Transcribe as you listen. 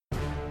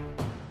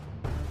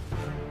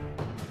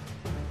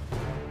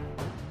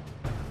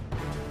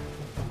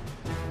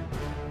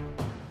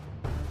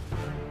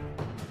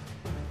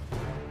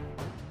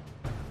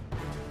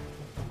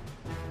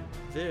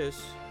This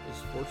is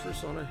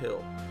Fortress on a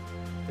Hill.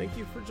 Thank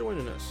you for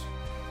joining us.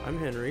 I'm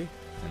Henry.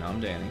 And I'm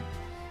Danny.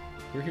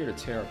 We're here to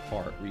tear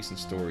apart recent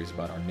stories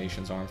about our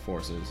nation's armed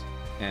forces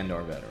and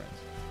our veterans.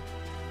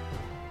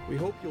 We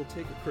hope you'll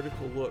take a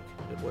critical look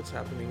at what's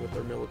happening with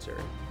our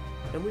military,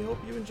 and we hope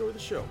you enjoy the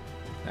show.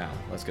 Now,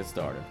 let's get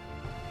started.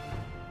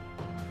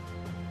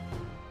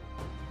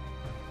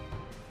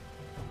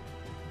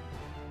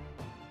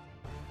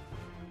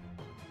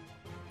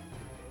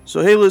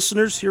 So hey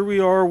listeners, here we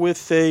are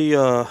with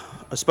a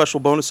special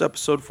bonus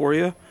episode for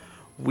you.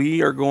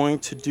 We are going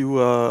to do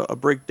a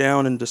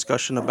breakdown and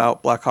discussion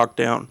about Black Hawk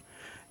Down.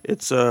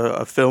 It's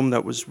a film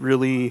that was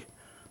really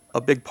a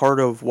big part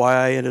of why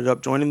I ended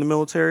up joining the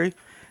military,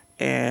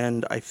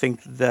 and I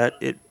think that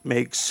it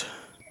makes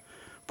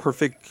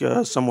perfect,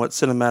 somewhat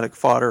cinematic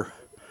fodder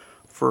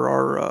for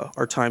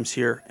our times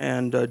here.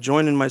 And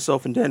joining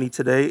myself and Danny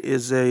today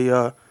is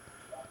a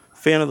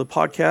fan of the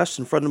podcast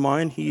and friend of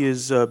mine. He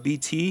is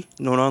BT,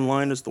 known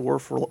online as the War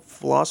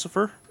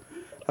Philosopher.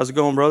 How's it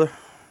going, brother?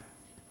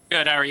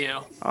 Good, how are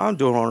you? I'm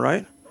doing all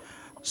right.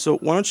 So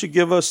why don't you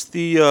give us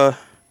the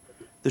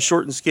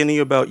short and skinny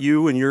about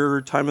you and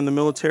your time in the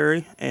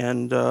military,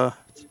 and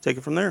take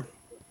it from there.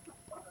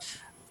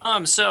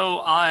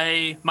 So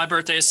my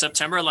birthday is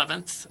September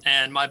 11th,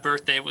 and my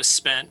birthday was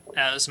spent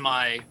as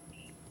my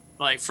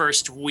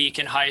first week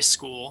in high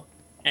school,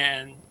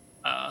 and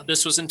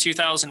this was in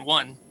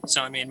 2001.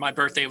 So, I mean, my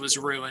birthday was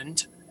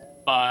ruined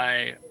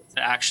by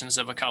the actions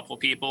of a couple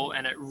people,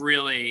 and it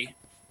really,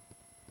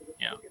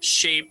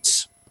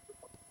 shaped,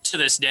 to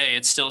this day,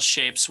 it still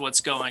shapes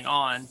what's going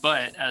on.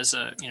 But as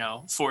a,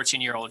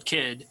 14-year-old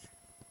kid,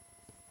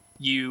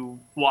 you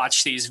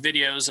watch these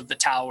videos of the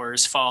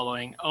towers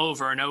falling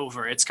over and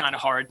over. It's kind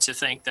of hard to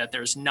think that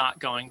there's not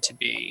going to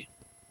be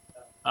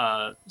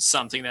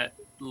something that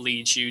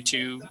leads you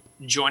to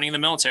joining the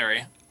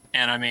military.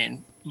 And I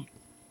mean,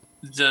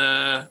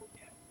 the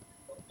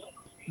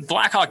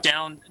Black Hawk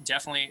Down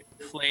definitely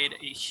played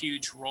a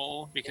huge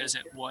role because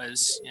it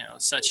was,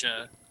 such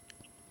a,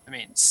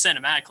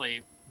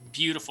 cinematically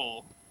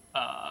beautiful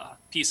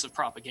piece of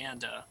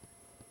propaganda.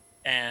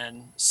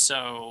 And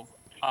so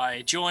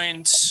I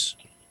joined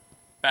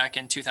back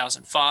in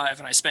 2005,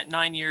 and I spent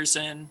 9 years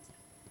in.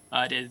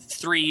 I did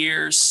 3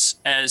 years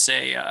as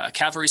a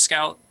cavalry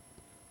scout,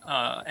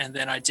 and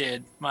then I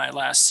did my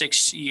last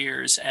 6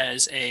 years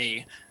as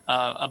a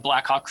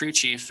Black Hawk crew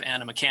chief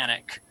and a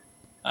mechanic.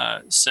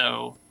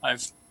 So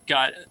I've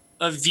got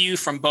a view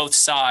from both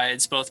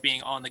sides, both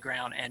being on the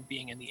ground and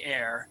being in the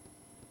air.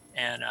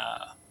 And,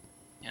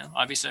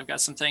 obviously I've got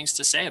some things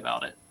to say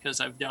about it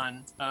because I've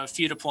done a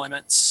few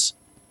deployments.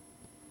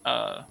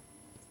 I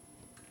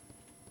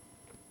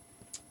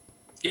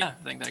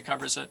think that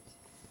covers it.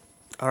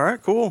 All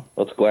right, cool.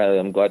 Well,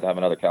 I'm glad to have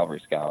another cavalry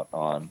scout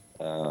on.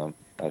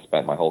 I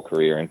spent my whole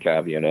career in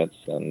cav units,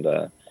 and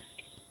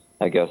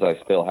I guess I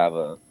still have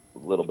a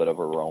little bit of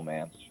a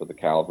romance for the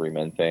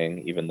cavalryman thing,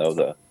 even though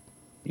the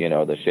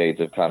shades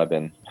have kind of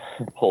been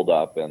pulled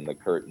up and the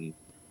curtain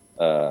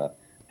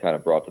kind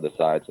of brought to the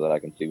side so that I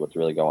can see what's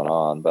really going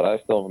on. But I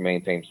still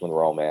maintain some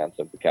romance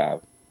of the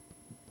cav.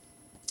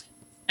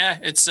 Yeah,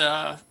 it's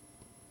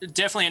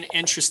definitely an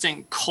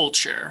interesting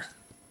culture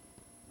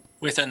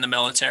within the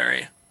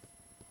military.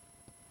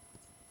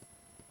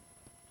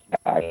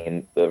 I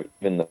mean,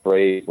 even the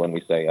phrase when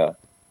we say,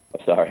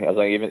 sorry, I was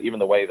like, even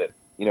the way that,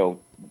 if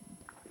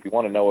you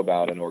want to know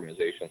about an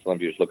organization,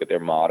 sometimes you just look at their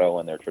motto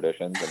and their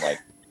traditions. And like,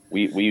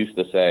 we used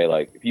to say,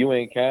 like, if you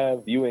ain't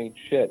cav, you ain't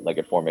shit, like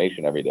at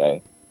formation every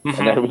day. Mm-hmm.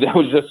 And that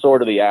was just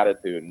sort of the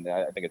attitude. And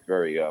I think it's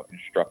very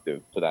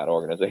instructive to that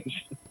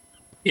organization.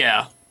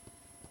 Yeah.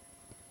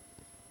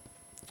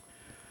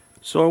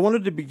 So I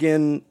wanted to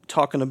begin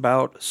talking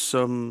about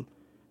some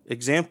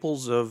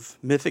examples of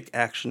mythic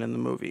action in the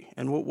movie.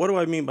 And what do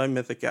I mean by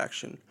mythic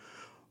action?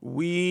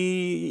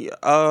 The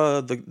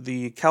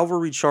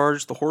cavalry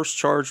charge, the horse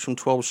charge from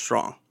 12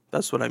 Strong.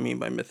 That's what I mean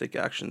by mythic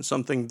action.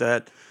 Something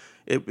that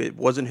it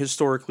wasn't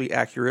historically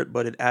accurate,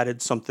 but it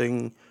added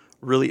something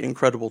really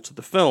incredible to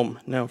the film.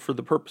 Now, for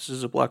the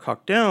purposes of Black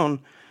Hawk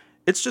Down,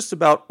 it's just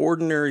about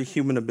ordinary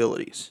human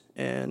abilities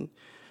and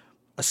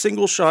a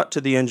single shot to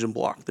the engine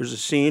block. There's a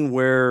scene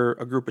where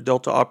a group of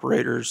Delta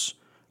operators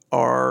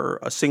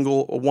a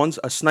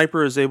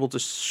sniper is able to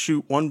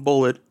shoot one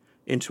bullet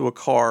into a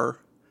car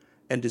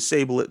and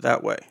disable it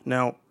that way.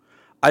 Now,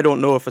 I don't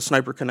know if a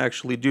sniper can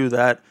actually do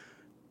that.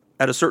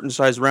 At a certain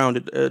size round,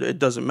 it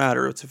doesn't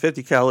matter. It's a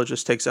 50 cal, it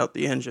just takes out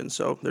the engine,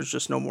 so there's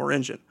just no more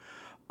engine.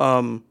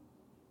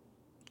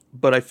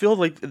 But I feel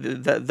like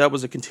that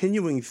was a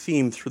continuing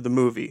theme through the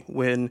movie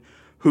when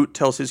Hoot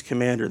tells his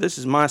commander, "This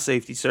is my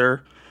safety,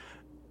 sir."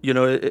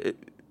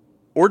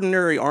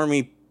 Ordinary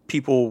Army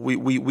people,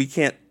 we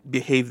can't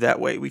behave that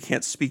way. We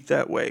can't speak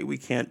that way. We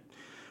can't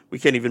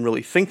even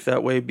really think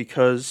that way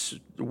because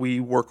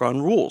we work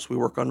on rules. We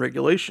work on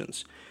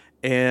regulations.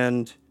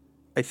 And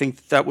I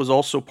think that was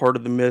also part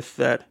of the myth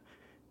that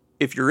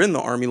if you're in the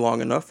Army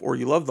long enough or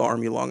you love the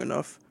Army long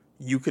enough,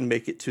 you can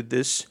make it to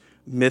this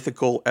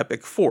mythical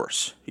epic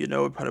force. Kind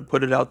of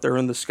put it out there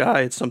in the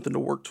sky. It's something to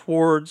work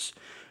towards.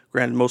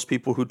 Granted, most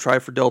people who try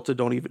for Delta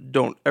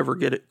don't ever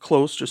get it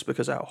close just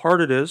because of how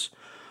hard it is.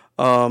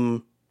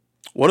 One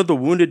of the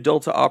wounded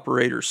Delta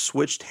operators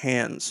switched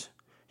hands.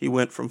 He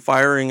went from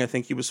firing, I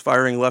think he was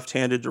firing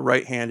left-handed to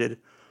right-handed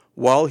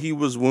while he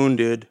was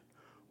wounded,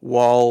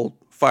 while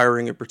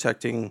firing and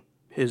protecting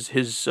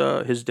his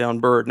down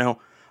bird. Now,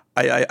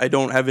 I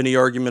don't have any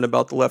argument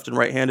about the left and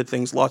right-handed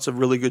things. Lots of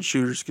really good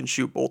shooters can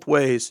shoot both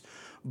ways,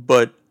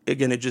 but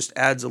again, it just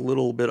adds a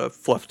little bit of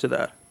fluff to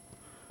that.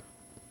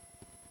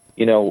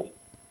 You know,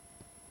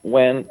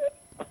 when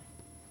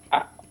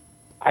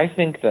I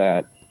think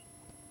that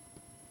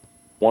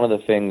one of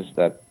the things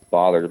that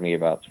bothered me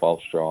about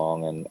 12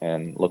 Strong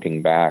and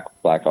looking back,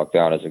 Black Hawk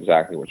Down is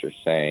exactly what you're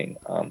saying.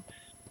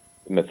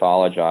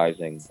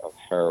 Mythologizing of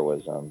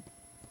heroism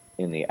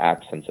in the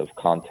absence of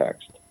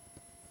context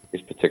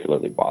is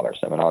particularly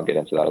bothersome, and I'll get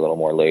into that a little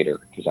more later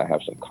because I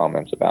have some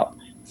comments about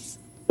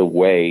the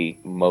way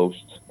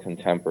most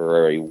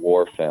contemporary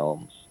war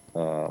films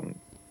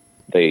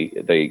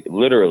they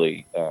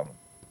literally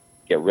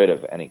get rid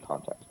of any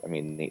context. I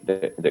mean,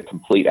 the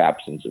complete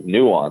absence of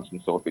nuance,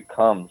 and so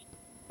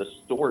the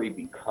story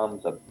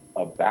becomes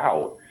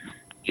about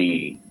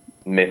the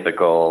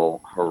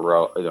mythical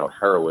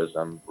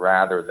heroism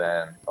rather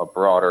than a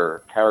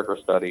broader character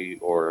study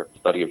or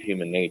study of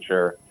human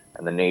nature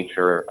and the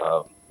nature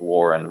of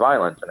war and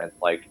violence. And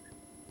it's like,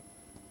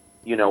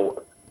 you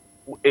know,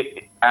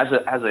 as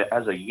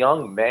a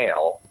young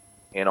male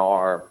in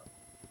our,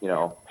 you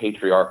know,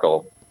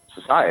 patriarchal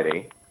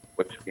society,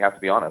 which we have to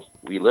be honest,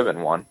 we live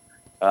in one.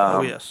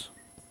 Oh yes.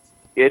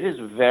 It is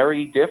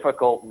very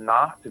difficult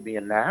not to be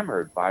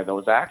enamored by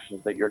those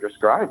actions that you're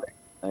describing.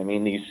 I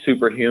mean, these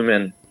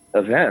superhuman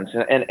events,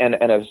 and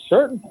at a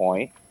certain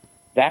point,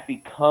 that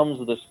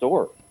becomes the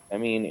story. I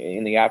mean,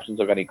 in the absence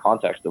of any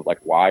context of like,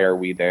 why are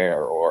we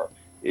there, or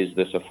is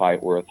this a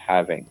fight worth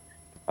having?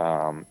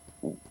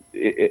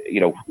 You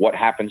know, what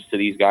happens to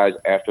these guys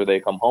after they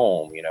come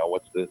home? You know,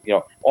 what's the, you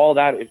know, all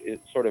that is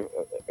sort of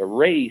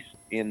erased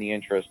in the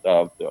interest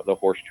of the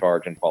horse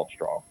charge and 12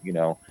 Strong, you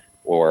know,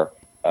 or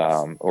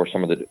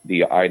some of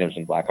the items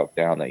in Black Hawk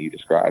Down that you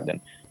described. And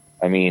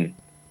I mean,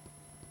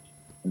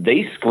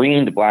 they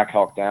screened Black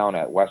Hawk Down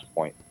at West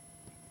Point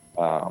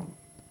while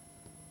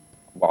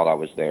I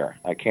was there.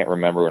 I can't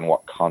remember in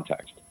what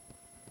context,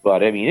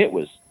 but I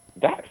mean,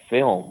 that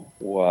film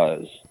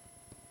was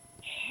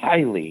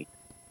highly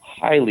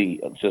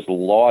just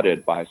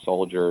lauded by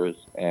soldiers,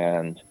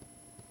 and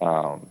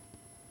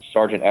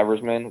Sergeant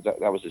Eversman,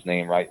 that was his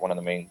name, right? One of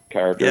the main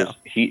characters.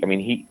 Yeah.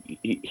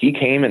 He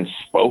came and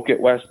spoke at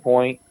West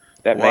Point.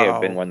 That may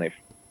have been when they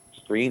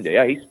screened it.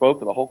 Yeah, he spoke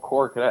to the whole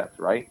Corps of Cadets,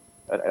 right?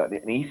 An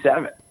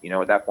E7. You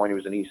know, at that point he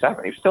was an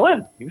E7. He was still in.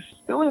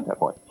 At that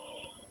point.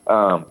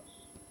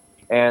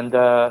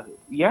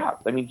 Yeah,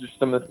 I mean, just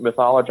the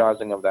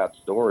mythologizing of that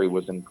story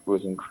was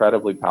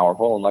incredibly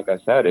powerful. And like I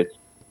said, it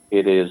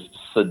is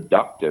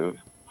seductive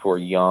for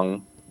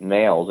young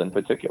males in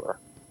particular.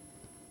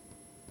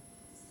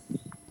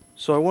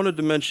 So I wanted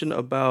to mention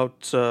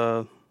about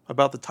the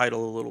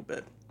title a little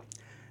bit.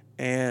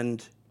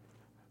 And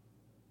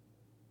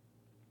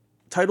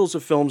titles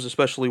of films,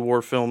 especially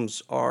war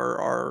films,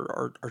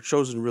 are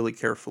chosen really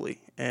carefully.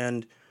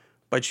 And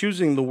by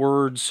choosing the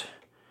words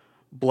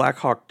Black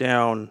Hawk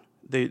Down,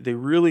 they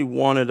really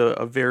wanted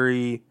a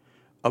very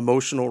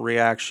emotional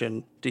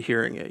reaction to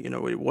hearing it. You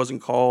know, it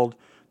wasn't called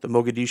the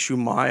Mogadishu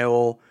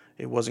Mile.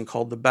 It wasn't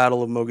called the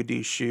Battle of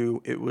Mogadishu.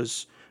 It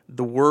was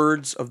the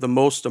words of the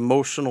most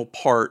emotional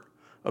part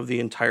of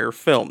the entire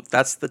film.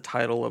 That's the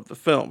title of the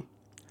film.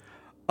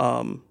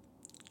 And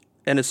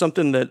it's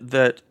something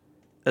that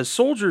as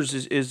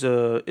soldiers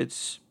I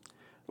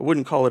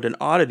wouldn't call it an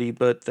oddity,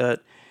 but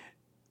that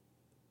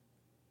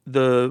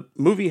the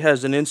movie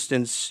has an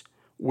instance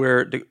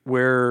where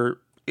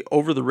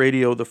over the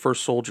radio the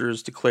first soldier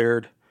is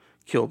declared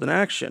killed in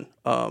action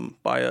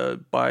by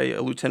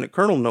a lieutenant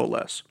colonel, no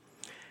less.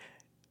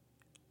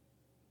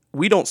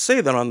 We don't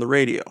say that on the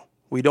radio.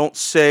 We don't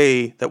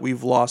say that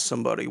we've lost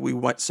somebody. We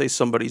might say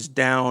somebody's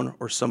down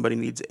or somebody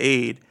needs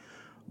aid,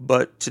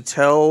 but to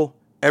tell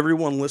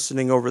everyone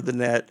listening over the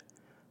net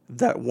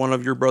that one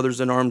of your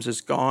brothers in arms is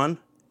gone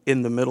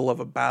in the middle of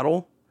a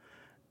battle,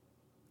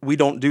 we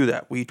don't do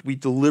that. We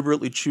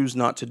deliberately choose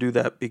not to do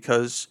that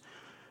because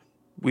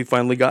we've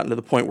finally gotten to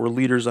the point where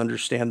leaders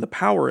understand the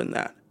power in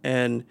that.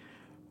 And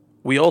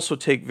we also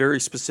take very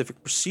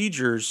specific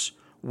procedures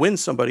when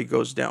somebody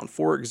goes down.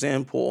 For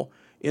example,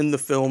 in the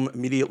film,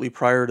 immediately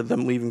prior to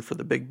them leaving for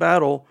the big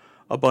battle,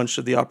 a bunch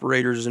of the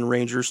operators and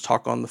rangers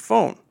talk on the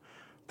phone.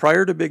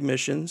 Prior to big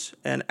missions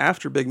and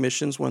after big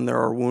missions, when there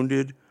are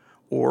wounded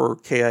or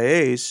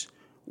KIAs,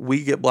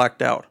 we get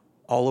blacked out.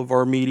 All of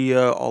our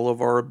media, all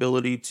of our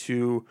ability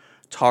to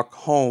talk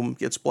home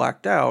gets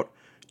blacked out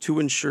to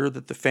ensure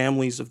that the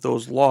families of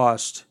those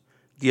lost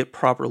get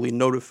properly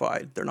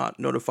notified. They're not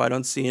notified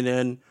on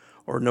CNN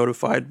or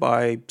notified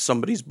by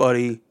somebody's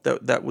buddy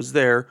that was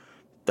there.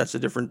 That's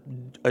an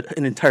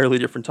entirely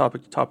different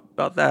topic to talk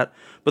about that.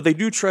 But they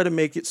do try to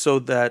make it so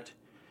that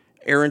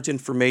errant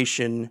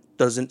information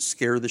doesn't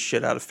scare the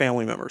shit out of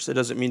family members. It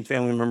doesn't mean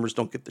family members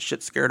don't get the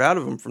shit scared out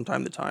of them from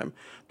time to time,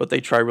 but they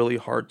try really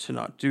hard to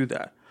not do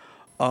that.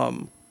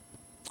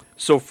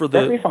 So for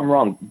Correct me the if I'm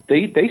wrong.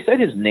 They said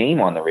his name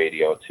on the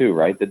radio too,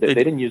 right? They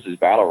didn't use his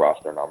battle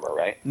roster number,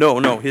 right? no,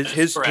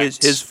 his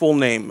Correct. his full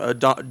name,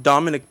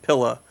 Dominic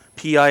Pilla,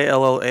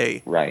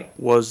 Pilla, Right.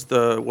 was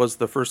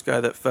the first guy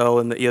that fell,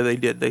 and they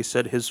did. They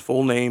said his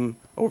full name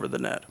over the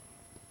net.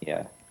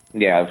 Yeah.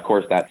 Yeah. Of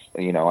course, that's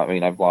I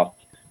mean, I've lost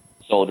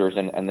soldiers,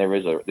 and there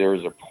is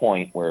a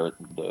point where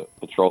the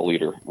patrol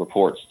leader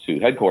reports to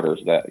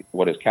headquarters that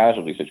what his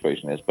casualty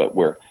situation is, but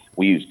where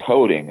we use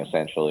coding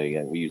essentially,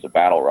 and we use a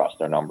battle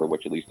roster number,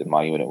 which at least in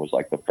my unit was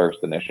like the first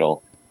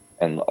initial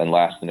and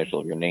last initial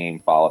of your name,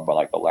 followed by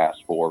like the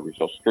last four of your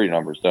social security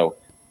numbers. So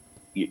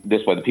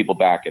this way, the people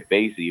back at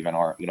base even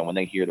are, when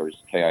they hear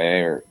there's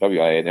KIA or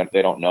WIA,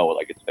 they don't know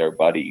like it's their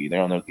buddy. They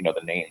don't know,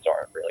 the names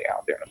aren't really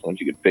out there. So once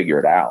you could figure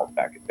it out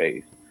back at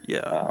base.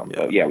 Yeah.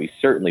 But yeah, we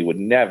certainly would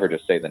never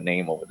just say the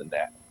name over the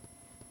net.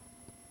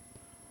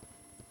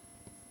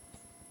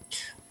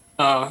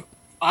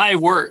 I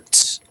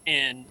worked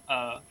in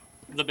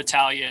the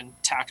battalion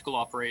tactical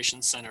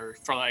operations center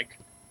for like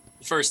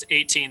the first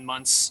 18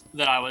 months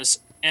that I was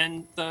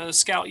in the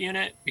scout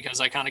unit, because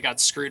I kind of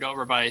got screwed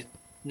over by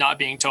not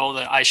being told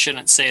that I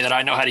shouldn't say that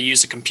I know how to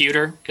use a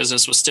computer, because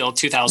this was still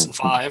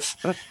 2005.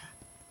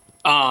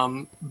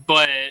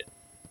 But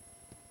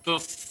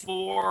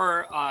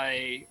before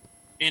I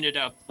ended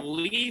up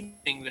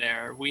leaving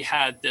there, we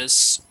had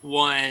this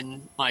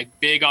one like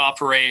big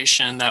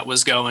operation that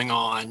was going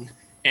on,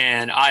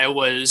 and I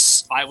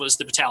was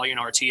the battalion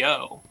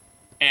RTO,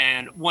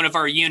 and one of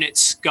our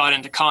units got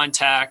into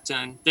contact,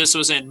 and this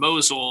was in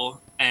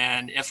Mosul,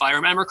 and if I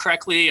remember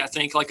correctly, I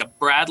think like a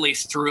Bradley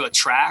threw a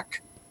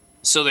track.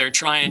 So they're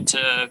trying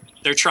to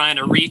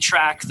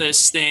retrack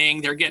this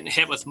thing. They're getting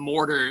hit with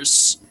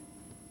mortars,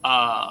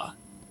 and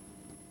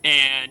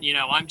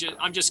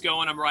I'm just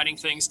going. I'm writing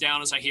things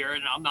down as I hear it,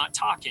 and I'm not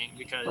talking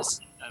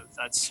because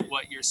that's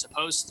what you're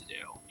supposed to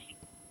do.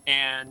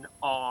 And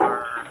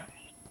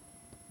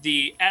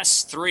the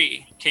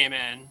S3 came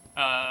in,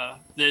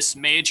 this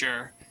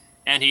major,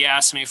 and he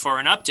asked me for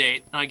an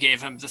update. I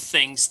gave him the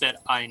things that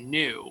I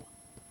knew.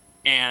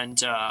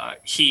 And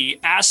he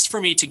asked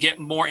for me to get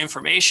more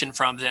information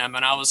from them.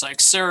 And I was like,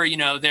 sir,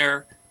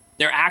 they're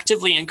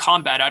actively in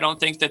combat. I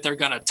don't think that they're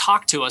going to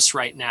talk to us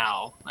right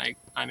now.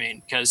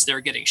 Because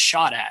they're getting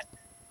shot at.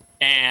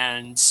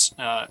 And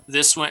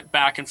this went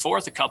back and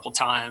forth a couple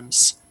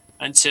times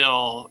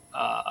until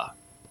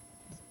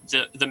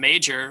the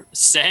major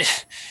said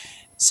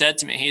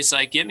to me, he's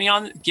like, get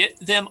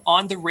them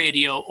on the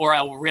radio or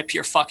I will rip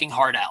your fucking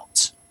heart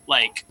out.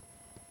 Like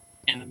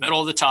in the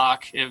middle of the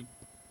talk,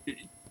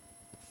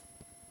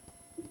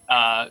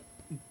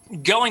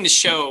 going to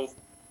show,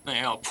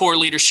 poor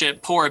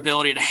leadership, poor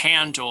ability to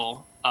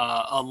handle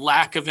a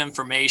lack of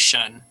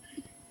information.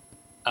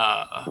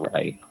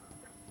 Right.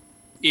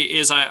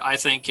 Is I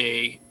think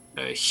a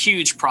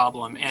huge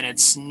problem, and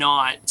it's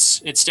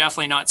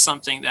definitely not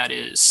something that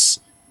is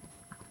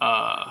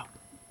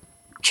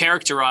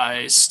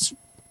characterized,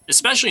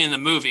 especially in the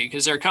movie,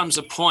 because there comes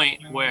a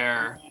point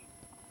where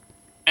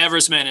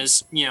Eversman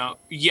is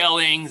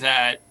yelling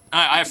that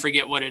I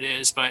forget what it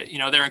is, but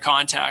they're in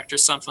contact or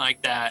something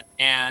like that,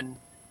 and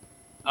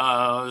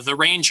the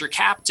Ranger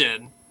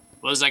captain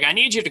was like, I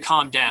need you to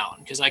calm down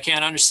because I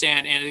can't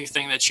understand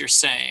anything that you're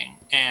saying.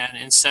 And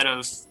instead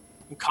of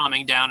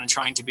calming down and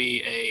trying to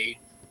be a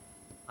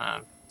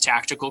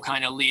tactical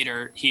kind of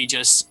leader, he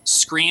just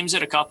screams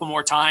it a couple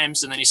more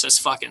times, and then he says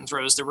fuck it and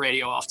throws the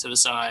radio off to the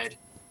side,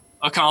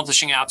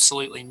 accomplishing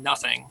absolutely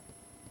nothing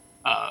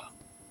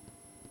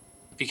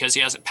because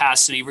he hasn't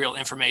passed any real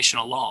information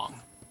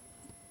along.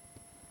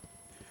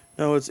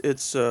 No,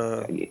 it's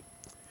a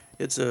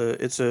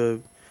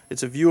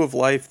view of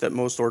life that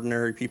most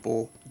ordinary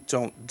people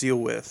don't deal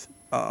with.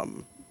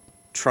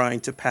 Trying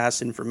to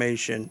pass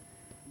information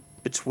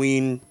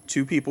between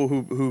two people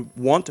who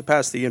want to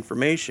pass the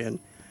information,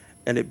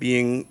 and it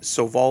being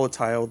so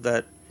volatile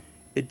that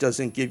it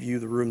doesn't give you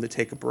the room to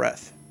take a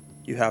breath.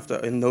 You have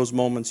to, in those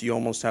moments, you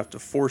almost have to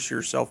force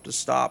yourself to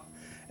stop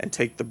and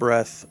take the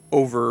breath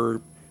over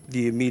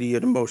the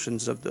immediate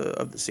emotions of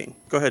the scene.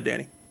 Go ahead,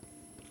 Danny.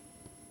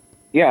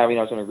 Yeah, I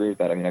was going to agree with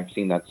that. I've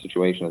seen that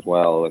situation as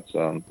well. It's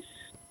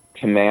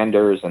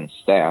commanders and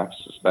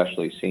staffs,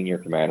 especially senior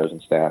commanders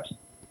and staffs,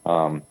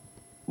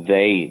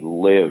 they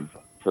live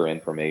for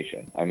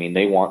information.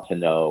 They want to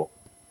know.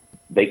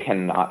 They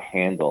cannot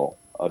handle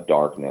a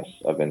darkness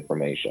of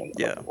information,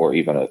 or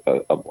even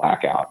a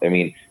blackout.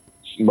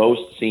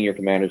 Most senior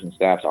commanders and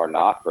staffs are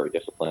not very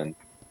disciplined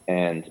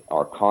and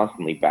are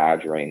constantly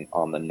badgering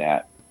on the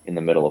net in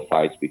the middle of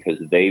fights because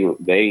they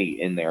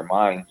in their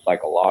mind,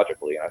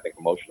 psychologically, and I think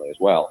emotionally as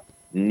well,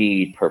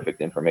 need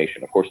perfect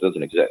information. Of course, it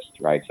doesn't exist,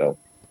 right? So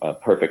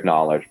perfect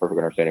knowledge, perfect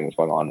understanding of what's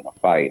going on in a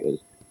fight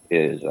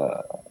is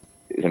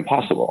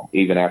impossible,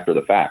 even after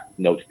the fact.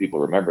 No two people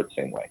remember it the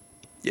same way.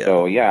 Yeah.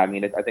 So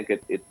I think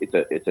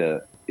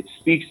it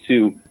speaks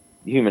to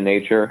human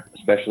nature,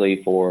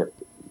 especially for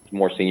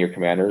more senior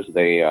commanders,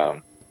 they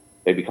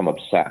become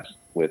obsessed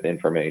with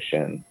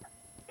information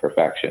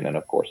perfection, and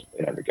of course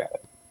they never get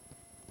it.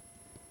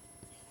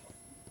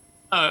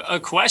 A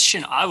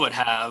question I would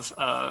have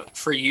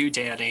for you,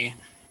 Danny,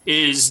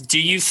 is: do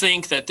you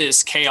think that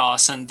this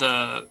chaos and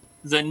the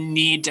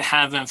need to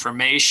have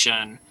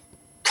information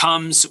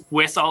comes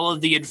with all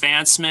of the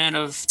advancement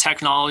of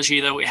technology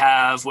that we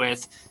have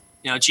with,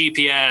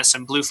 GPS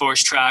and Blue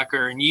Force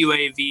Tracker and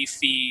UAV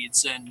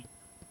feeds and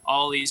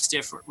all these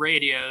different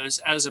radios,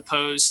 as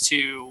opposed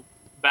to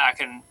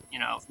back in,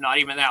 not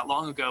even that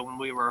long ago when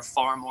we were a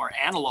far more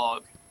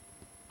analog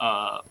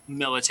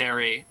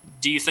military?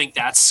 Do you think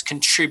that's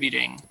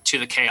contributing to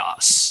the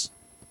chaos?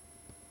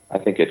 I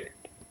think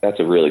that's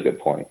a really good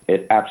point.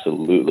 It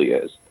absolutely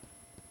is.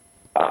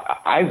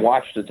 I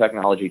watched the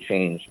technology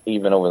change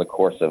even over the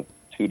course of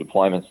 2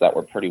 deployments that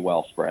were pretty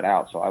well spread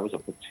out. So I was a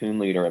platoon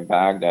leader in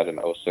Baghdad in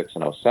 06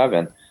 and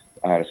 07.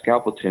 I had a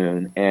scout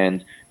platoon,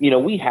 and,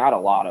 we had a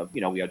lot of,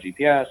 we had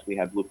GPS, we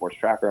had Blue Force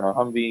Tracker in our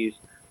Humvees.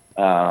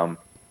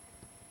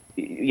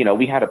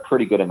 We had a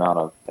pretty good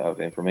amount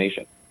of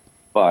information.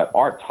 But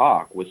our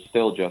talk was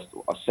still just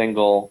a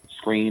single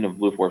screen of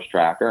Blue Force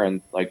Tracker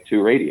and like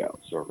 2 radios,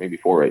 or maybe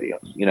 4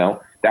 radios.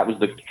 That was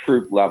the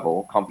troop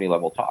level, company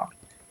level talk.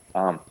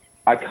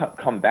 I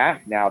come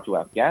back now to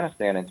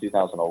Afghanistan in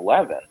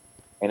 2011,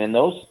 and in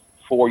those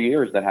 4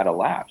 years that had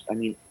elapsed,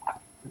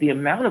 the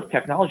amount of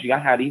technology I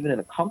had, even in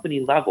a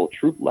company level,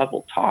 troop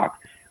level talk,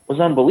 was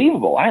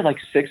unbelievable. I had like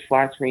 6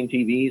 flat screen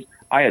TVs.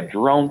 I had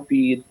drone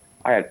feeds.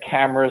 I had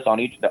cameras on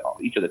each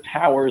of the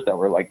towers that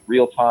were like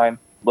real time,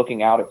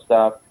 looking out at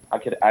stuff. I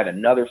could add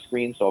another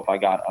screen, so if I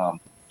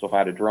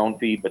had a drone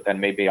feed, but then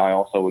maybe I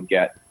also would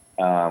get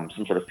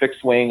some sort of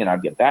fixed wing, and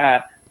I'd get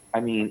that.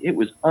 It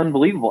was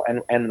unbelievable.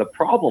 And the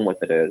problem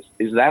with it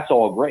is that's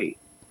all great,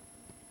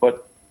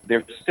 but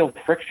there's still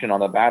friction on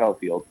the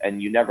battlefield,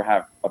 and you never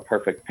have a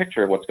perfect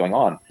picture of what's going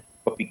on.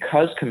 But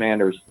because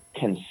commanders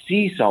can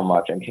see so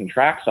much and can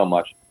track so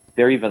much,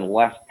 they're even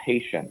less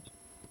patient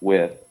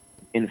with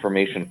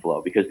information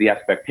flow, because the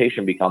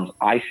expectation becomes,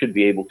 I should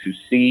be able to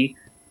see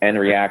and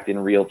react in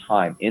real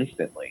time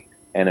instantly.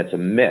 And it's a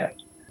myth.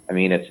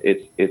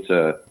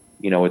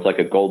 It's like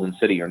a golden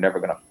city you're never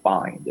going to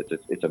find.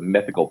 It's a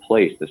mythical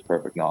place, this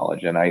perfect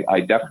knowledge. And I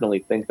definitely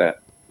think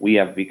that we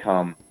have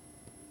become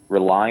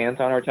reliant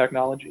on our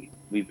technology.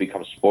 We've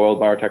become spoiled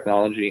by our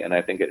technology. And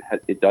I think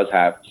it does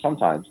have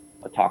sometimes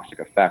a toxic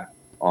effect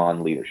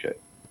on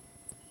leadership.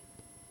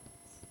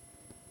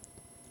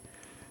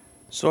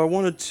 So I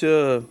wanted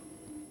to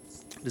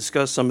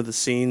discuss some of the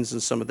scenes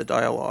and some of the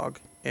dialogue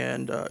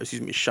and,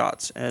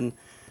 shots. And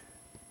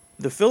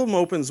the film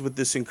opens with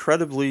this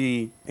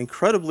incredibly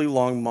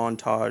long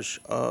montage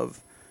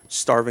of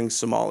starving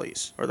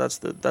Somalis, or that's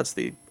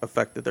the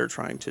effect that they're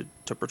trying to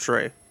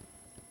portray.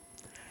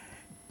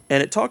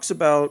 And it talks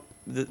about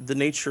the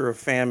nature of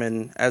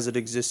famine as it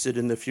existed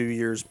in the few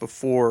years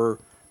before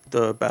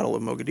the Battle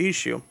of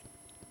Mogadishu.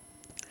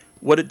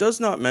 What it does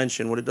not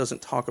mention, what it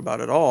doesn't talk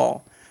about at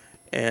all,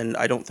 and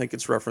I don't think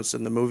it's referenced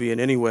in the movie in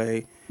any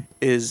way,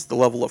 is the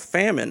level of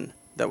famine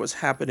that was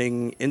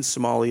happening in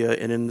Somalia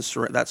and in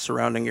that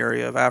surrounding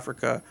area of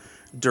Africa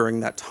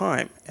during that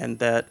time. And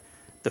that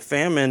the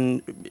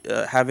famine,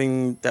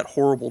 having that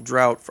horrible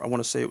drought, I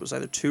want to say it was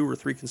either 2 or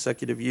 3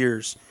 consecutive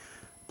years,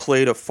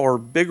 played a far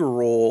bigger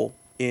role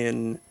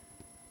in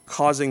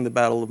causing the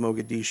Battle of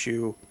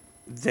Mogadishu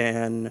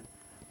than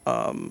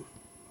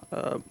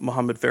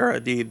Mohammed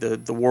Farah,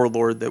 the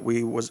warlord that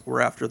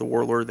were after, the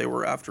warlord they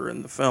were after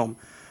in the film.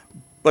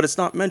 But it's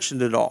not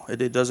mentioned at all.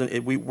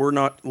 We're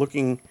not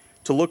looking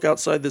to look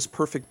outside this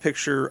perfect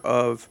picture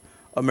of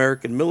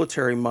American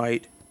military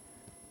might.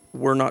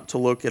 We're not to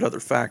look at other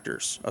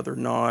factors, other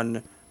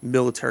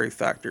non-military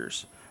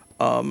factors,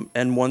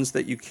 and ones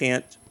that you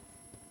can't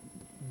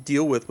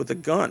deal with a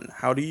gun.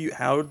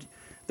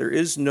 There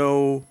is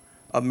no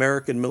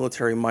American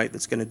military might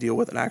that's going to deal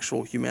with an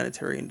actual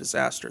humanitarian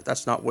disaster.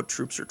 That's not what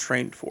troops are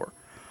trained for.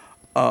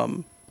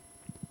 And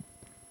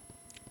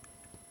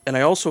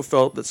I also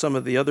felt that some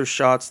of the other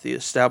shots, the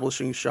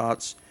establishing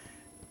shots,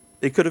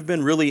 they could have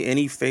been really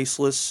any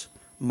faceless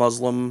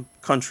Muslim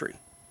country.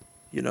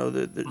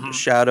 The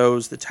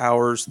shadows, the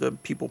towers, the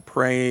people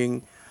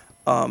praying.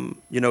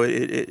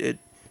 It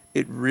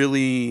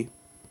really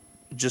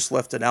just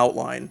left an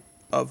outline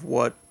of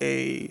what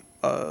a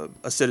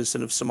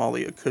citizen of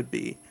Somalia could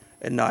be,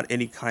 and not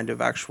any kind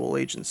of actual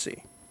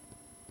agency.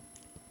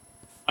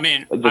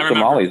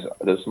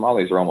 The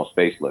Somalis are almost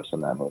faceless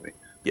in that movie.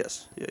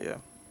 Yes, yeah.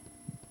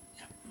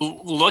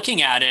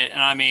 Looking at it,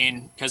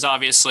 and because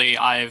obviously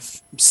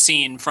I've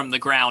seen from the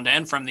ground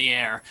and from the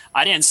air,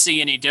 I didn't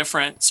see any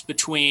difference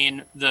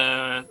between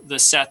the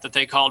set that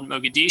they called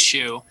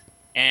Mogadishu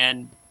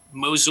and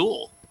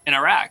Mosul in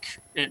Iraq.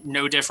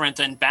 No different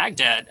than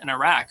Baghdad in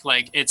Iraq.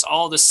 Like, it's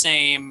all the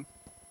same,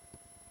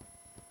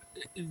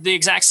 the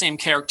exact same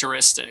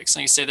characteristics.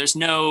 Like you say, there's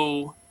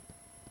no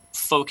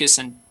focus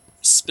and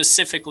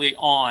specifically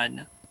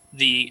on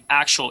the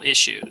actual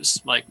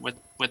issues, like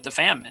with the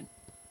famine.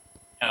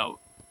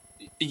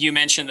 you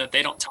mentioned that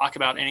they don't talk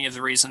about any of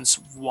the reasons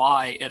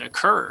why it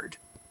occurred.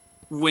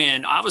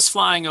 When I was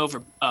flying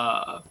over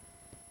the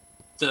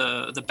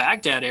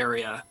Baghdad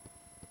area,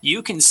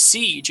 you can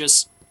see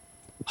just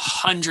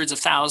hundreds of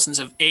thousands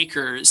of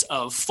acres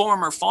of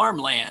former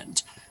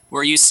farmland,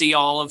 where you see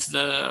all of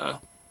the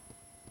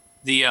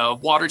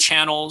water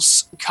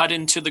channels cut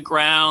into the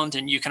ground,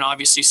 and you can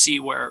obviously see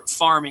where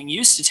farming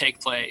used to take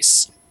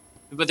place.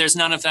 But there's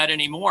none of that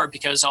anymore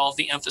because all of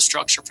the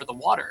infrastructure for the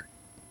water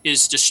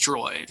is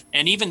destroyed.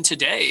 And even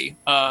today,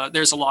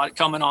 there's a lot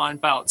coming on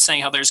about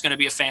saying how there's going to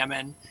be a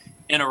famine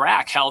in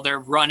Iraq, how they're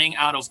running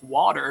out of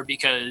water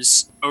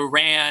because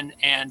Iran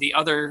and the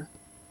other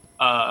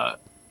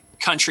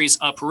countries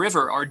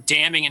upriver are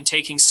damming and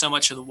taking so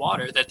much of the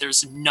water that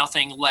there's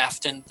nothing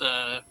left in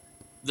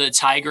the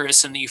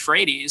Tigris and the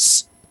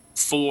Euphrates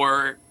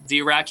for the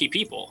Iraqi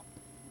people.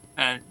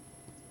 And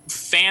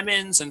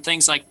famines and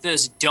things like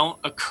this don't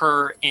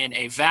occur in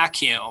a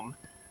vacuum,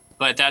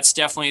 but that's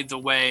definitely the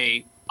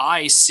way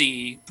I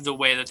see the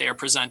way that they are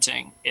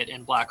presenting it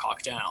in Black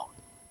Hawk Down.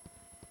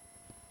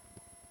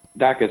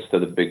 That gets to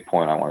the big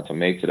point I wanted to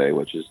make today,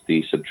 which is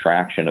the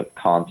subtraction of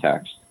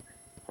context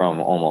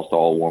from almost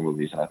all war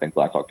movies, and I think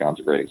Black Hawk Down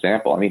is a great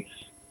example. I mean,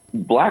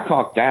 Black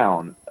Hawk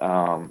Down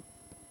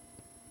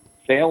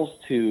fails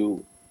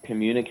to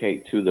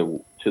communicate to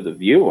the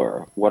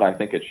viewer what I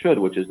think it should,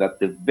 which is that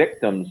the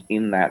victims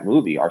in that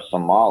movie are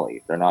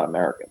Somalis. They're not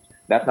Americans.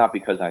 That's not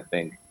because I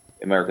think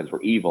Americans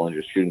were evil and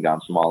just shooting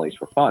down Somalis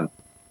for fun.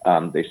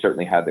 They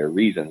certainly had their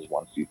reasons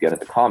once you get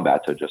into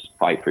combat to just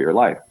fight for your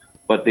life.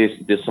 But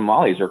the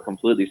Somalis are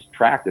completely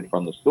subtracted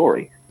from the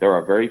story. There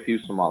are very few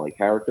Somali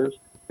characters.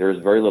 There is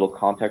very little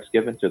context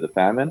given to the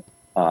famine,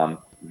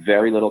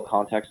 very little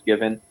context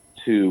given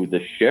to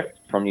the shift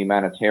from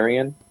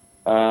humanitarian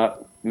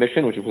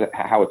mission, which was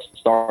how it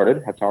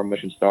started. That's how our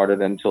mission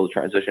started until the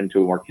transition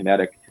to a more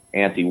kinetic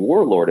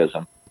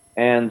anti-warlordism.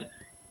 And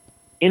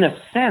in a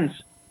sense,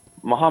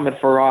 Muhammad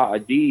Farah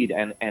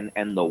Aidid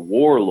and the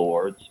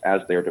warlords,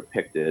 as they're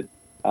depicted,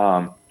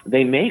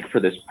 they make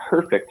for this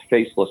perfect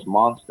faceless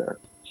monster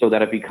so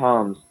that it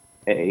becomes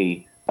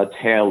a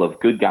tale of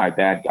good guy,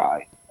 bad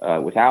guy,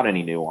 without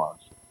any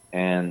nuance.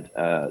 And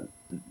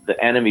the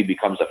enemy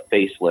becomes a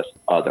faceless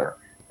other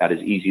that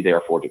is easy,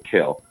 therefore, to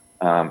kill.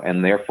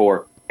 And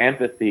therefore,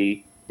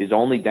 empathy is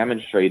only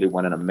demonstrated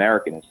when an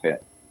American is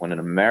hit, when an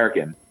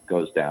American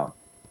goes down.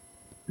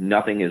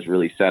 Nothing is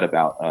really said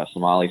about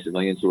Somali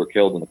civilians who were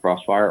killed in the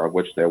crossfire, of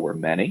which there were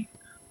many,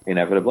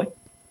 inevitably.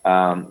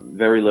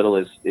 Very little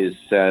is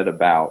said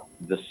about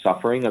the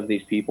suffering of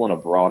these people in a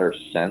broader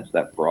sense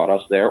that brought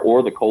us there,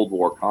 or the Cold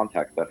War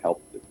context that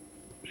helped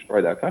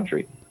destroy that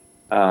country.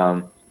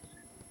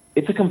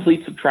 It's a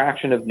complete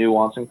subtraction of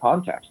nuance and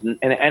context.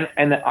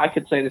 And I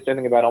could say the same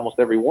thing about almost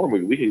every war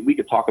movie. We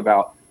could talk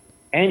about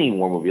any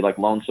war movie like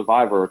Lone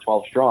Survivor or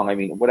 12 Strong. I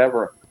mean,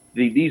 whatever.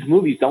 These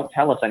movies don't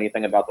tell us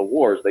anything about the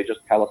wars. They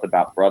just tell us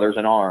about brothers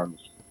in arms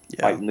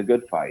fighting the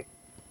good fight.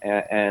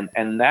 And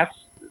that's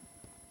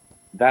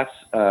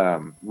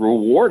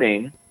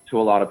rewarding to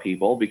a lot of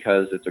people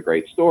because it's a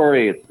great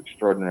story. It's an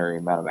extraordinary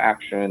amount of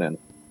action and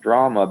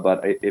drama,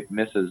 but it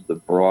misses the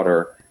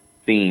broader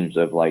themes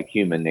of like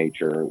human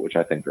nature, which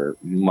I think are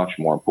much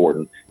more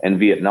important. And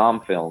Vietnam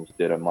films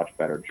did a much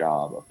better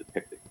job of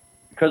depicting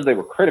because they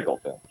were critical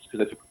films, because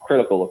they took a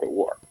critical look at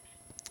war.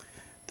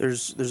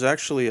 There's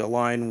actually a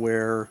line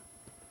where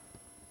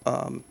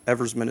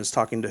Eversman is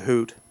talking to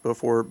Hoot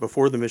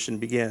before the mission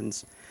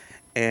begins,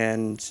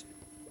 and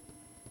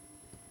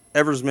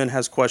Eversman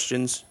has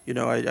questions. You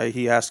know,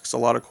 he asks a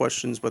lot of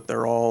questions, but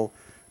they're all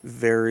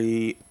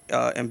very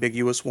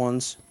ambiguous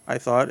ones, I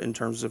thought, in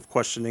terms of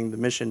questioning the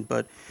mission.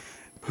 But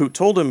Hoot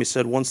told him, he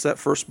said, once that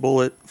first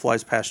bullet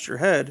flies past your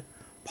head,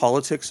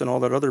 politics and all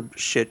that other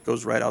shit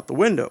goes right out the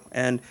window.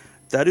 And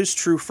that is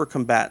true for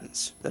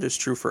combatants. That is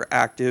true for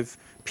active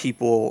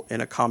people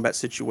in a combat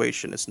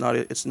situation. It's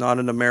not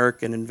an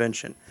American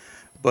invention.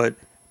 But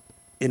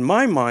in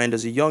my mind,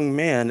 as a young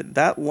man,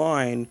 that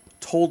line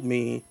told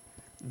me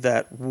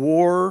that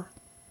war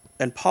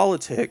and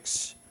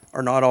politics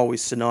are not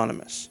always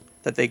synonymous,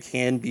 that they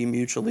can be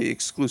mutually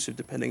exclusive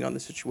depending on the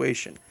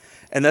situation.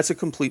 And that's a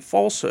complete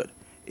falsehood.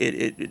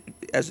 It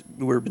as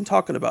we've been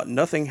talking about,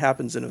 nothing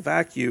happens in a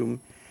vacuum,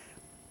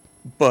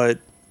 but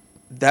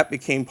that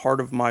became part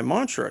of my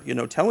mantra, you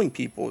know, telling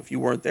people if you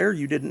weren't there,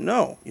 you didn't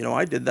know. You know,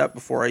 I did that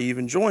before I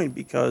even joined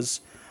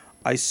because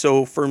I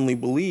so firmly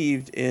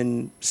believed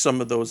in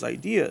some of those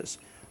ideas.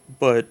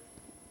 But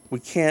we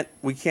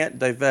can't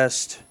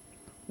divest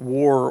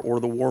war or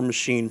the war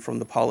machine from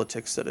the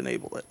politics that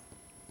enable it.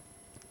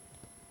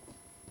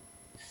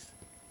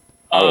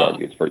 I would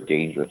argue it's very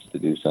dangerous to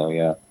do so,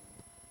 yeah.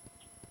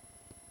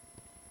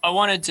 I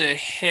wanted to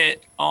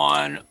hit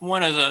on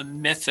one of the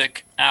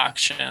mythic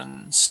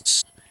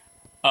actions,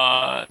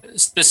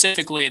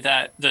 specifically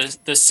that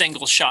the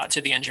single shot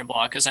to the engine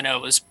block, as I know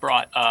it was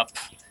brought up.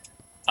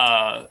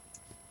 Now,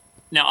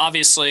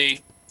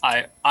 obviously,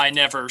 I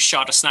never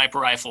shot a sniper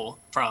rifle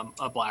from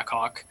a Black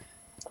Hawk,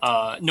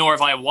 nor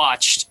have I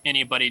watched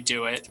anybody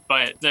do it.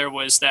 But there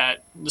was the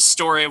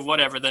story of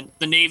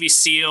the Navy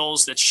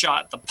SEALs that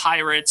shot the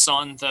pirates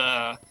on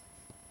the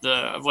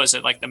was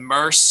it like the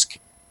Maersk,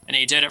 and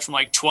he did it from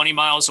like 20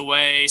 miles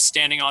away,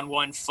 standing on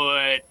one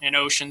foot in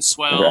ocean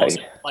swells.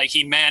 Right. Like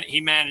he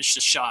managed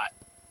the shot.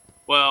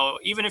 Well,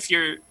 even if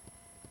you're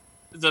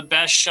the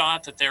best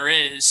shot that there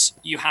is,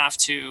 you have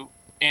to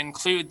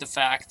include the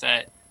fact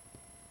that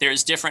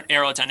there's different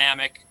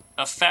aerodynamic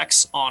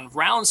effects on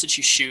rounds that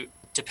you shoot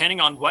depending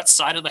on what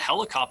side of the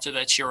helicopter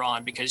that you're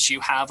on, because you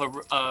have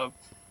a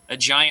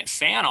giant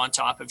fan on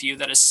top of you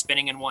that is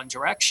spinning in one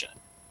direction.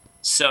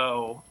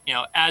 So,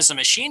 as a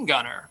machine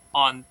gunner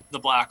on the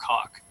Black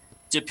Hawk,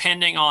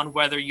 depending on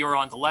whether you're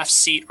on the left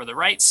seat or the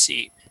right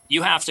seat,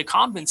 you have to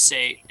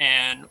compensate.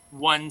 And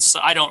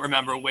I don't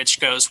remember which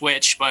goes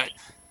which, but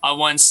on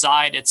one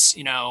side it's,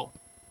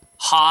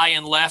 high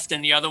and left,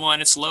 and the other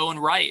one it's low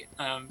and right.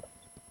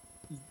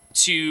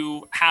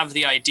 To have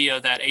the idea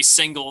that a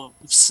single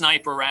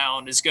sniper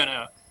round is going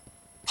to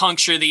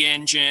puncture the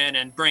engine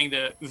and bring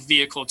the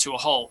vehicle to a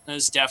halt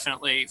is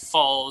definitely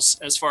falls,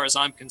 as far as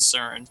I'm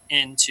concerned,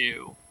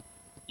 into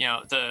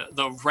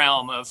the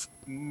realm of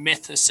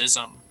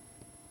mythicism.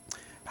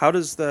 How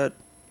does the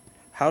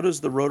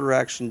rotor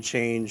action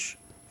change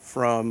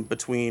from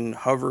between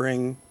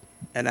hovering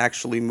and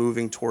actually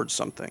moving towards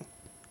something?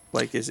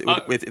 Like,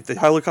 if the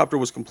helicopter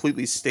was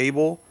completely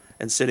stable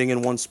and sitting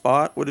in one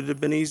spot, would it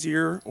have been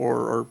easier,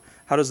 or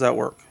how does that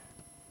work?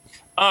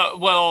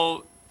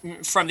 Well,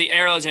 from the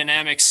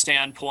aerodynamic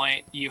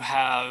standpoint, you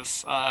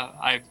have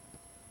I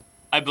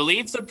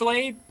believe the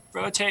blade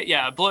rotate.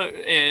 Yeah,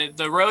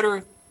 the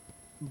rotor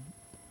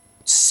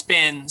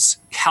spins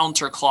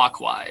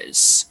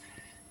counterclockwise.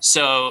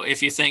 So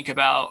if you think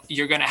about,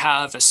 you're going to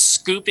have a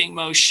scooping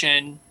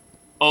motion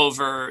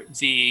over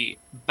the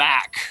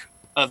back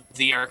of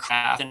the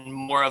aircraft and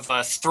more of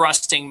a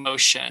thrusting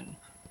motion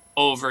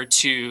over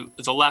to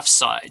the left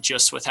side,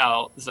 just with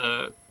how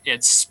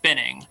it's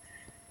spinning.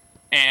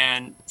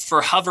 And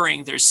for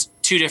hovering, there's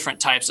two different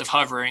types of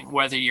hovering,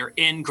 whether you're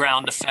in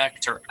ground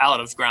effect or out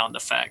of ground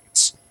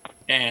effect.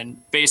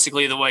 And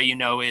basically the way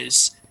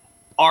is,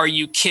 are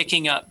you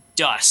kicking up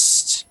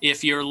dust?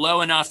 If you're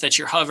low enough that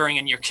you're hovering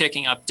and you're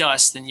kicking up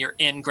dust, then you're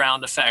in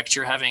ground effect.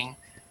 You're having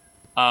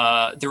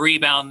the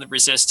rebound, the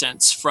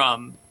resistance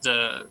from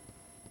the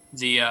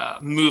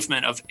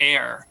movement of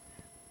air.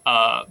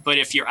 But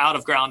if you're out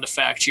of ground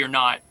effect, you're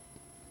not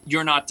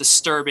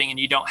disturbing, and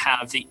you don't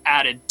have the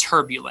added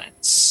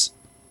turbulence.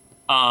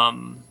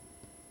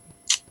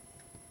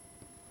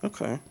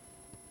 Okay.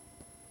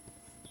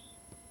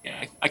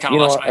 Yeah, I kind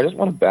of lost my... I just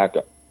want to back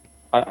up.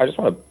 I just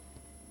want to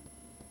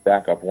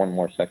back up one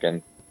more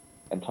second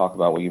and talk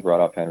about what you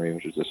brought up, Henry,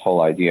 which is this whole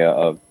idea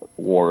of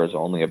war is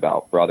only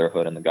about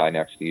brotherhood and the guy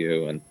next to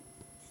you, and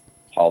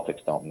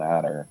politics don't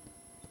matter.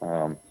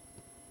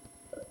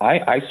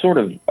 I sort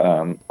of,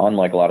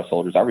 unlike a lot of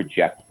soldiers, I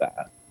reject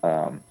that.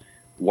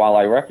 While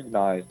I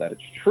recognize that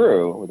it's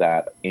true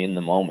that in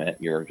the moment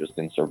you're just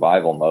in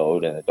survival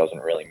mode and it doesn't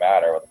really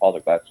matter with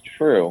politics, that's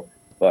true.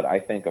 But I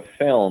think a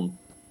film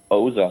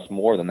owes us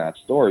more than that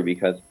story,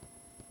 because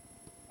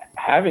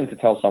having to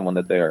tell someone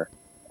that their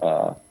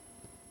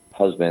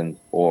husband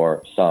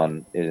or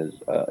son is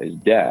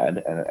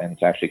dead and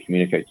to actually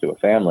communicate to a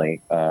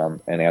family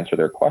and answer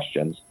their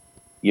questions,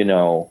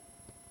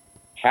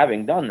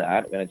 having done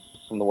that, and it's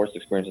some of the worst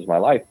experiences of my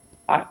life,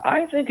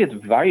 I think it's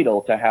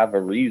vital to have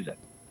a reason.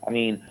 I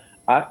mean,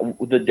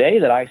 the day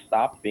that I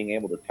stopped being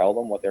able to tell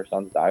them what their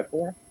sons died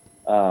for,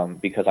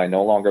 because I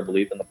no longer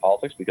believed in the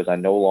politics, because I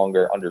no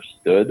longer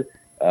understood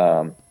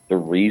the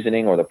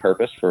reasoning or the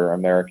purpose for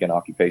American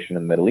occupation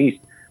in the Middle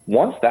East,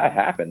 once that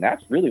happened,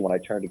 that's really when I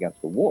turned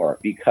against the war,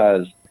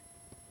 because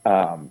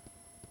our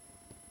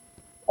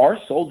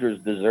soldiers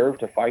deserve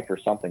to fight for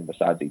something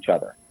besides each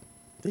other.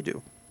 They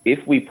do.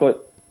 If we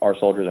put our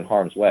soldiers in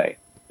harm's way,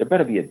 there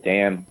better be a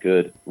damn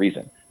good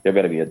reason. There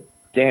better be a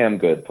damn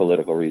good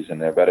political reason.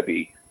 There better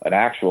be an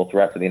actual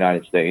threat to the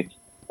United States,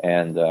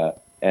 and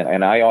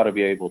I ought to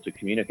be able to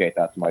communicate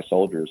that to my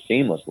soldiers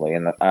seamlessly.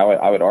 And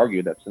I would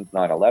argue that since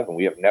 9/11,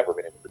 we have never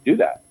been able to do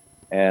that.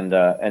 And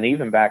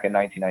even back in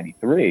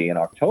 1993 in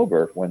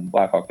October, when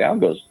Black Hawk Down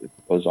goes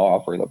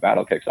off, or the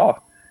battle kicks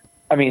off,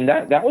 I mean,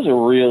 that was a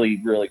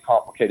really, really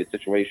complicated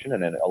situation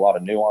and a lot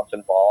of nuance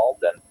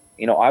involved. And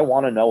I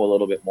want to know a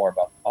little bit more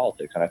about the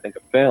politics, and I think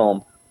a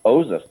film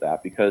owes us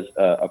that, because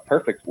a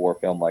perfect war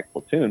film like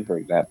Platoon, for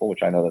example,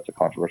 which I know that's a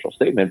controversial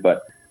statement,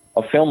 but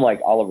a film like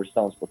Oliver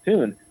Stone's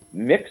Platoon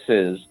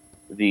mixes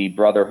the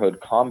brotherhood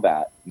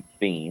combat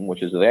theme,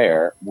 which is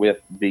there, with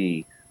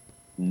the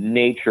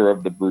nature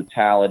of the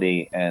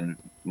brutality and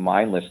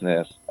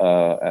mindlessness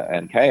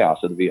and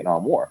chaos of the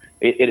Vietnam War.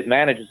 It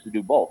manages to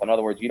do both. In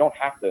other words, you don't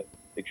have to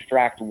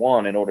extract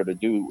one in order to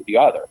do the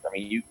other. I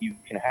mean, you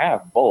can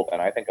have both,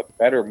 and I think a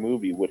better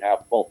movie would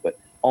have both. But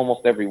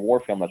almost every war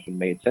film that's been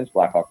made since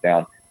Black Hawk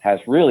Down has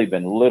really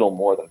been little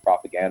more than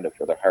propaganda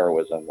for the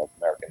heroism of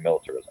American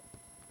militarism.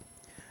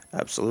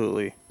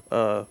 Absolutely.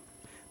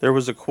 There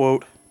was a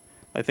quote,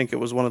 I think it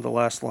was one of the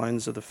last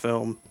lines of the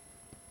film,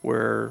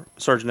 where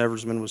Sergeant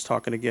Eversman was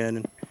talking again,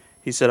 and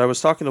he said, I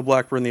was talking to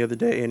Blackburn the other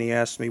day, and he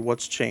asked me,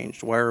 what's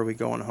changed? Why are we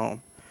going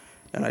home?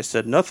 And I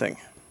said, nothing,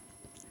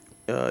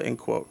 end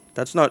quote.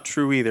 That's not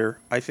true either.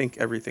 I think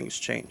everything's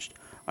changed.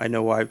 I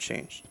know I've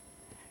changed.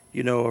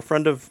 You know, a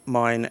friend of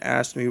mine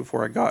asked me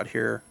before I got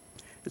here,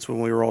 it's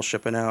when we were all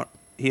shipping out,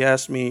 he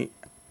asked me,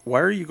 why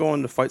are you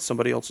going to fight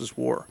somebody else's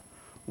war?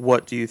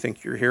 What, do you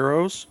think you're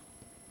heroes?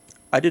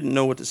 I didn't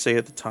know what to say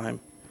at the time,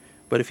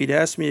 but if he'd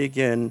asked me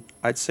again,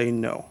 I'd say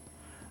no.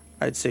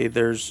 I'd say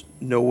there's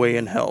no way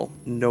in hell.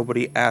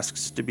 Nobody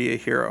asks to be a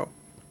hero.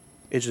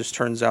 It just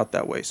turns out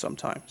that way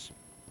sometimes.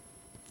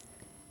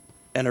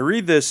 And I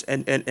read this,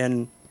 and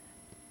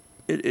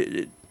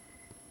it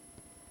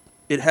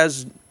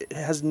has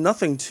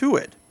nothing to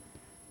it.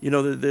 You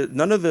know,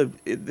 none of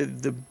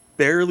the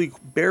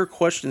bare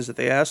questions that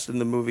they asked in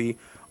the movie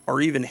are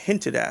even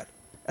hinted at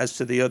as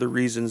to the other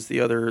reasons, the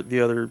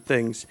other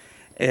things.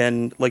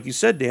 And like you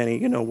said, Danny,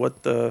 you know,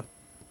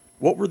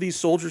 what were these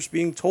soldiers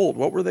being told?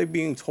 What were they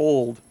being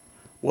told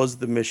was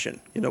the mission?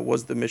 You know,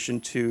 was the mission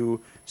to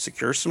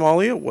secure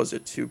Somalia? Was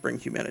it to bring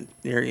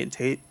humanitarian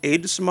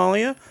aid to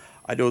Somalia?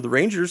 I know the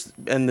Rangers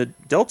and the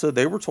Delta,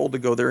 they were told to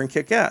go there and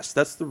kick ass.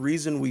 That's the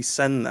reason we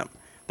send them.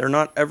 They're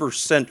not ever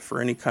sent for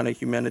any kind of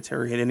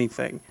humanitarian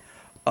anything.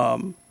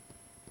 But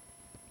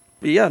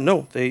yeah,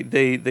 no,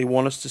 they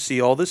want us to see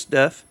all this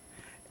death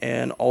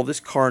and all this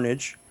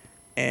carnage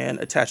and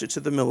attach it to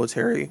the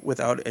military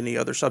without any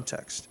other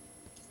subtext.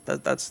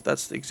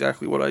 That's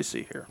exactly what I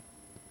see here.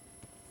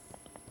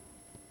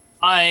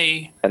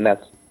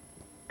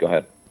 Go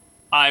ahead.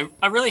 I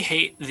really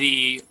hate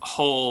the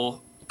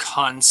whole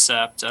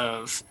concept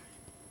of,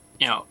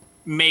 you know,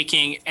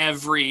 making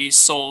every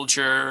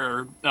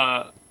soldier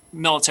or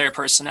military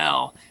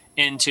personnel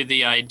into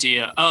the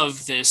idea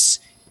of this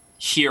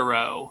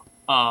hero,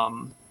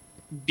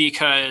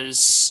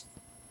 because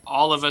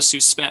all of us who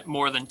spent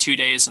more than 2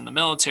 days in the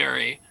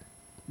military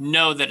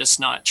know that it's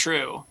not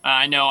true.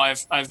 I know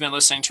I've been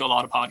listening to a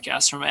lot of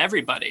podcasts from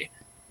everybody,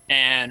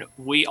 and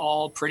we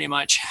all pretty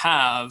much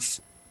have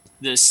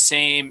the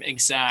same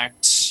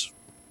exact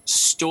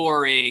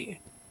story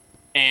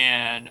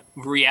and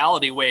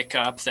reality wake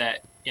up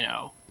that, you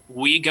know,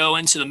 we go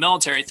into the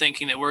military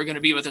thinking that we're going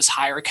to be with this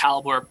higher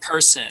caliber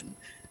person,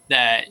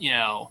 that, you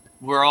know,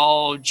 we're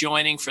all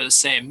joining for the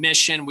same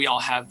mission, we all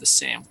have the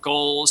same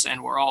goals,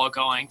 and we're all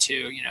going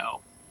to, you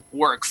know,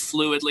 work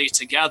fluidly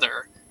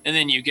together. And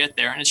then you get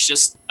there and it's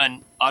just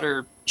an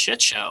utter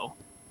shit show.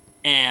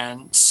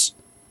 And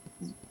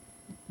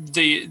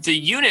the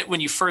unit,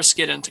 when you first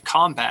get into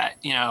combat,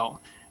 you know,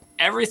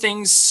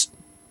 everything's,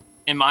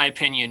 in my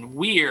opinion,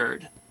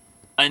 weird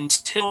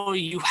until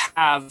you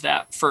have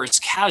that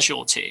first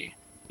casualty.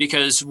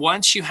 Because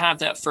once you have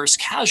that first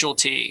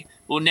casualty,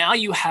 well, now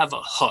you have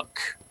a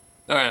hook.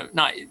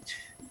 Not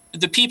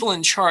the people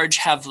in charge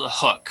have the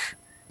hook,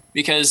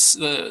 because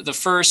the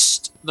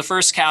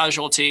first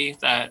casualty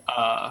that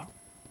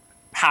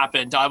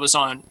happened, I was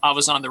on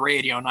the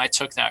radio and I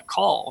took that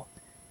call.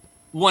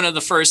 One of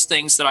the first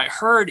things that I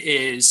heard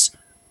is,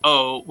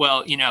 oh,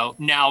 well, you know,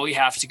 now we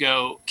have to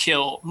go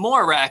kill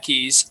more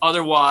Iraqis,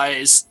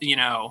 otherwise, you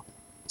know,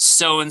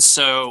 so and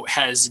so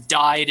has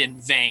died in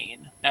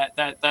vain.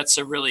 That's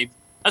a really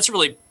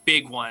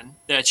big one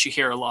that you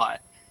hear a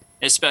lot,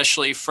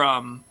 especially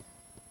from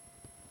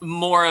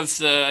more of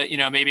the, you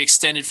know, maybe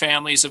extended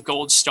families of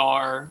Gold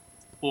Star,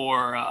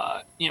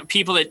 or you know,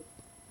 people that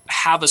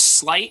have a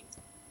slight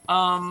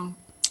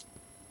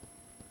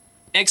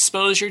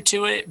exposure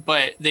to it,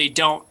 but they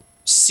don't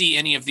see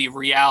any of the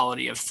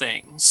reality of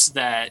things.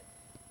 That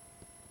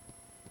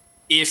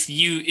if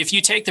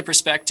you take the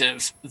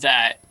perspective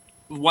that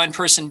one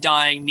person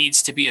dying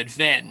needs to be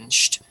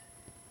avenged,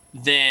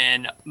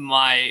 then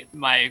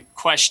my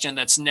question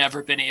that's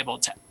never been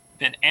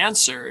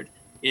answered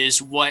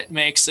is, what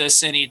makes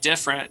us any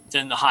different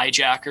than the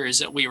hijackers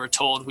that we were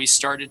told we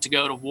started to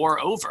go to war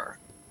over?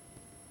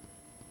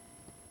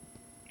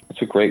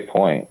 That's a great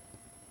point.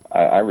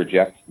 I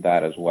reject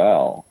that as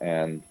well.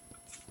 And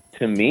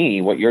to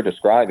me, what you're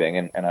describing,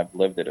 and I've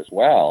lived it as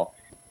well,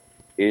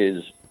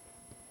 is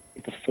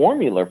the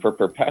formula for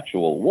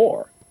perpetual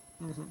war.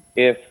 Mm-hmm.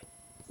 If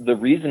the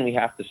reason we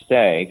have to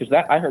stay, because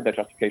I heard that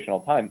justification all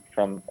the time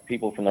from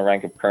people from the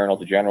rank of colonel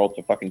to general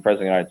to fucking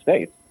president of the United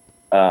States.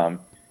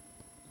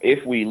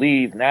 If we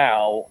leave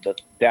now, the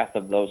death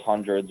of those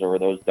hundreds or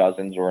those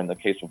dozens, or in the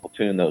case of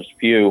platoon, those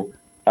few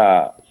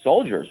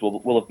soldiers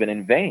will have been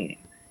in vain.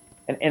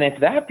 And if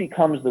that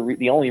becomes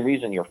the only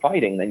reason you're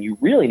fighting, then you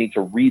really need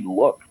to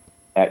relook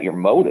at your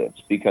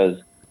motives,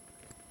 because,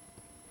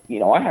 you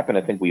know, I happen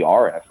to think we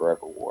are in a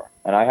forever war,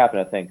 and I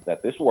happen to think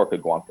that this war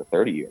could go on for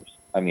 30 years.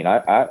 I mean,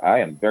 I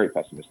am very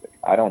pessimistic.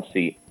 I don't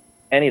see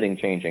anything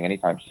changing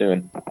anytime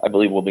soon. I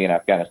believe we'll be in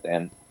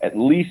Afghanistan at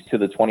least to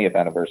the 20th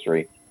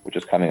anniversary, which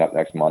is coming up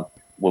next month.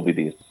 Will be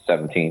the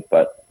 17th,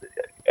 but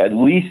at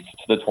least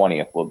to the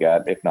 20th we'll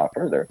get, if not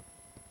further.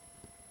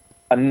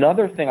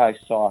 Another thing I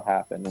saw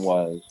happen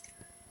was,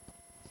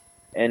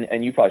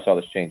 and you probably saw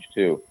this change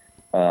too,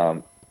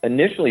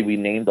 initially we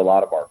named a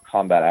lot of our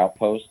combat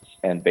outposts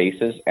and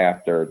bases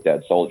after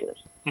dead soldiers.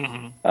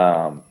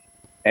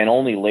 And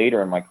only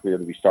later in my career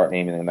did we start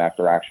naming them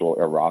after actual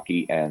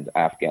Iraqi and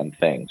Afghan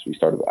things. We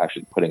started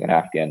actually putting an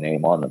Afghan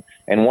name on them.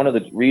 And one of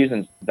the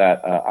reasons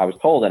that I was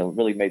told, and it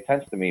really made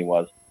sense to me,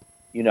 was,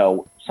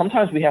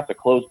 sometimes we have to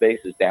close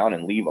bases down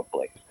and leave a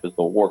place because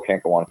the war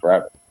can't go on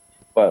forever.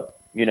 But,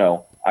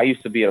 I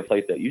used to be at a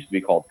place that used to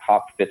be called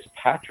Top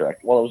Fitzpatrick.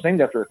 Well, it was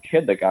named after a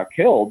kid that got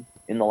killed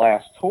in the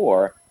last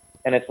tour.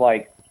 And it's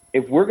like,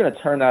 if we're going to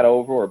turn that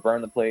over or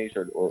burn the place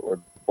or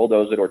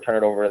bulldoze it or turn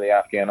it over to the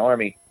Afghan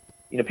army,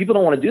 people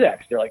don't want to do that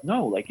because they're like,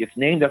 no, like it's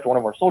named after one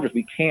of our soldiers.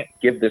 We can't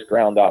give this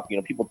ground up.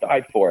 People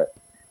died for it.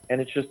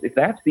 And it's just, if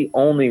that's the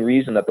only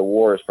reason that the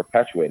war is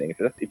perpetuating,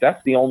 if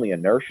that's the only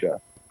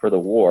inertia for the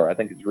war, I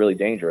think it's really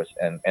dangerous.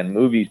 And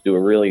movies do a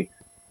really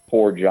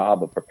poor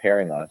job of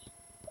preparing us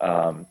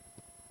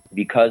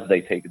because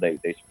they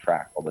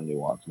subtract all the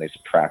nuance and they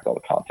subtract all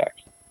the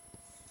context.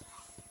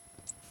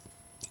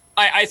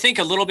 I think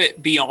a little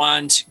bit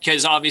beyond,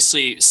 because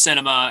obviously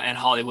cinema and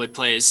Hollywood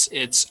plays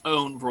its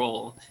own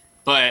role.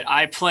 But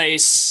I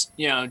place,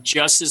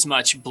 just as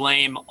much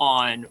blame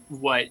on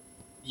what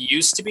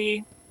used to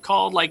be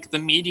called like the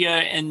media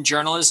and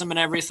journalism and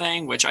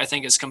everything, which I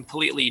think is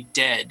completely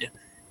dead.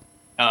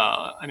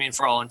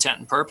 For all intent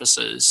and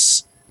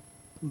purposes.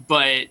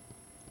 But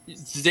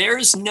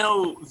there's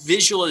no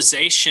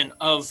visualization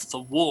of the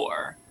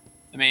war.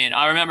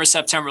 I remember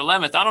September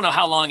 11th. I don't know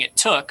how long it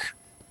took,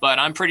 but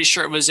I'm pretty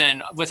sure it was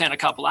within a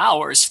couple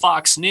hours.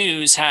 Fox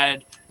News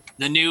had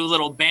the new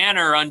little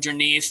banner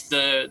underneath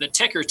the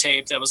ticker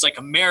tape that was like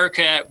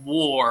America at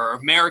war,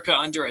 America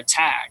under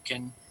attack.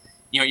 And,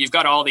 you've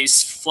got all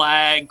these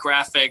flag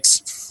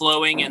graphics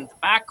flowing in the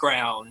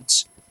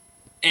background.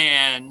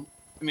 And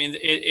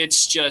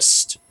it's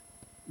just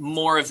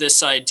more of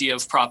this idea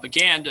of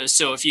propaganda.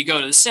 So if you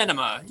go to the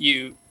cinema,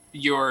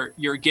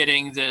 you're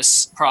getting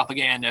this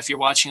propaganda. If you're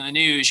watching the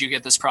news, you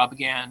get this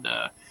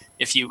propaganda.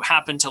 If you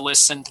happen to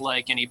listen to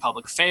like any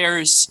public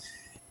affairs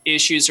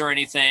issues or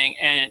anything,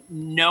 and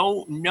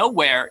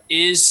nowhere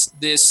is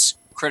this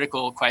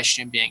critical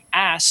question being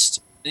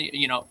asked.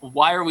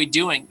 Why are we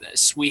doing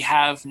this? We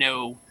have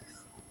no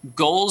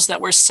goals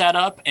that were set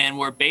up, and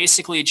we're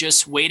basically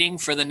just waiting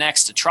for the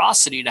next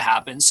atrocity to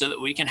happen so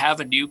that we can have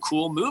a new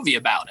cool movie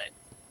about it.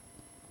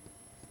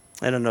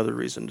 And another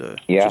reason to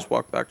just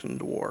walk back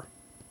into war.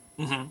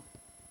 Mm-hmm.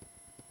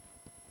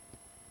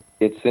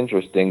 It's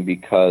interesting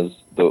because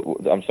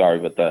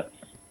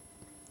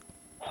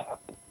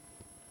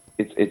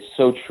it's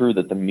so true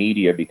that the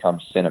media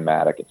becomes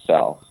cinematic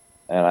itself.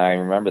 And I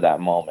remember that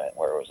moment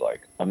where it was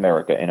like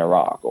America in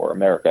Iraq or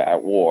America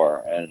at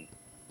war and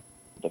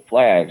the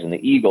flags and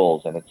the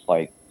eagles, and it's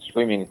like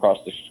screaming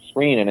across the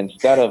screen. And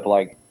instead of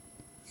like,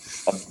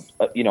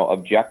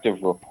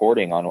 objective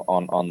reporting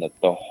on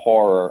the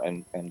horror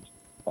and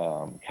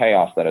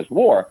chaos that is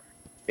war,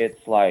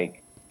 it's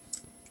like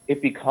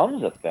it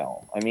becomes a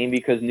film.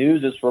 Because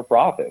news is for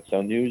profit,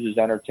 so news is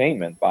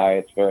entertainment by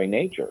its very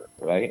nature,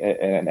 right?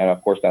 And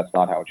of course that's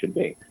not how it should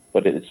be,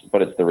 but it's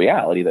the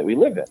reality that we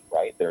live in,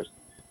 right? There's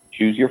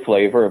choose your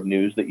flavor of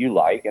news that you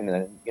like, and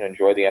then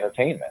enjoy the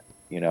entertainment.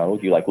 Do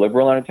you like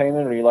liberal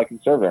entertainment or do you like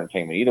conservative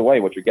entertainment? Either way,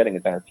 what you're getting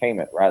is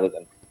entertainment rather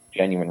than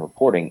genuine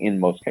reporting in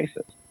most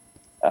cases.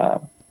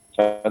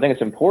 So I think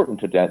it's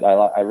important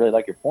I really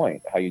like your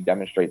point, how you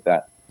demonstrate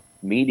that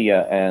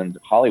media and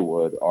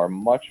Hollywood are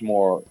much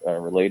more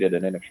related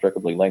and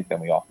inextricably linked than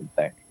we often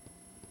think.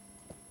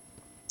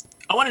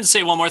 I wanted to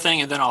say one more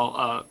thing, and then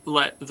I'll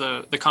let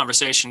the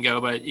conversation go.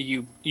 But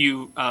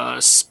you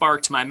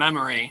sparked my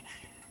memory.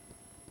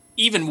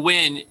 Even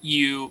when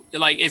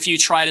if you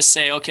try to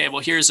say, okay,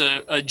 well, here's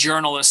a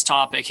journalist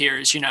topic.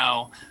 Here's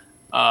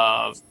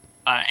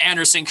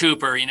Anderson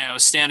Cooper,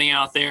 standing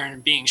out there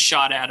and being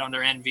shot at on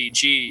their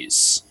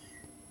NVGs.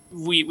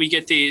 We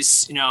get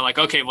these,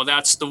 okay, well,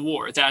 that's the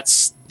war.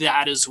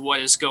 That is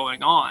what is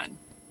going on.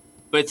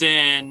 But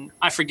then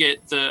I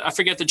forget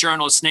the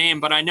journalist's name,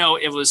 but I know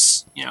it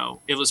was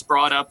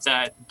brought up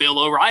that Bill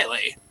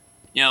O'Reilly,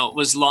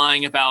 was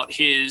lying about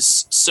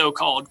his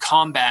so-called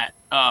combat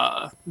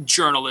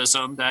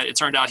journalism, that it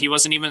turned out he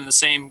wasn't even in the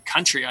same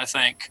country, I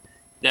think,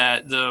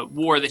 that the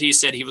war that he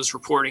said he was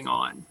reporting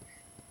on.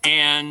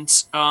 And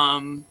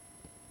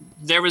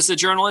there was a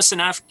journalist in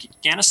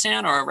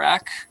Afghanistan or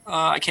Iraq,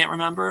 I can't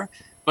remember,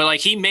 but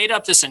he made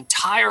up this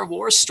entire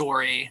war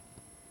story,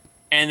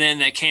 and then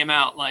they came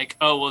out like,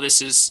 oh, well,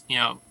 this is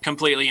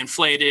completely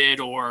inflated,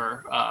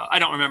 or I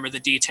don't remember the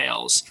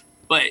details.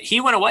 But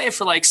he went away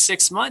for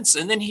 6 months,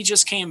 and then he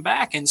just came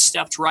back and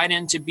stepped right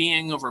into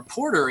being a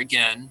reporter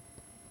again.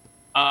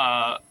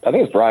 I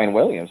think it's Brian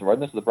Williams.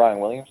 Wasn't this the Brian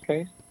Williams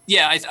case?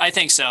 Yeah, I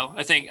think so.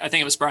 I think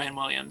it was Brian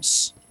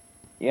Williams.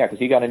 Yeah, because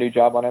he got a new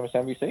job on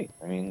MSNBC.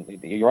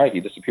 You're right. He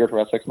disappeared for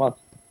about 6 months.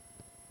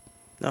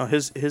 No,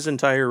 his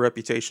entire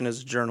reputation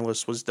as a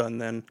journalist was done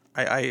then.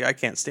 I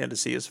can't stand to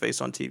see his face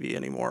on TV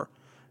anymore.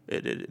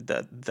 But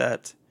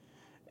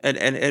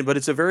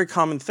it's a very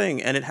common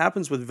thing, and it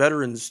happens with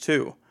veterans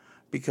too,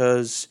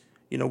 because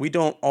we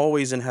don't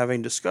always, in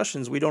having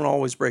discussions, we don't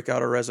always break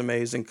out our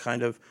resumes and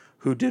kind of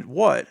who did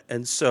what.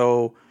 And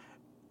so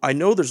I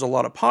know there's a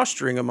lot of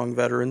posturing among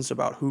veterans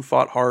about who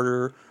fought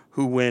harder,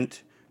 who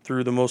went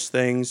through the most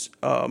things,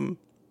 and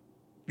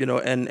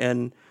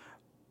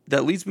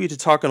that leads me to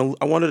talking.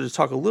 I wanted to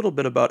talk a little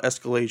bit about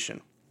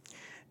escalation.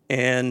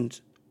 And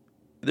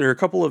there are a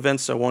couple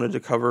events I wanted to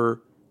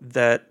cover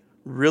that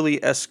really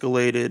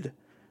escalated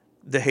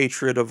the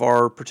hatred of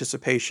our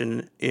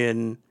participation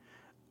in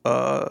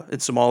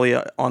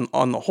Somalia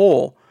on the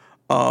whole.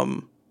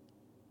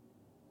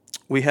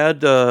 We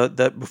had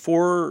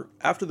that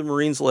after the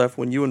Marines left,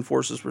 when UN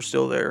forces were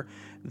still there,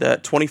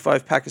 that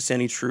 25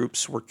 Pakistani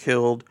troops were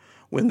killed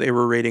when they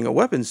were raiding a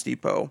weapons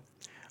depot.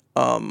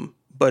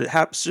 But it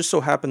just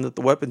so happened that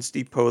the weapons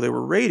depot they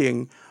were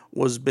raiding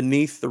was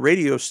beneath the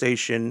radio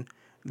station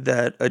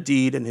that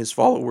Adid and his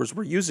followers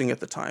were using at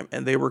the time,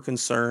 and they were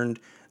concerned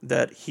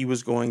that he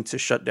was going to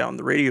shut down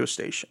the radio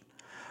station.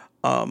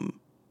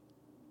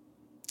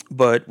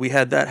 But we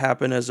had that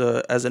happen as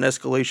an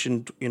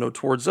escalation,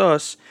 towards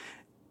us.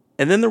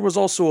 And then there was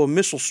also a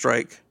missile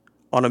strike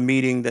on a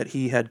meeting that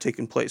he had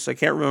taken place. I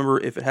can't remember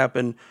if it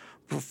happened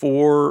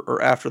before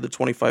or after the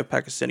 25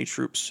 Pakistani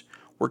troops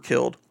were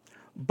killed.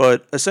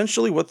 But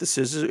essentially what this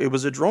is it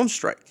was a drone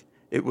strike.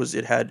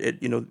 It had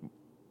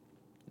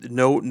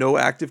no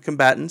active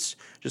combatants,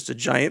 just a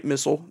giant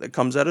missile that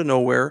comes out of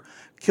nowhere,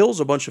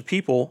 kills a bunch of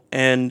people.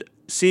 And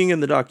seeing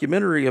in the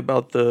documentary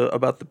about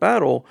the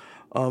battle,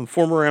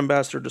 former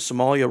ambassador to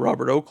Somalia,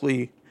 Robert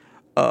Oakley,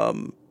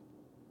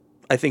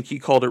 I think he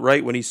called it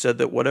right when he said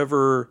that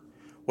whatever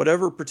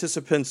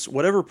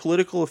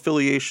political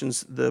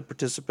affiliations the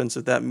participants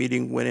of that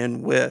meeting went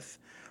in with,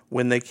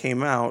 when they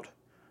came out,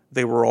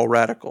 they were all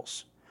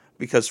radicals.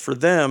 Because for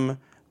them,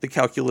 the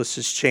calculus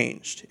has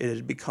changed. It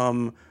had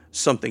become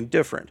something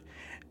different.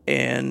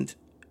 And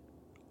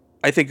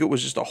I think it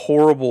was just a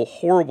horrible,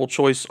 horrible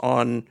choice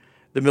on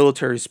the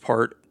military's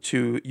part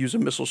to use a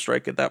missile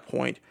strike at that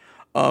point.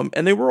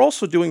 And they were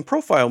also doing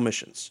profile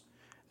missions.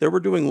 They were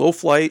doing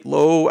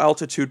low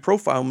altitude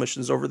profile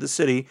missions over the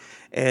city.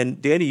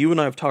 And Danny, you and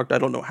I have talked, I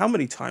don't know how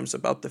many times,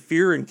 about the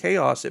fear and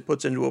chaos it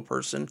puts into a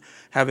person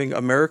having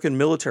American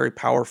military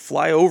power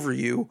fly over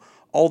you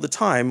all the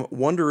time,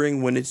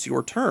 wondering when it's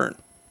your turn.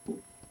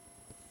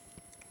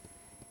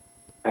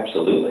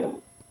 Absolutely.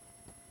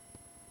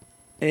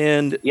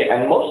 And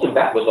most of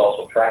that was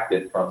also tracked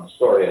from the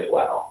story as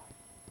well,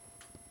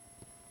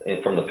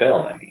 and from the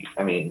film.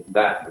 I mean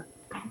that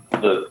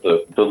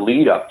the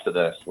lead up to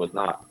this was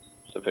not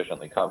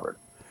sufficiently covered.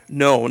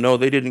 No,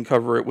 they didn't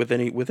cover it with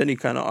any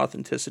kind of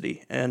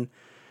authenticity. And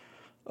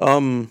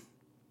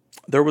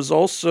there was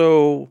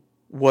also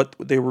what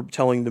they were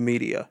telling the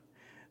media.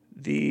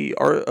 The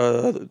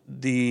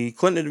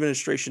Clinton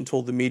administration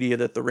told the media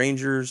that the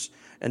Rangers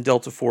and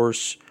Delta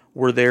Force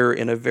were there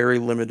in a very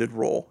limited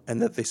role,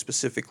 and that they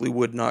specifically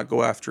would not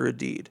go after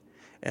Adid.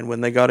 And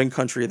when they got in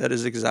country, that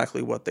is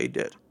exactly what they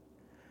did.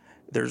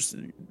 There's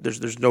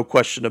no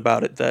question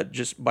about it that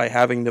just by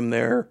having them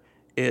there,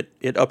 it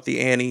upped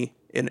the ante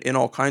in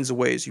all kinds of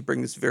ways. You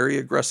bring this very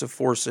aggressive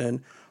force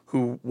in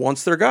who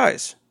wants their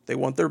guys. They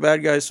want their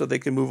bad guys so they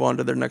can move on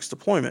to their next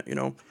deployment.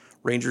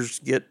 Rangers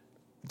get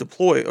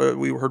deployed.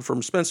 We heard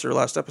from Spencer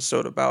last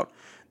episode about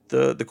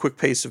the quick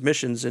pace of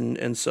missions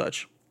and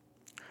such.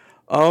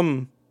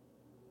 And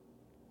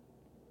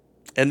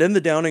then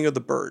the downing of the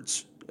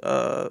birds.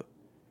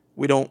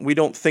 We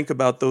don't think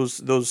about those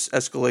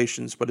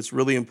escalations, but it's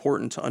really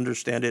important to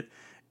understand it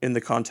in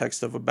the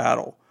context of a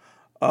battle.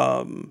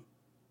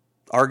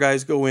 Our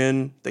guys go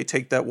in, they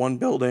take that one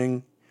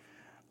building,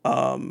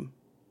 and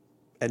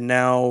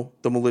now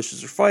the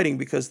militias are fighting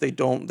because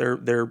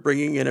they're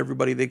bringing in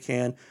everybody they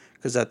can,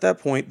 because at that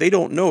point they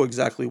don't know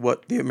exactly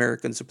what the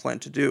Americans have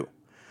planned to do.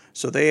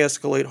 So they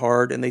escalate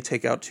hard and they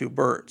take out two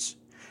birds.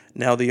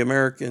 Now the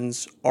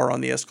Americans are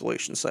on the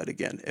escalation side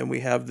again, and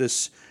we have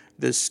this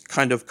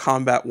kind of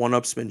combat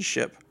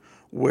one-upsmanship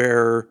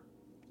where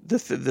the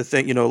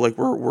thing, like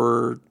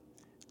we're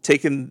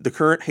taking the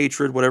current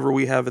hatred, whatever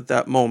we have at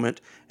that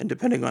moment, and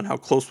depending on how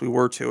close we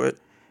were to it,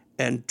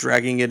 and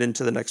dragging it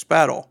into the next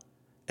battle,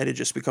 and it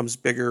just becomes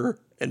bigger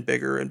and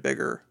bigger and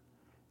bigger.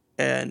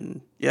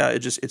 And yeah,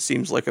 it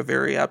seems like a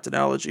very apt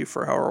analogy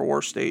for how our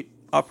war state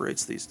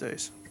operates these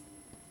days.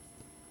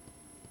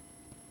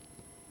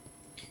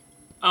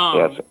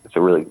 It's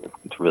a really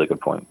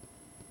good point.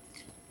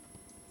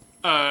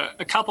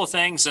 A couple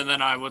things, and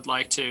then I would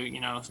like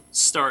to,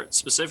 start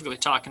specifically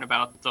talking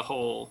about the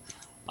whole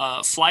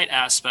flight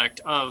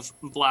aspect of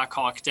Black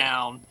Hawk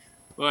Down.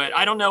 But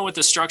I don't know what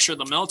the structure of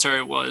the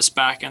military was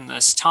back in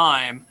this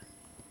time,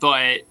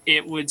 but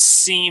it would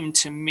seem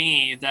to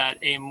me that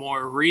a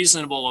more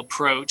reasonable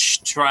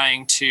approach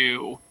trying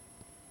to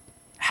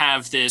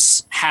have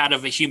this hat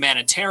of a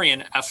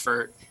humanitarian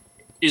effort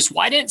is,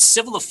 why didn't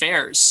civil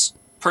affairs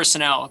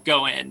personnel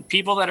go in?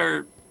 People that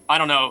are, I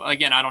don't know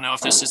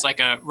if this is like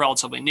a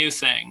relatively new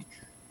thing,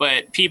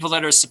 but people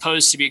that are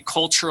supposed to be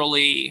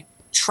culturally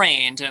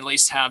trained and at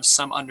least have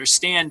some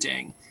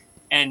understanding,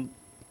 and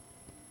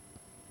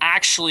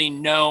actually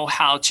know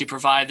how to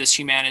provide this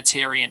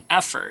humanitarian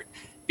effort.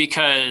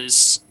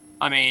 Because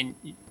I mean,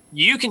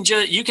 you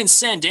can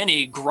send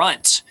any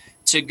grunt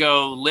to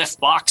go lift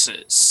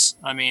boxes.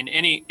 I mean,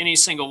 any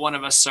single one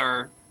of us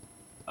are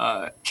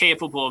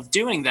capable of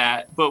doing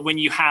that. But when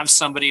you have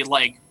somebody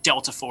like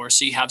Delta Force,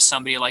 so you have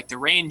somebody like the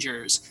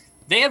Rangers,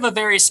 they have a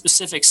very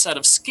specific set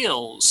of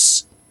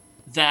skills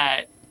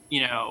that,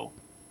 you know,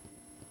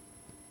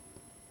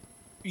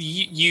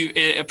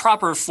 a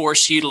proper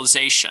force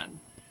utilization.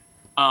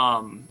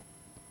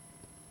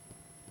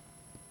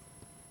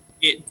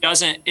 It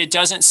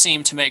doesn't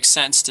seem to make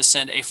sense to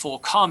send a full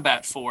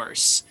combat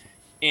force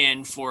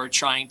in for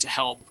trying to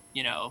help,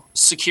 you know,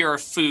 secure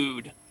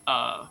food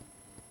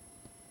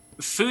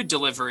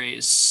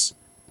deliveries.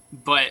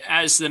 But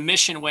as the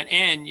mission went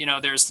in, you know,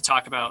 there's the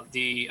talk about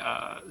the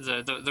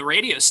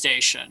radio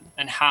station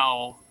and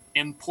how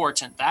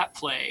important that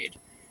played.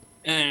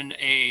 And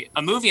a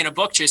movie and a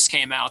book just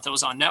came out that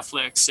was on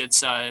Netflix. It's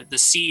The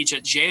Siege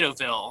at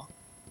Jadoville,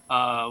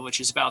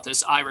 which is about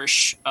this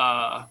Irish,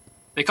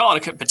 they call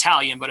it a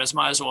battalion, but it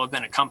might as well have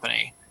been a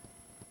company,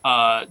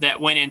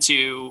 that went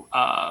into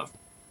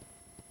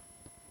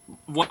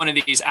one of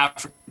these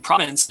African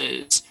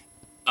provinces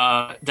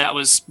that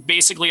was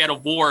basically at a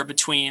war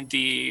between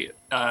the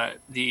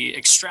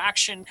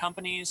extraction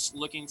companies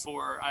looking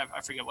for,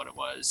 I forget what it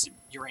was,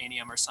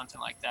 uranium or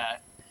something like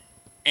that,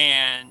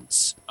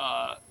 and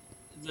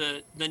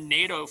the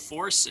NATO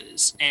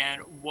forces.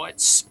 And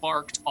what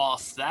sparked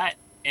off that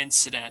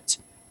incident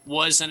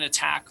was an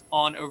attack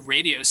on a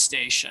radio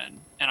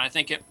station. And I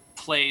think it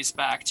plays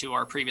back to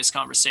our previous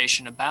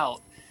conversation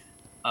about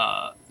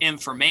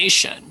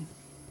information.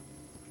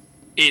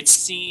 It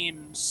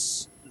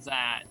seems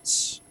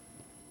that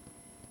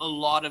a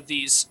lot of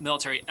these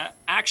military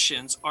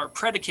actions are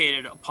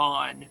predicated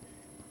upon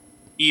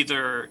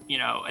either, you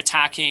know,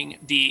 attacking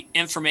the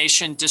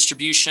information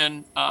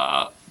distribution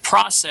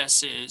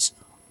processes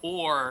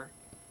or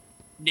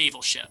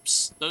naval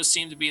ships. Those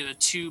seem to be the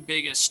two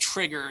biggest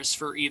triggers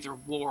for either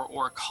war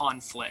or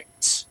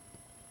conflict.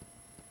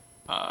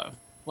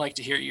 Like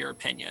to hear your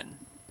opinion.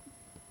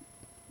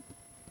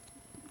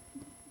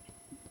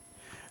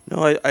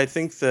 No, I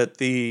think that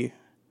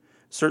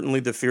certainly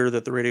the fear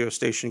that the radio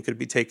station could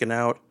be taken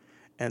out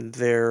and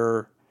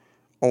their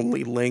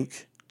only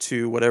link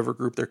to whatever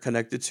group they're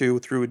connected to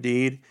through a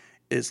deed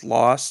is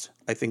lost.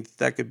 I think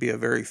that could be a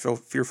very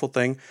fearful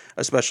thing,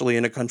 especially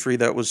in a country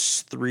that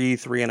was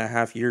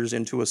 3.5 years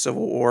into a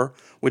civil war,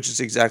 which is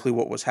exactly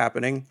what was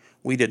happening.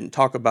 We didn't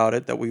talk about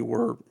it, that we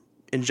were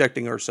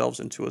injecting ourselves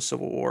into a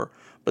civil war,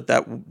 but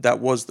that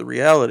was the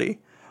reality.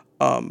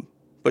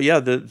 But yeah,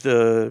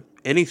 the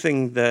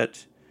anything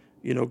that,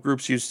 you know,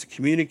 groups use to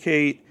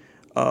communicate,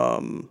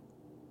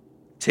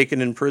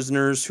 taken in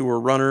prisoners who are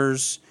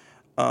runners,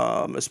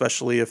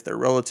 especially if they're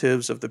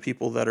relatives of the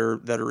people that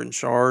are in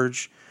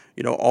charge.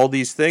 You know, all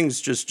these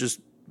things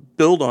just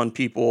build on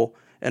people,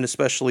 and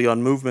especially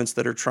on movements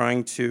that are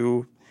trying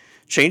to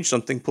change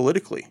something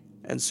politically.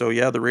 And so,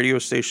 yeah, the radio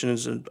station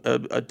is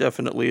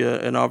definitely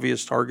an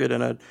obvious target,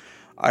 and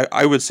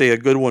I would say a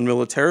good one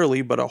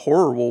militarily, but a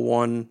horrible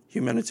one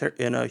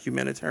in a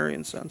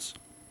humanitarian sense.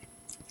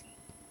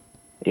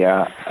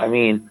 Yeah, I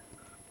mean,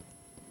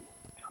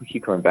 we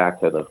keep coming back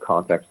to the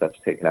context that's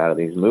taken out of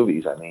these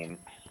movies. I mean,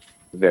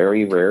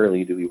 very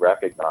rarely do we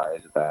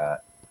recognize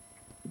that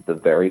the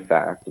very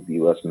fact of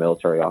U.S.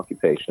 military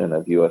occupation and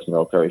of U.S.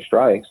 military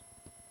strikes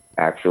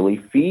actually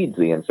feeds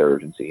the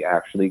insurgency,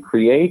 actually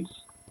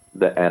creates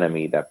the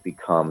enemy that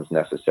becomes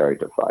necessary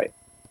to fight.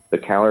 The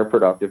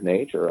counterproductive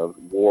nature of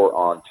war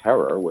on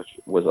terror, which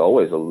was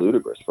always a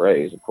ludicrous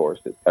phrase, of course,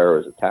 because terror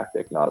is a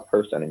tactic, not a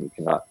person, and you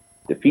cannot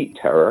defeat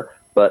terror.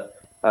 But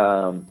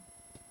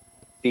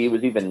it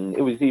was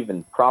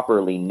even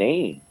properly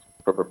named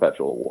for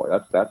perpetual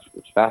war. That's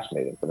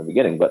fascinating from the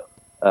beginning. But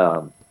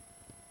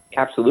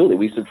absolutely,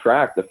 we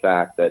subtract the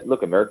fact that,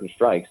 look, American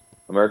strikes,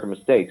 American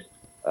mistakes,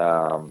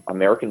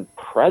 American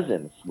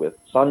presence with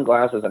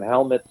sunglasses and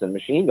helmets and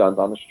machine guns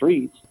on the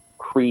streets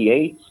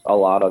creates a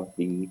lot of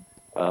the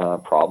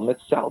problem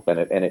itself, and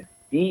it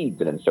feeds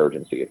an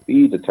insurgency, it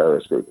feeds a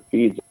terrorist group, it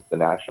feeds the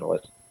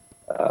nationalist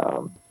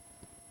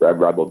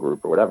rebel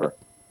group or whatever.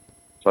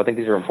 So I think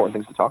these are important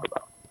things to talk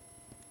about.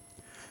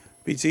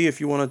 BT, if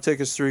you want to take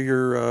us through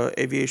your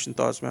aviation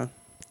thoughts, man.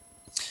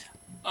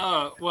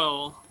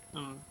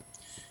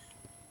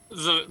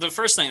 The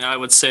first thing that I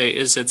would say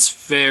is it's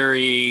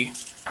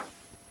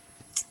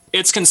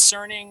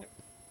concerning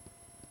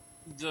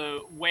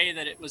the way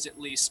that it was at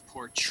least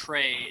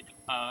portrayed.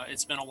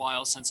 It's been a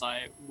while since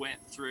I went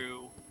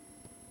through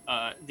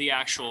the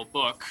actual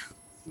book,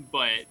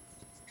 but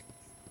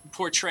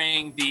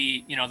portraying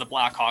the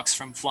Blackhawks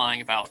from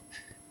flying about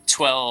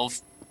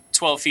 12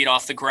 feet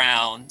off the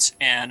ground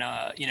and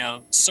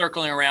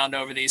circling around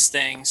over these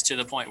things to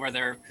the point where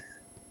they're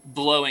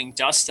blowing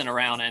dust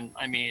around. And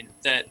I mean,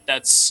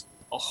 that's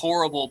a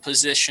horrible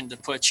position to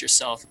put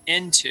yourself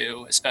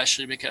into,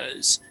 especially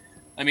because,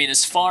 I mean,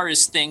 as far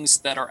as things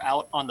that are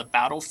out on the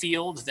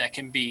battlefield that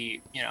can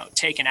be,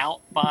 taken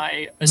out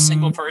by a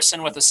single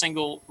person with a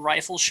single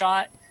rifle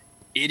shot,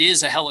 it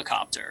is a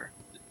helicopter.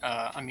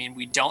 I mean,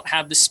 we don't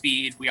have the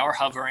speed. We are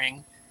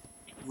hovering.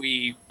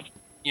 We,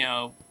 you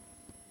know,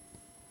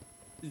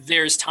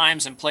 there's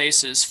times and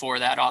places for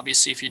that.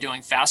 Obviously, if you're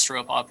doing fast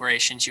rope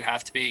operations, you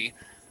have to be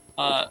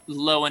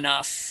low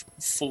enough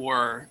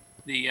for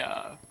the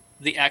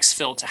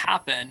exfil to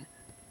happen.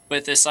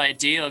 But this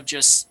idea of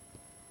just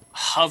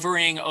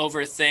hovering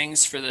over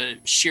things for the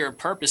sheer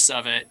purpose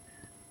of it,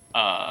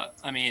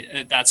 I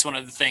mean, that's one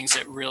of the things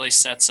that really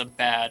sets a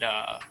bad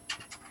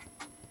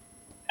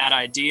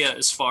idea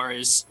as far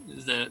as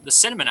the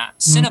cinema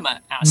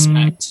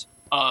aspect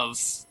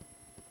of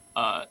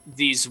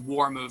these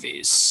war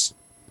movies.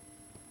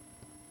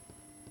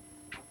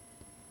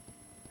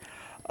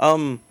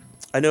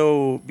 I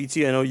know,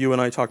 BT, I know you and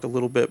I talked a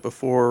little bit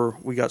before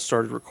we got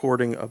started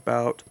recording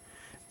about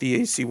the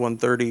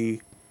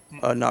AC-130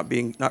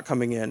 not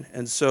coming in.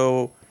 And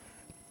so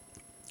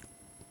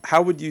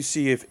how would you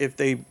see if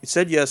they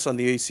said yes on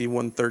the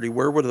AC-130,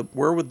 where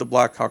would the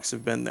Blackhawks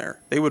have been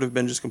there? They would have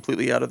been just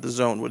completely out of the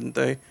zone, wouldn't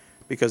they?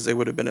 Because they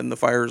would have been in the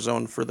fire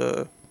zone for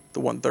the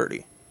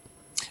 130.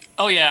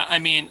 Oh yeah, I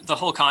mean, the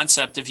whole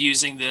concept of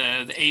using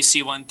the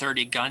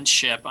AC-130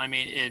 gunship, I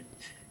mean,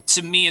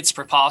 to me, it's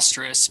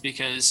preposterous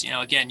because,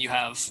 again, you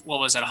have,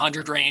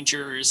 100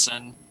 Rangers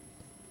and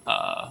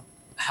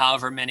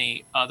however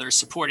many other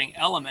supporting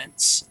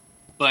elements,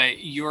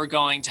 but you're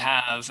going to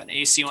have an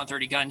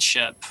AC-130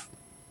 gunship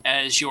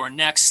as your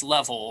next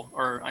level,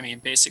 or, I mean,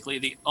 basically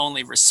the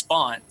only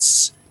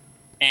response.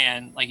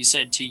 And like you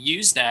said, to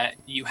use that,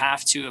 you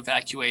have to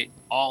evacuate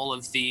all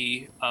of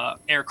the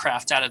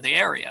aircraft out of the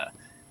area.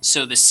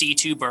 So the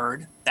C-2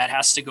 Bird, that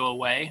has to go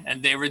away.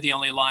 And they were the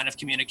only line of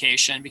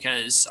communication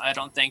because I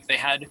don't think they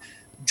had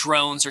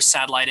drones or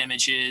satellite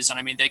images. And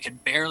I mean, they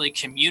could barely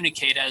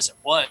communicate as it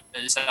was.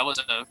 That was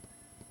a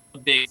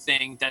big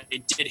thing that they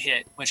did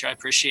hit, which I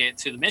appreciate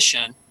through the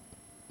mission.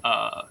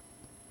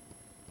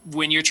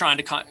 When you're trying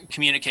to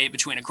communicate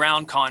between a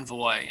ground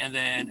convoy and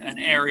then an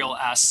aerial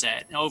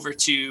asset over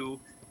to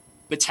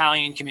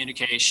battalion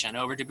communication,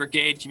 over to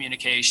brigade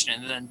communication,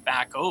 and then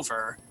back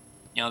over,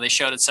 they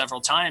showed it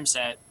several times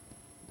that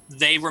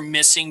they were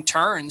missing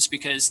turns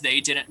because they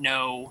didn't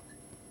know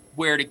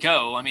where to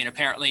go. I mean,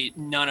 apparently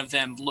none of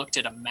them looked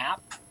at a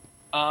map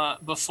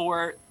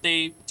before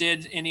they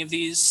did any of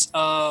these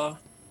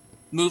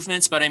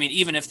movements. But I mean,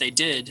 even if they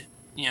did,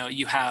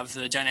 you have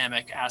the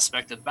dynamic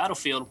aspect of the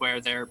battlefield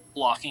where they're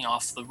blocking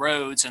off the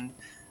roads and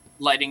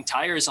lighting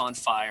tires on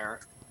fire.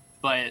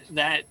 But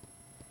that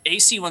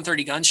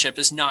AC-130 gunship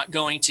is not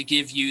going to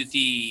give you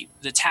the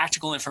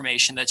tactical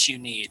information that you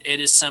need. It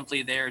is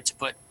simply there to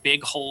put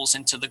big holes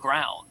into the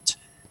ground.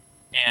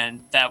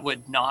 And that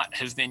would not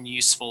have been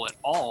useful at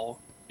all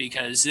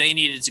because they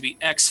needed to be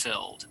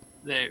exfilled.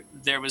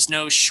 There was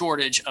no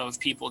shortage of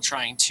people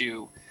trying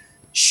to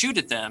shoot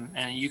at them.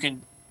 And you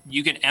can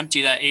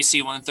empty that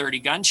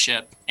AC-130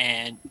 gunship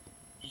and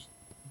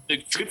the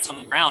troops on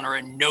the ground are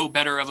in no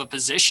better of a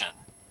position.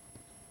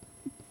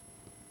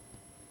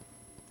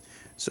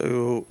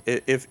 So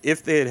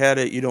if they had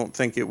it, you don't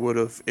think it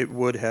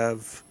would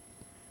have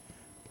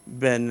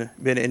been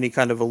any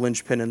kind of a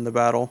linchpin in the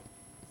battle?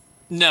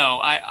 No,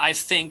 I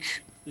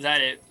think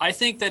that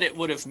it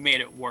would have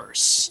made it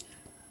worse.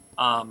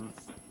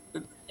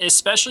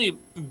 Especially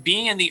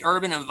being in the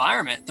urban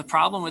environment. The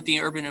problem with the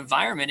urban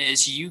environment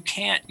is you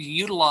can't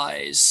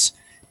utilize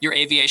your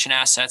aviation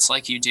assets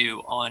like you do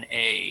on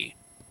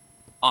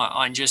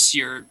just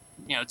your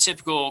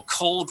typical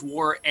Cold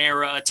War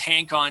era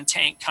tank on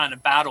tank kind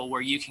of battle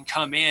where you can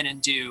come in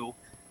and do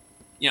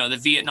the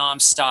Vietnam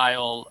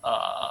style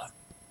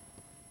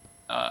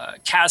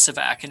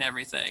CASEVAC and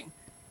everything.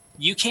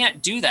 You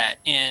can't do that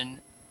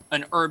in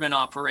an urban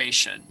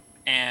operation.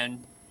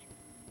 And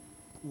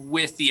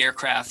with the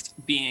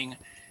aircraft being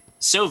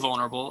so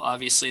vulnerable,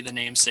 obviously the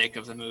namesake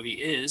of the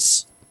movie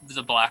is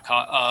the Black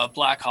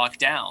Hawk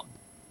Down.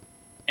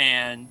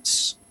 And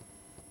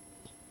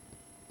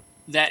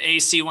that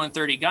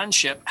AC-130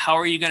 gunship, how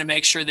are you going to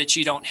make sure that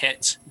you don't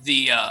hit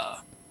the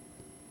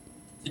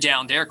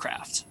downed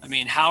aircraft? I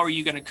mean, how are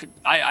you going to...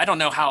 I don't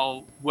know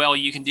how well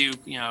you can do,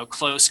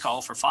 close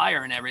call for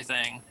fire and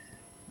everything,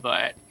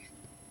 but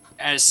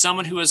as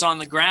someone who is on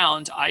the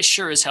ground, I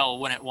sure as hell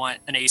wouldn't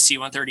want an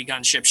AC-130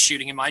 gunship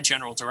shooting in my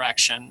general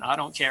direction. I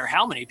don't care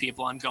how many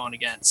people I'm going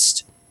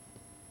against.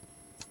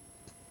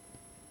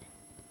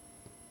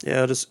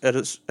 Yeah, at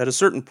a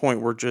certain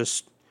point, we're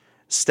just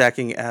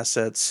stacking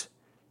assets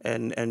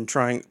and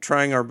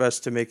trying our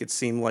best to make it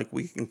seem like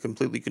we can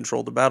completely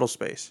control the battle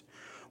space.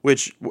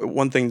 Which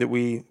one thing that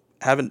we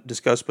haven't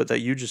discussed, but that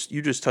you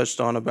just touched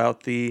on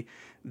about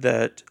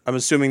that I'm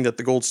assuming that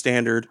the gold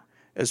standard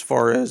as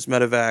far as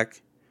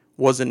medevac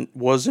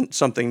wasn't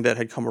something that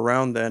had come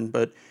around then,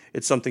 but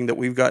it's something that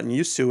we've gotten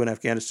used to in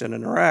Afghanistan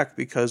and Iraq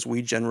because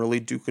we generally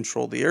do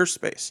control the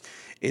airspace.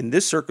 In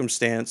this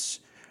circumstance,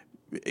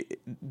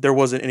 there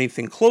wasn't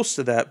anything close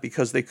to that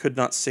because they could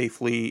not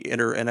safely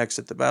enter and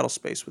exit the battle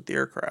space with the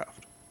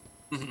aircraft.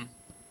 Mm-hmm.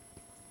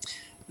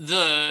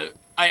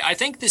 I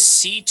think the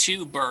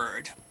C-2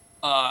 Bird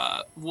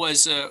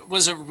was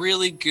a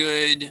really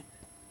good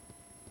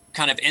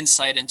kind of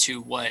insight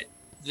into what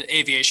the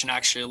aviation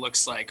actually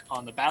looks like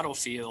on the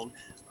battlefield,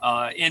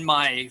 in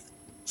my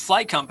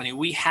flight company,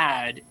 we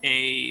had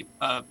a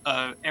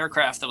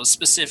aircraft that was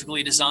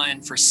specifically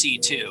designed for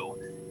C2.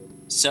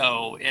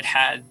 So it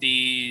had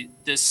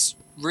this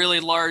really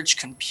large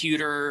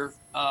computer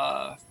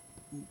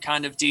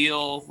kind of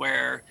deal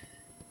where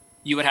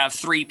you would have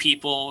 3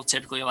 people,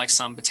 typically like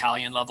some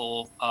battalion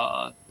level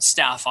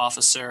staff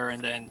officer,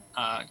 and then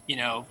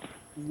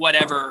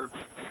whatever,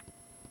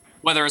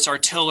 whether it's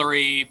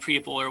artillery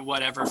people or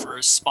whatever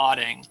for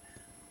spotting.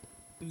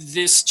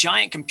 This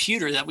giant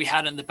computer that we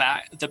had in the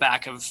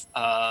back of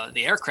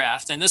the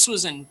aircraft, and this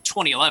was in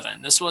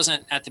 2011. This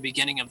wasn't at the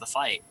beginning of the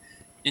fight.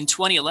 In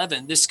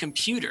 2011, this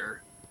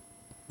computer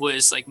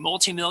was like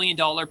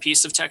multi-million-dollar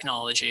piece of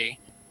technology,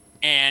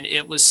 and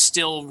it was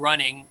still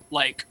running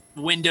like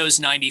Windows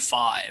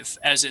 95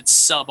 as its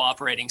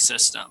sub-operating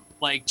system,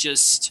 like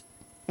just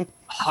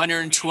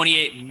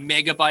 128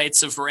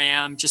 megabytes of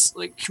RAM, just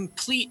like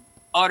complete,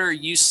 utter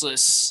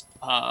useless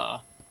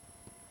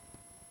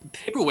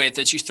paperweight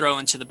that you throw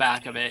into the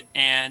back of it.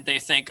 And they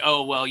think,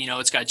 oh, well,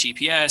 it's got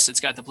GPS,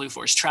 it's got the Blue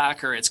Force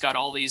tracker, it's got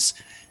all these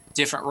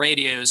different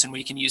radios, and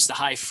we can use the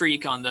high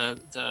freak on the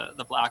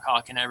Black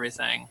Hawk and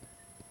everything.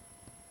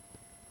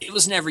 It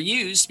was never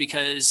used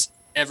because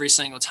every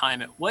single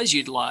time it was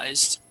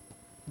utilized,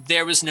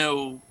 there was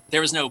no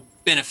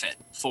benefit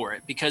for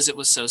it, because it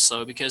was so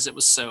slow, because it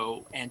was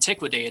so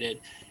antiquated,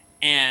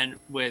 and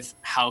with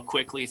how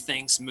quickly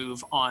things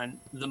move on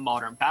the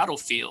modern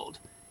battlefield.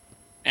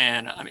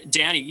 And I mean,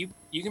 Danny,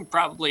 you can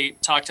probably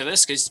talk to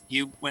this because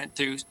you went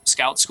through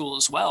scout school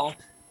as well.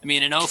 I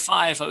mean, in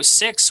 05,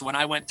 06, when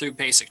I went through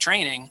basic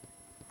training,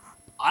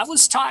 I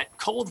was taught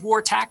Cold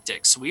War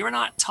tactics. We were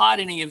not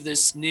taught any of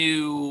this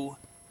new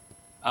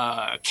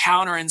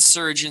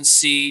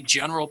counterinsurgency.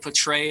 General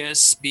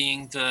Petraeus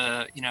being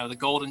the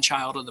golden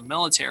child of the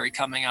military,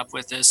 coming up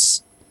with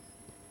this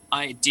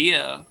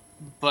idea.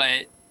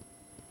 But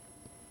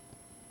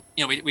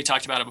we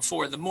talked about it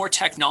before. The more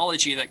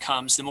technology that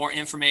comes, the more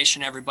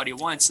information everybody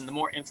wants, and the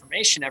more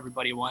information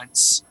everybody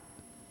wants,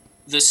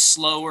 the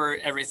slower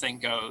everything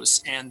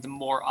goes, and the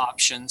more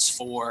options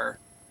for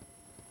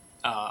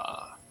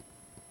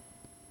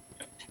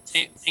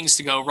things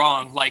to go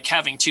wrong, like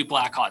having 2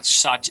 Black Hawks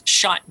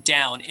shot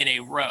down in a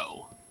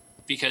row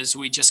because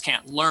we just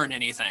can't learn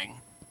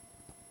anything.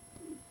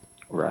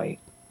 Right.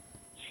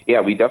 Yeah,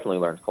 we definitely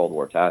learned Cold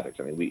War tactics.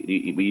 I mean,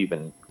 we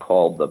even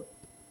called the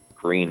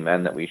green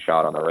men that we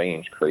shot on the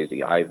range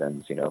Crazy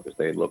Ivans, because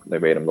they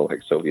made them look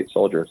like Soviet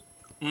soldiers.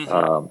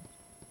 Mm-hmm.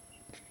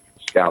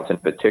 Scouts in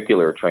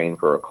particular trained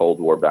for a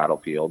Cold War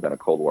battlefield and a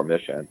Cold War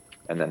mission,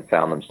 and then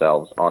found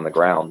themselves on the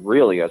ground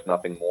really as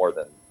nothing more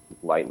than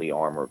lightly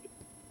armored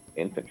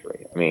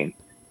infantry. I mean,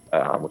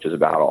 which is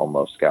about all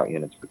most scout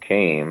units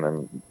became,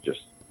 and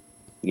just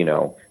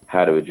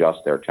how to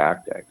adjust their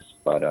tactics.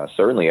 But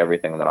certainly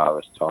everything that I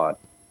was taught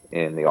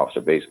in the officer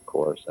basic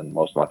course, and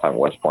most of my time at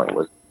West Point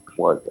was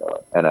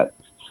and at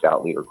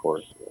scout leader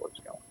course or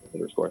scout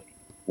leaders course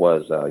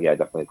was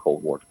definitely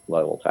Cold War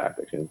level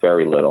tactics, and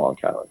very little on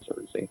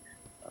counterinsurgency,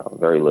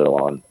 very little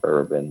on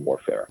urban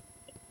warfare,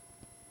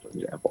 for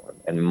example,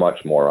 and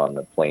much more on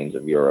the plains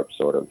of Europe,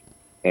 sort of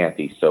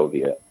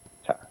anti-Soviet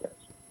tactics.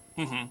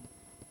 Mm-hmm.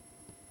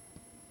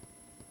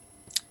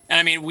 And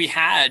I mean, we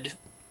had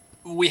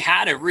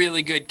a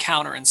really good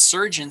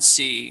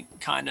counterinsurgency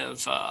kind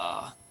of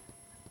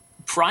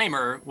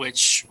primer,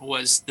 which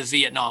was the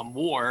Vietnam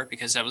War,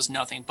 because that was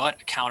nothing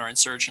but a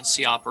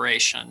counterinsurgency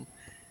operation.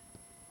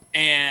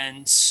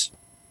 And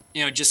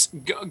just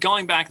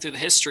going back through the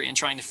history and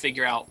trying to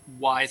figure out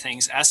why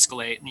things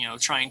escalate,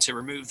 trying to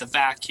remove the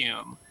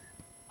vacuum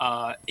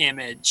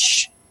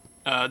image.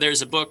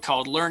 There's a book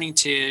called Learning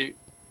to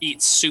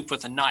Eat Soup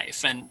with a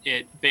Knife, and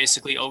it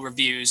basically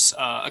overviews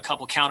a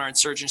couple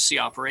counterinsurgency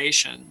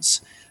operations.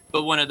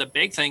 But one of the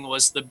big thing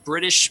was the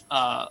British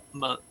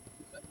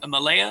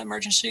Malaya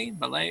emergency.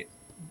 Malaya,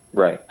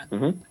 right?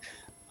 Mm-hmm.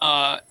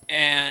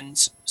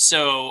 And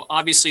so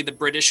obviously the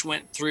British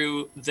went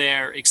through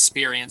their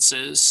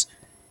experiences,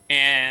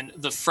 and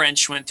the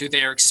French went through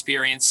their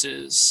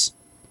experiences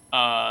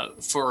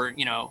for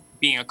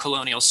being a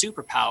colonial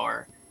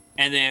superpower,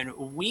 and then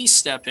we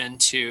step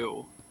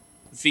into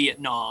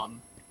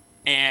Vietnam,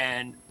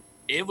 and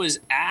it was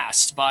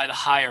asked by the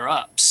higher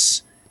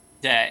ups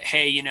that,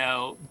 hey,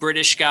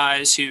 British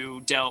guys who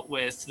dealt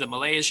with the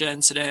Malaysia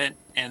incident,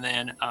 and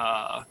then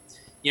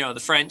the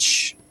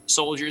French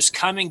soldiers,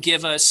 come and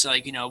give us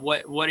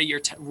what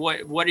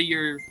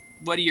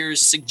are your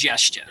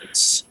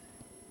suggestions?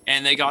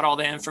 And they got all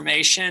the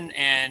information,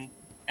 and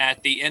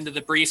at the end of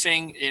the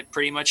briefing, it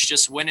pretty much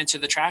just went into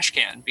the trash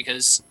can,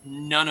 because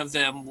none of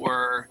them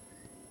were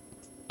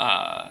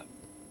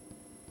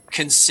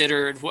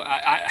considered.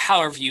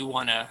 However you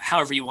want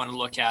to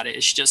look at it,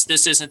 it's just,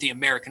 this isn't the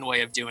American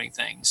way of doing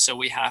things, so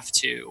we have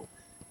to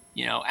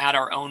add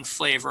our own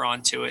flavor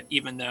onto it,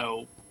 even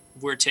though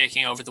we're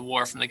taking over the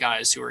war from the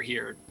guys who are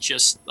here.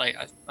 Just like,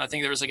 I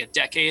think there was like a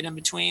decade in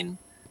between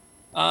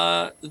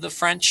the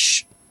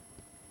French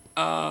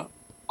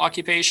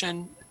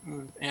occupation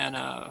and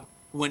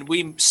when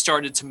we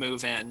started to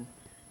move in,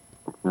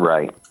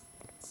 Right.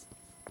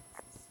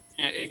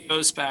 it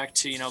goes back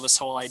to, this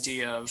whole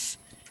idea of,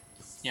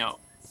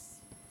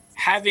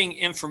 having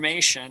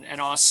information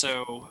and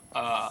also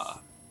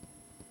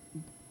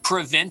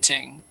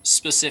preventing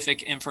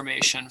specific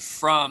information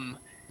from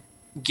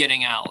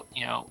getting out,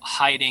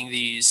 hiding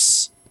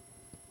these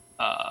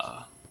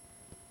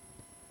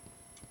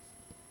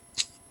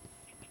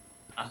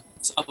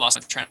I lost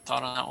my train of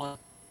thought on that one.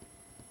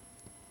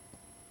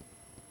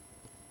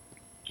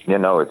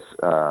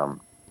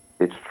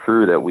 It's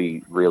true that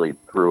we really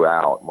threw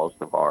out most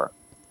of our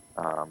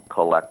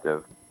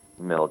collective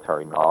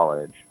military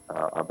knowledge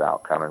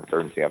about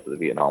counterinsurgency after the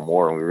Vietnam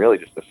War, and we really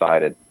just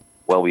decided,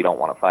 well, we don't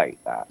want to fight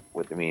that.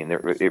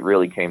 It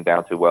really came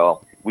down to,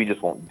 well, we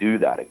just won't do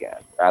that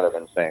again, rather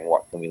than saying,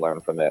 what can we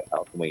learn from it?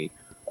 How can we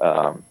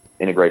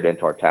integrate it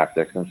into our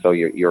tactics? And so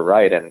you're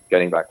right, and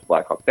getting back to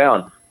Black Hawk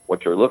Down,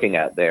 what you're looking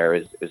at there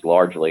is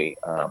largely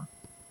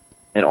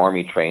an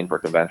army trained for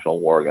conventional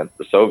war against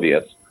the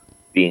Soviets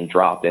being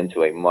dropped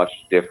into a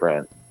much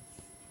different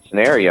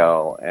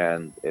scenario,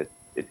 and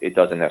it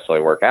doesn't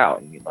necessarily work out.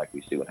 I mean, like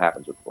we see what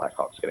happens with Black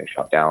Hawks getting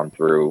shot down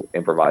through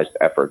improvised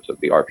efforts of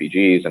the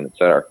RPGs and et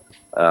cetera.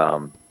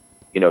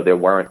 There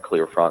weren't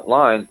clear front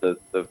lines.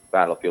 The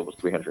battlefield was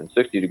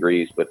 360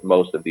 degrees, but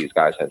most of these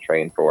guys had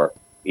trained for,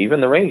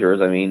 even the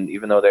Rangers, I mean,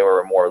 even though they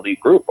were a more elite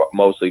group,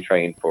 mostly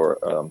trained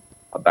for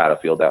a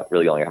battlefield that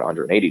really only had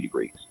 180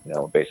 degrees,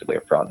 basically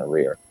a front and a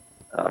rear.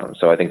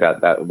 So I think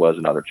that was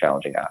another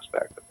challenging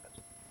aspect of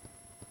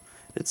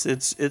this.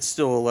 It's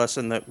still a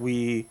lesson that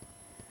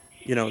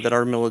that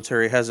our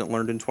military hasn't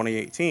learned in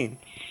 2018.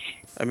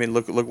 I mean,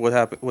 look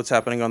what's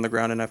happening on the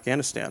ground in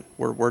Afghanistan.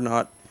 We're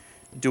not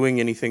doing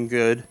anything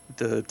good.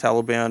 The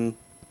Taliban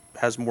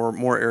has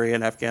more area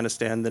in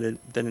Afghanistan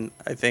than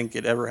I think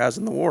it ever has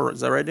in the war. Is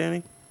that right,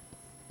 Danny?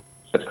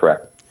 That's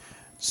correct.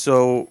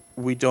 So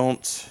we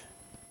don't.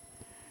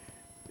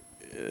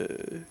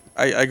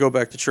 I go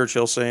back to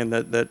Churchill saying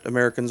that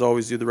Americans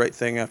always do the right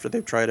thing after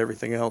they've tried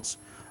everything else.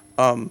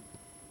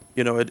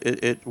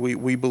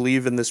 We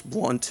believe in this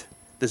blunt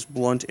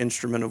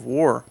instrument of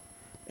war,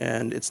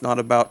 and it's not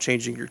about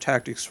changing your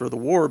tactics for the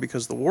war,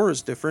 because the war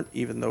is different,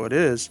 even though it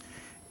is.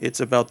 It's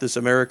about this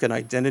American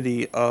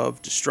identity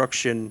of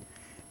destruction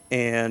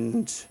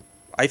and,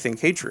 I think,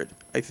 hatred.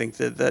 I think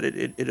that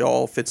it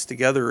all fits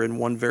together in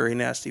one very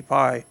nasty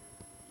pie.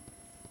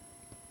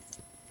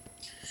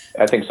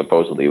 I think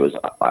supposedly it was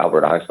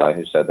Albert Einstein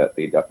who said that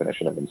the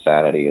definition of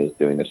insanity is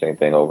doing the same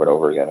thing over and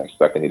over again,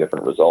 expecting a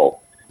different result.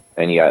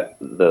 And yet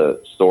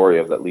the story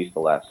of at least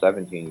the last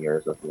 17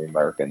 years of the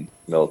American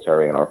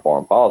military and our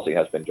foreign policy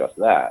has been just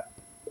that.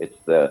 It's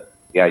the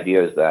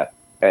idea is that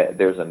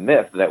there's a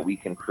myth that we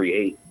can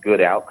create good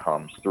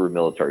outcomes through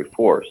military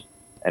force,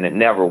 and it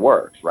never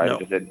works, right?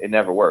 No. It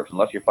never works.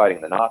 Unless you're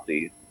fighting the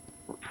Nazis,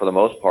 for the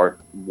most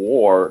part,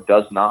 war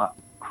does not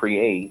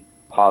create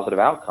positive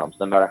outcomes,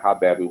 no matter how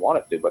bad we want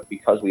it to. But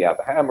because we have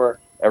a hammer,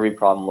 every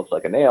problem looks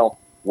like a nail.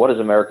 What is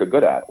America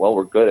good at? Well,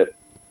 we're good at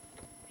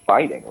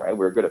fighting, right?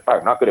 We're good at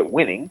fighting. We're not good at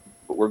winning,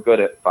 but we're good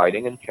at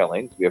fighting and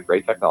killing. We have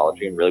great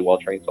technology and really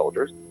well-trained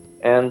soldiers.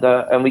 And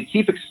we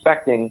keep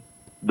expecting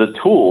the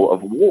tool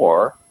of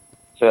war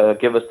to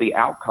give us the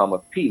outcome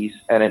of peace,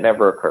 and it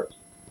never occurs.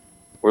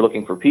 We're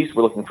looking for peace,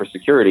 we're looking for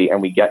security,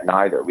 and we get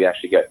neither. We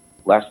actually get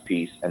less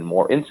peace and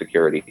more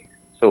insecurity.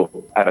 So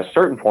at a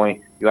certain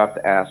point, you have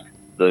to ask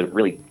the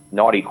really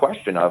naughty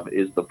question of,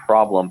 is the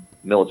problem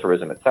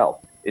militarism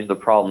itself? Is the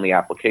problem the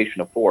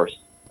application of force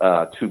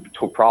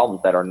to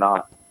problems that are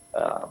not,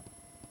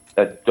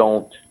 that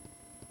don't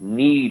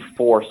need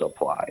force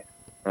applied?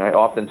 Right?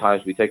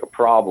 Oftentimes we take a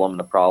problem, and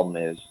the problem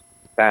is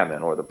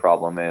famine, or the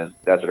problem is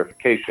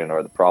desertification,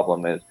 or the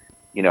problem is,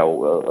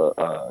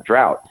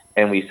 drought.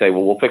 And we say,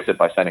 well, we'll fix it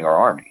by sending our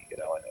army,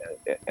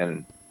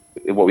 and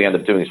what we end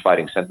up doing is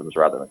fighting symptoms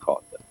rather than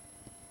causes.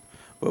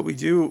 But we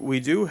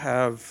do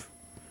have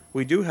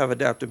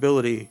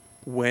adaptability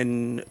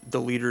when the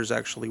leaders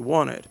actually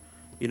want it.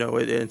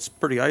 It's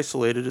pretty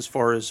isolated as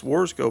far as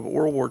wars go, but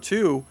World War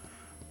II,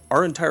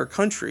 our entire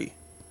country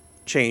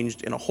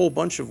changed in a whole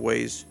bunch of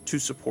ways to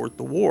support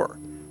the war.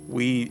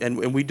 We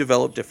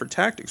developed different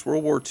tactics.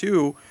 World War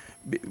II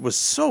was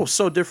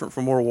so different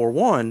from World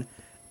War I,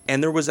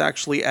 and there was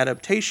actually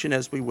adaptation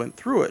as we went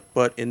through it.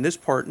 But in this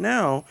part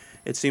now,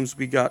 it seems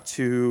we got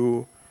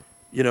to,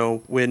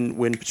 when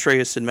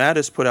Petraeus and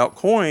Mattis put out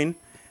Coin,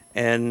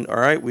 and all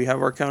right, we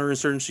have our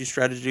counterinsurgency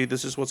strategy.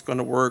 This is what's going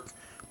to work.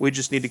 We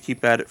just need to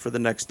keep at it for the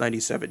next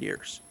 97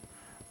 years.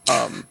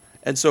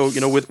 And so,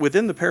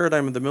 within the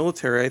paradigm of the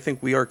military, I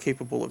think we are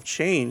capable of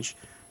change.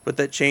 But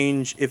that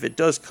change, if it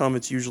does come,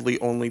 it's usually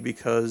only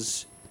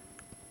because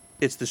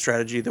it's the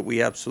strategy that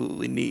we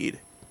absolutely need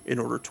in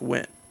order to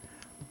win.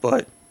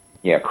 But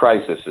yeah,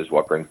 crisis is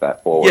what brings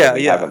that forward.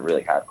 We haven't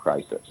really had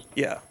crisis.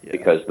 Yeah.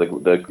 Because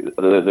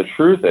the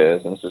truth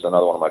is, and this is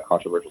another one of my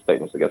controversial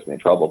statements that gets me in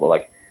trouble,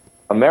 but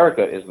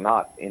America is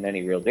not in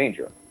any real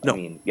danger. No. I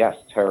mean, yes,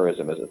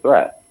 terrorism is a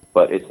threat,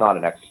 but it's not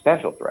an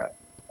existential threat.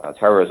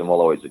 Terrorism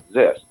will always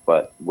exist,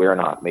 but we're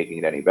not making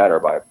it any better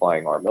by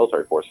applying our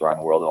military force around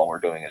the world. All we're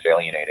doing is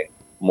alienating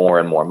more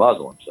and more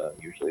Muslims.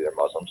 Usually they're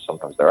Muslims,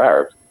 sometimes they're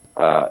Arabs.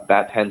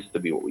 That tends to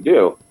be what we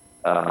do,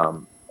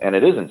 and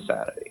it is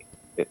insanity.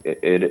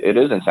 It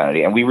is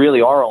insanity, and we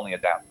really are only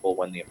adaptable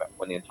when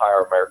the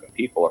entire American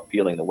people are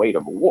feeling the weight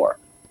of a war,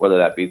 whether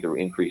that be through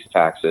increased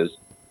taxes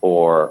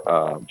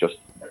or just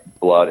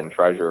blood and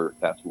treasure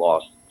that's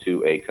lost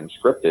to a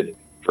conscripted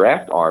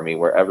draft army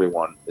where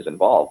everyone is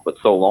involved. But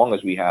so long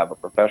as we have a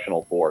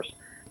professional force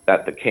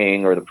that the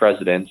king or the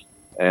president,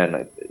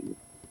 and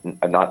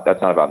I'm not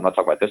talking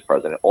about this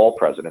president, all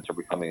presidents are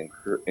becoming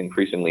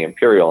increasingly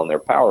imperial in their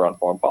power on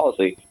foreign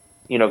policy,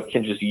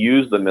 can just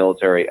use the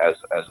military as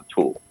a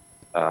tool.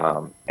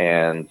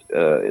 And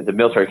the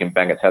military can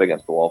bang its head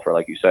against the wall for,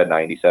 like you said,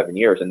 97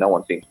 years, and no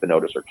one seems to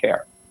notice or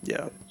care.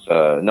 Yeah.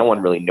 No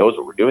one really knows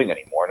what we're doing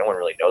anymore. No one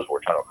really knows what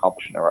we're trying to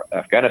accomplish in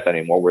Afghanistan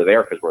anymore. We're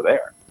there because we're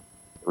there.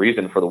 The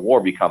reason for the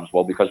war becomes,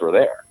 well, because we're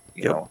there,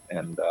 you know,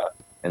 and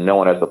no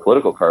one has the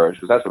political courage,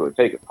 because that's what it would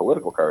take, is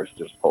political courage to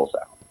just pull us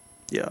out.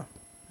 Yeah.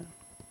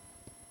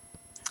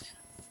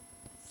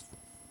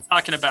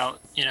 Talking about,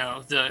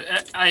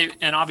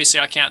 and obviously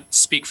I can't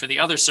speak for the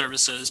other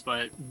services,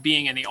 but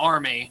being in the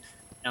Army,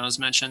 it was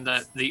mentioned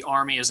that the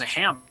Army is a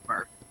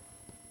hammer,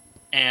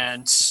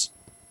 and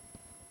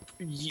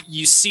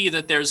you see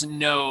that there's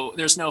no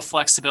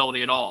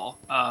flexibility at all.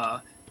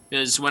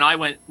 Is when I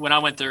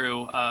went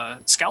through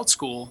scout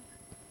school,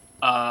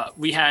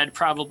 we had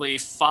probably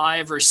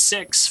 5 or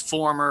 6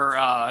 former,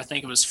 I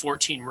think it was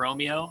 14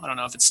 Romeo. I don't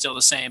know if it's still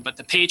the same, but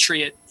the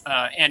Patriot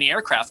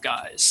anti-aircraft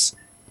guys.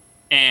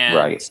 And,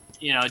 right.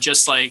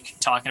 Just like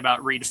talking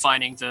about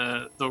redefining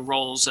the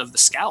roles of the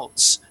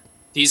scouts,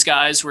 these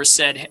guys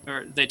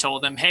they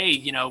told them,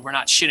 hey, we're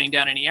not shooting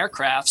down any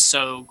aircraft,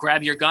 so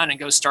grab your gun and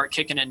go start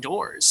kicking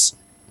indoors.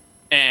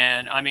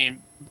 And I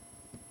mean,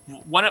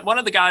 one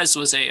of the guys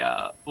was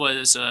a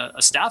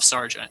staff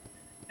sergeant,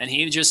 and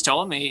he just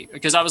told me,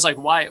 because I was like,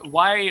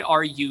 why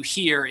are you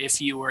here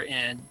if you were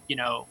in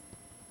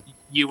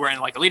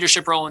like a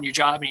leadership role in your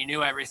job and you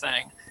knew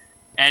everything?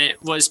 And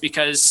it was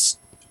because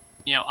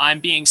I'm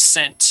being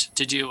sent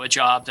to do a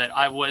job that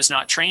I was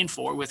not trained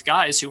for with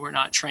guys who were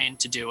not trained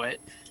to do it.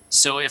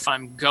 So if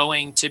I'm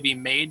going to be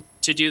made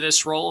to do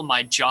this role,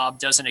 my job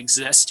doesn't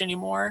exist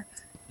anymore,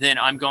 then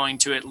I'm going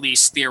to at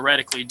least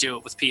theoretically do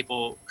it with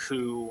people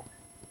who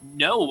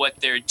know what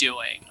they're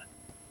doing.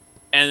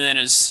 And then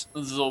as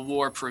the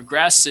war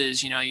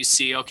progresses, you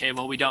see, okay,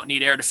 well, we don't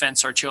need air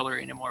defense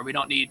artillery anymore. We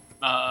don't need,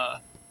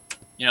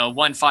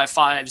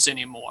 155s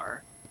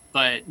anymore.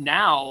 But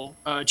now,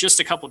 just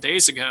a couple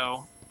days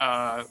ago,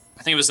 I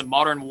think it was the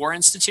Modern War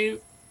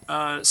Institute,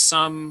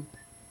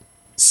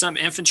 some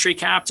infantry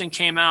captain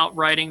came out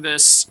writing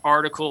this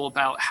article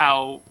about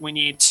how we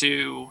need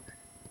to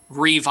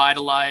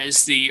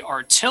revitalize the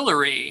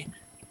artillery,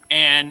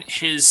 and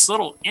his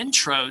little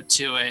intro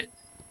to it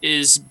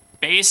is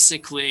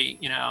basically,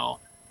 all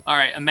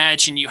right,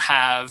 imagine you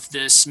have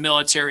this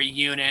military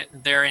unit,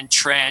 they're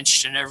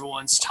entrenched and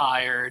everyone's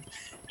tired,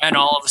 and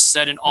all of a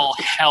sudden all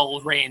hell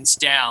rains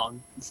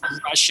down.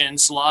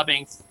 Russians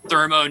lobbing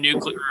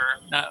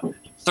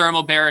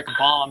thermobaric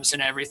bombs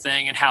and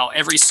everything, and how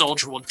every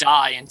soldier will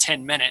die in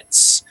 10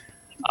 minutes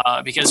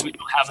because we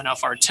don't have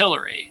enough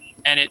artillery.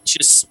 And it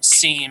just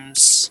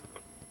seems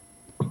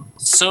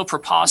so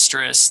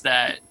preposterous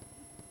that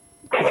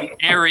the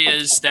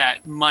areas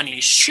that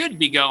money should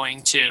be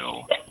going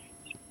to,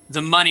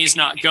 the money's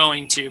not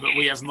going to, but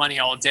we have money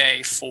all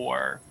day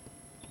for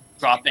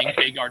dropping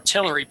big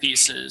artillery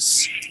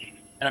pieces.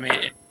 And I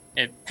mean,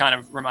 it kind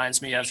of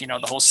reminds me of, the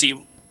whole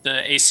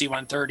the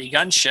AC-130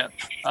 gunship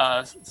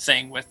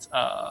thing with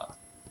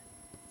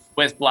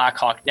Black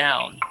Hawk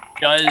Down.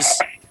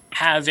 Does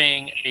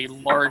having a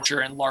larger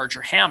and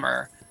larger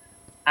hammer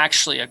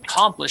actually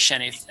accomplish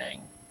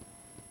anything?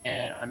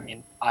 And I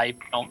mean, I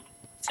don't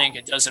think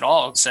it does at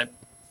all, except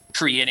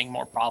creating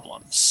more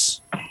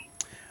problems.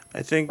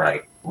 I think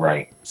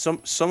right. Some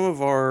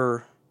of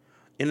our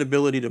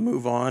inability to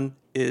move on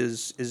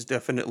is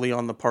definitely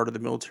on the part of the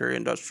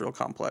military-industrial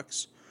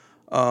complex.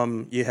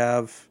 You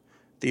have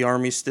the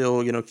Army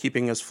still,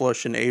 keeping us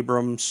flush in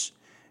Abrams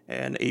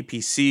and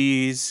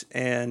APCs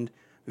and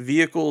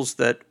vehicles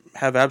that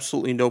have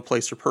absolutely no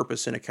place or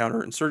purpose in a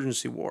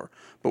counterinsurgency war,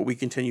 but we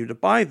continue to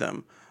buy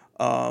them.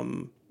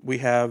 We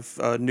have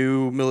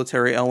new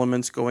military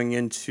elements going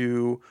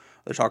into,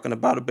 they're talking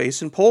about a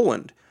base in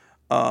Poland.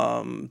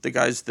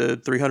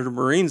 The 300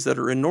 Marines that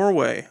are in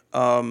Norway.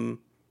 A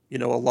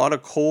lot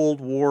of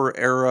Cold War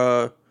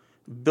era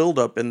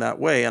buildup in that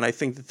way. And I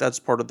think that that's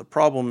part of the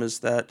problem, is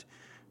that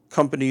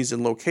companies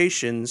and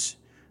locations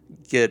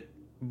get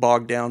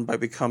bogged down by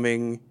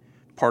becoming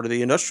part of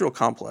the industrial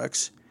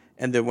complex.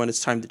 And then when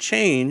it's time to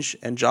change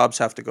and jobs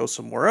have to go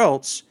somewhere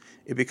else,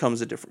 it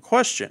becomes a different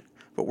question.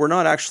 But we're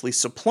not actually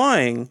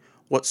supplying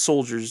what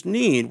soldiers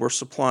need. We're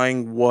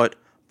supplying what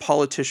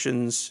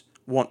politicians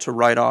want to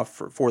write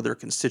off for their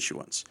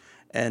constituents.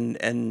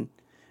 And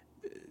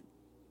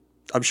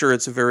I'm sure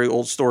it's a very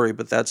old story,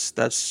 but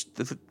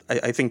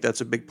I think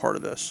that's a big part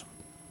of this.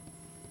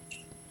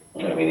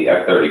 I mean, the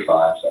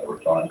F-35s that were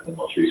thrown into the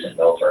most recent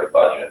military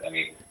budget. I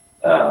mean,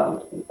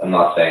 I'm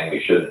not saying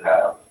we shouldn't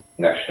have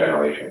next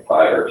generation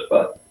fighters,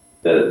 but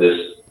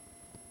this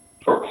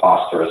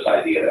preposterous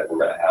idea that we're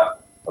going to have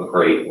a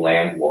great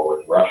land war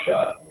with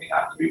Russia and we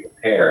have to be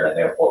prepared, and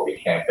therefore we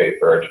can't pay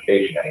for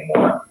education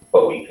anymore,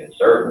 but we can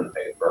serve and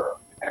pay for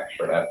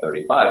extra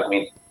F-35s. I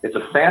mean, it's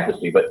a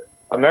fantasy, but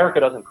America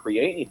doesn't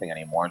create anything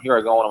anymore. And here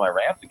I go on my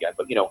rants again.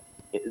 But,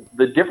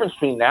 the difference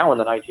between now and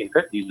the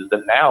 1950s is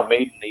that now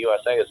 "Made in the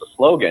USA" is a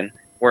slogan,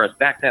 whereas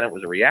back then it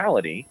was a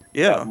reality.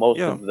 Yeah. Most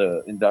of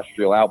the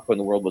industrial output in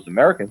the world was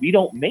American. We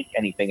don't make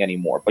anything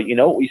anymore. But you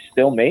know what we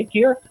still make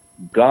here?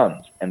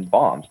 Guns and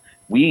bombs.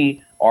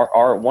 We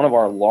are one of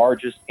our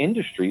largest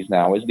industries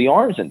now is the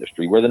arms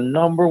industry. We're the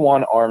number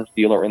one arms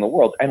dealer in the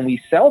world. And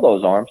we sell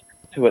those arms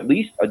to at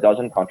least a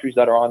dozen countries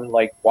that are on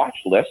watch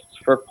lists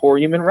for poor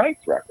human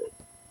rights records.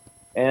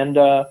 And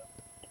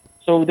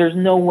so there's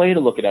no way to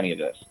look at any of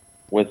this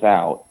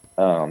without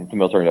the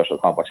military-industrial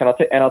complex. And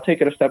I'll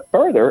take it a step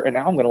further, and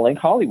now I'm going to link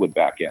Hollywood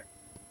back in.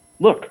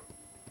 Look,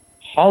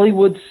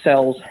 Hollywood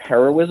sells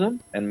heroism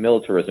and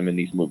militarism in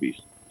these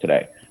movies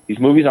today. These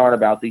movies aren't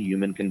about the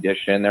human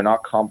condition. They're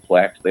not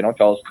complex. They don't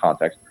tell us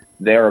context.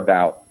 They're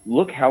about,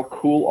 look how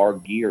cool our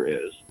gear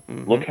is.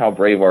 Mm-hmm. Look how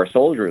brave our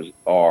soldiers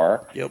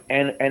are. Yep.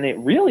 And it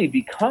really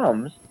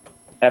becomes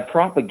a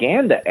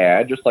propaganda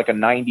ad, just like a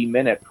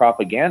 90-minute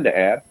propaganda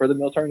ad for the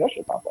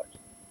military-industrial complex,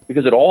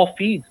 because it all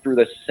feeds through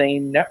the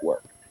same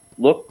network.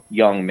 Look,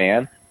 young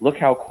man, look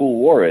how cool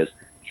war is.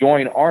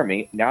 Join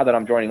Army. Now that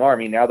I'm joining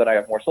Army, now that I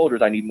have more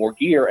soldiers, I need more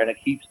gear, and it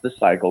keeps the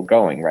cycle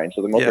going, right?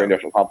 So the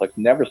military-industrial complex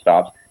never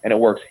stops, and it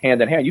works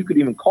hand in hand. You could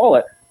even call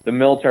it the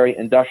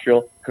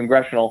military-industrial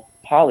congressional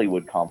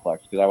Hollywood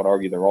complex, because I would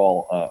argue they're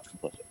all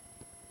complicit.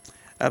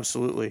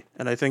 Absolutely.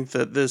 And I think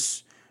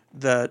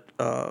that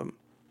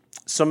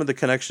some of the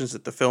connections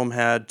that the film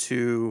had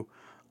to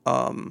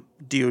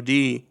DOD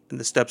and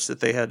the steps that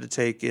they had to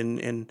take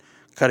in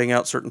cutting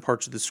out certain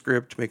parts of the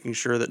script, making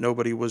sure that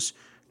nobody was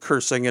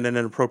cursing in an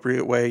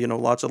inappropriate way,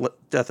 lots of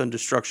death and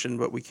destruction,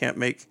 but we can't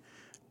make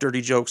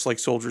dirty jokes like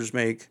soldiers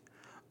make.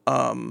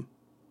 But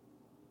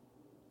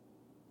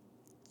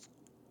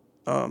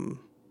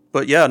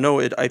yeah, no,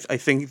 I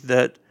think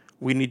that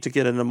we need to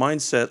get in a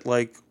mindset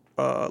like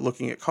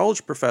looking at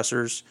college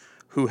professors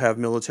who have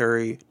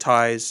military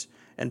ties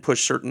and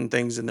push certain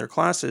things in their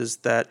classes,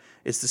 that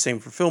it's the same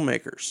for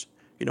filmmakers.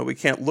 We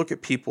can't look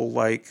at people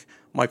like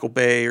Michael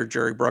Bay or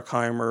Jerry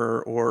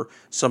Bruckheimer or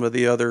some of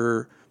the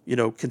other,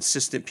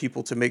 consistent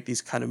people to make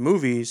these kind of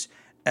movies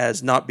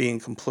as not being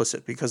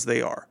complicit, because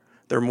they are.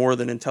 They're more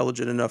than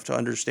intelligent enough to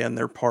understand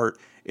their part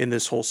in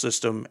this whole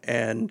system.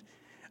 And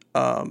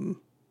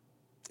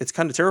it's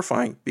kind of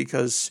terrifying,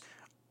 because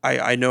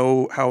I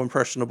know how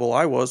impressionable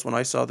I was when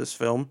I saw this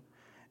film,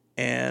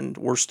 and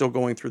we're still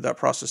going through that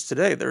process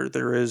today.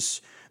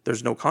 There's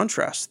no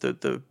contrast.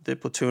 The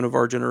platoon of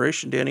our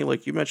generation, Danny,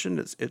 like you mentioned,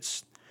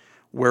 it's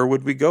where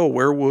would we go?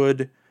 Where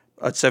would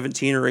a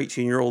 17 or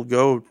 18-year-old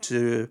go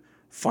to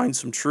find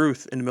some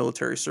truth in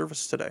military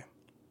service today?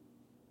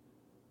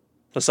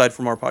 Aside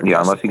from our podcast.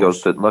 Yeah, unless he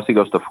goes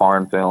to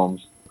foreign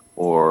films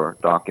or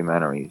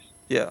documentaries.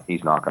 Yeah.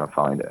 He's not going to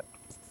find it,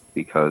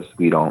 because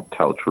we don't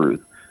tell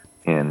truth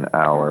in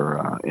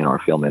our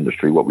film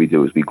industry. What we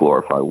do is we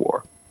glorify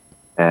war.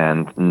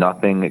 And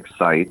nothing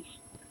excites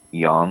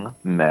young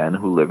men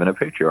who live in a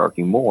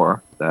patriarchy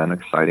more than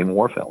exciting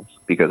war films,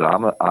 because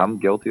I'm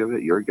guilty of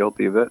it. You're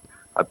guilty of it.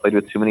 I played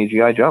with too many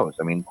G.I. Joes.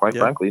 I mean, quite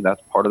frankly,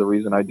 that's part of the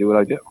reason I do what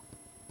I do.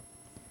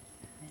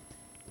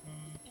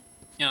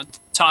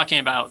 Talking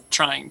about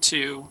trying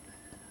to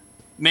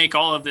make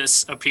all of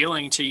this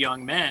appealing to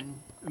young men,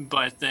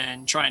 but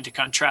then trying to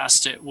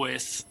contrast it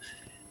with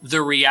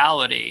the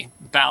reality,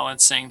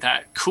 balancing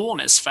that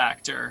coolness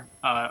factor,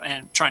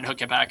 and trying to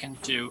hook it back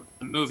into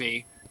the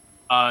movie.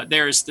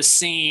 There's the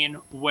scene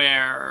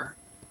where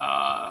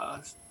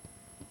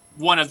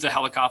one of the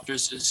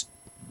helicopters is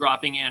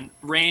dropping in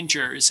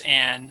Rangers,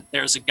 and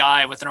there's a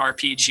guy with an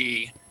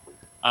RPG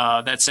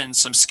that's in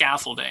some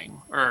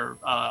scaffolding, or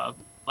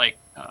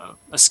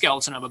a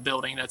skeleton of a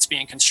building that's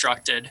being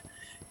constructed.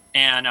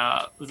 And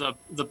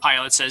the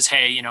pilot says,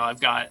 "Hey,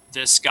 I've got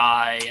this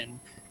guy," and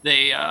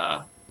they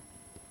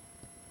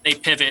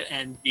pivot,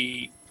 and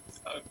the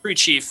crew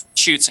chief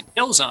shoots and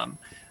kills him.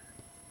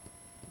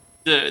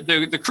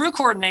 The crew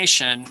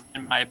coordination,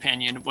 in my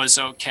opinion, was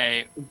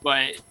okay,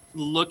 but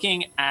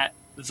looking at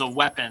the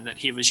weapon that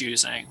he was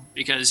using,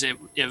 because the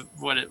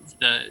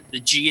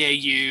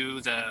GAU,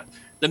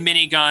 the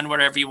minigun,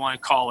 whatever you want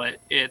to call it,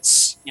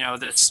 it's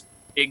this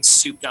big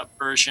souped up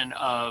version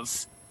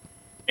of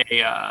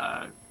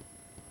a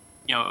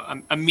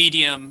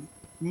medium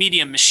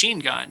machine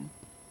gun,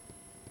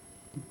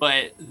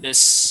 but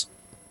this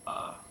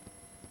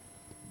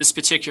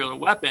particular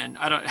weapon,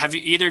 have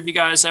either of you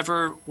guys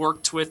ever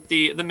worked with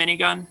the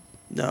minigun?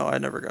 No, I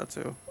never got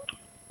to.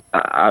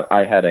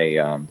 I had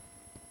a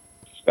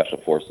Special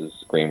Forces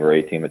Green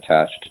Beret team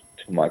attached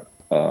to my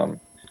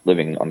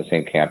living on the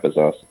same camp as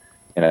us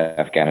in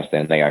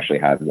Afghanistan. They actually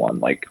had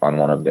one on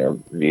one of their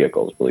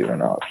vehicles, believe it or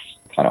not.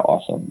 kind of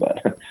awesome,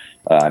 but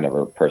I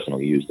never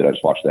personally used it. I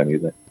just watched them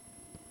use it.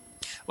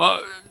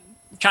 Well,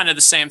 kind of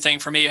the same thing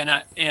for me in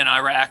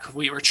Iraq.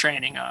 We were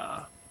training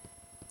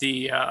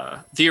the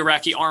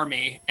Iraqi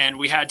army, and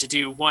we had to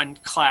do one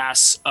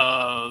class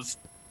of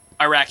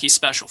Iraqi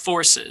special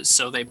forces.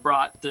 So they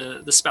brought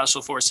the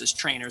special forces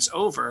trainers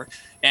over,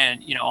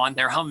 and on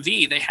their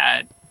Humvee they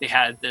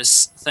had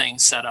this thing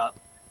set up,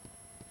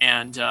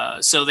 and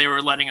so they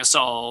were letting us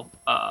all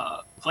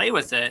play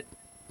with it.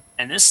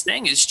 And this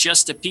thing is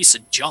just a piece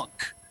of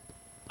junk.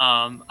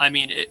 I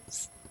mean,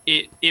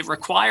 it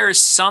requires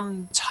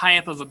some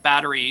type of a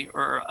battery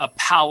or a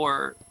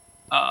power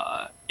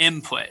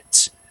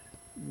input,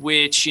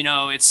 which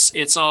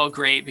it's all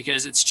great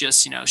because it's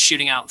just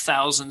shooting out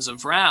thousands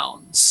of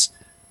rounds.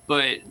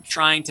 But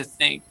trying to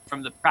think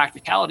from the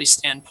practicality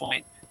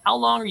standpoint, how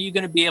long are you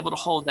going to be able to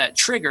hold that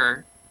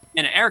trigger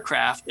in an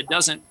aircraft that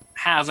doesn't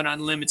have an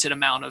unlimited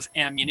amount of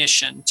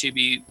ammunition to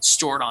be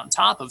stored on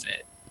top of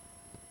it?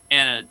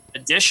 And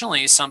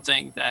additionally,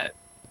 something that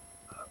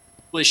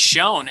was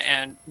shown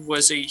and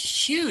was a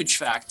huge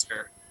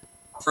factor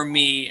for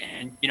me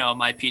and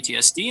my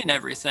PTSD and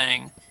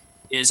everything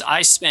is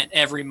I spent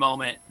every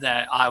moment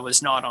that I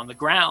was not on the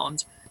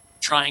ground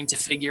trying to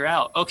figure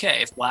out,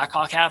 okay, if Black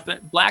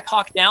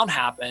Hawk Down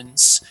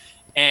happens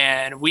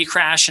and we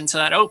crash into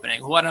that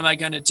opening, what am I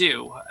going to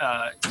do?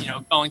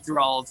 Going through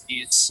all of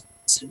these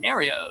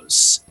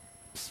scenarios.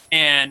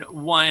 And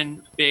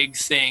one big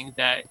thing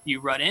that you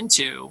run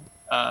into,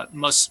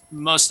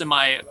 most of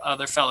my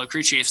other fellow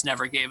crew chiefs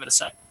never gave it a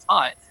second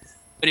thought.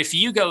 But if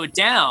you go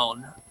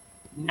down,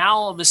 now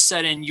all of a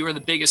sudden you're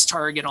the biggest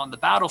target on the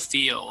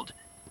battlefield.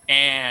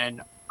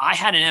 And I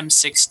had an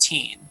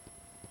M16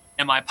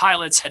 and my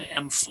pilots had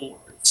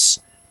M4s.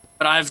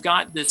 But I've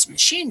got this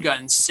machine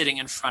gun sitting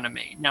in front of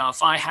me. Now,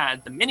 if I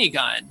had the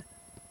minigun,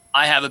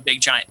 I have a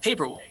big giant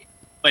paperweight.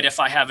 But if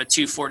I have a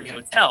 240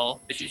 Hotel,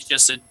 which is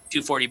just a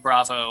 240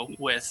 Bravo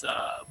with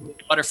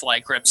butterfly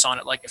grips on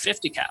it like a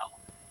 50 cal,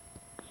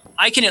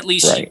 I can at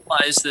least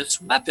utilize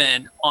this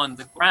weapon on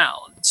the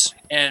ground.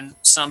 And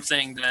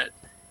something that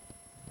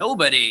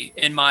nobody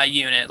in my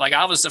unit, like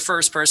I was the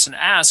first person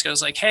to ask, I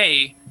was like,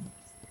 hey,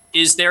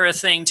 is there a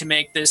thing to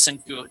make this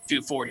into a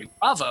 240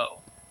 Bravo?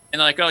 And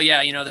they're like, oh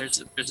yeah,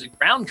 there's a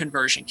ground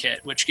conversion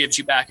kit, which gives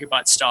you back your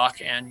butt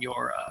stock and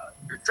your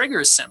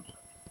trigger assembly.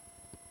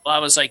 Well, I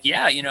was like,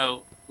 yeah,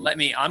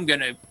 I'm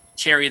going to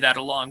carry that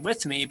along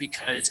with me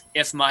because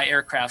if my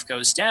aircraft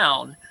goes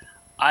down,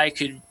 I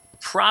could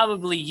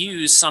probably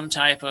use some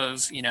type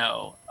of,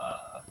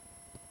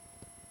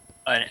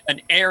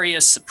 an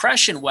area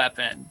suppression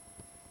weapon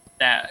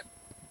that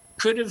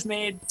could have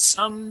made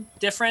some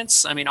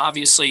difference. I mean,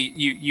 obviously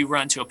you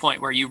run to a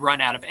point where you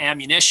run out of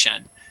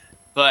ammunition,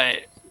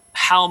 but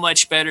how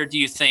much better do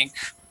you think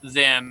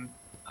them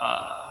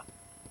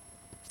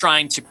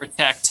trying to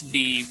protect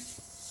the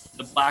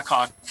Black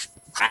Hawk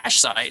crash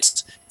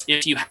sites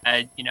if you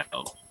had,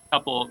 a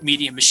couple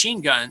medium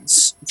machine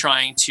guns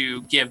trying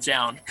to give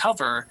down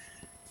cover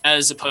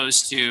as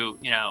opposed to,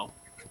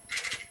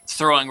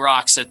 throwing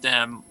rocks at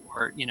them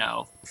or,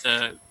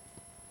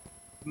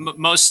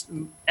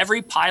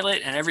 every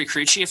pilot and every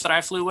crew chief that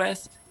I flew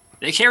with,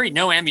 they carried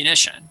no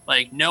ammunition.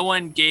 Like no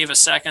one gave a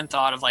second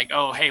thought of like,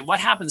 oh, hey, what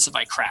happens if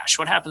I crash?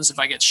 What happens if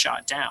I get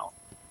shot down?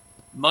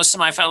 Most of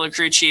my fellow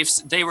crew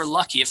chiefs, they were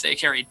lucky if they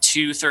carried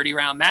 2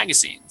 30-round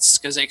magazines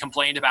because they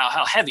complained about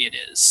how heavy it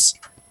is.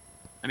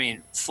 I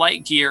mean,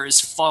 flight gear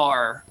is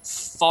far,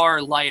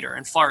 far lighter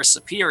and far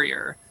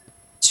superior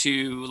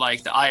to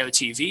like the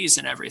IOTVs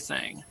and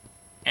everything.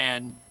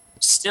 And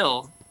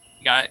still,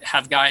 you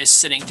have guys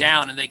sitting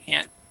down and they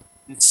can't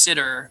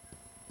consider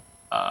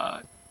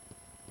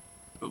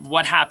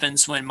what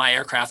happens when my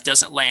aircraft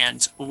doesn't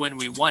land when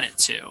we want it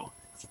to.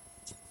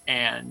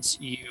 And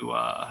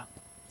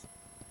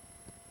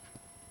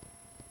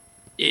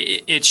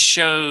it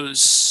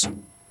shows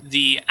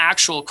the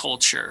actual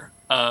culture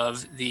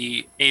of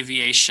the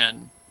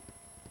aviation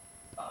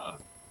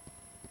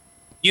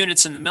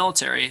units in the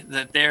military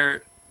that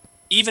they're,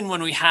 even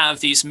when we have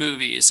these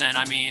movies, and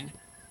I mean,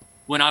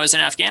 when I was in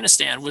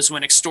Afghanistan was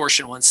when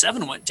Extortion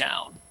 17 went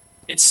down.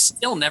 It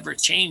still never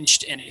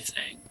changed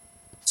anything.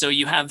 So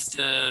you have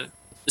the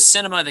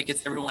cinema that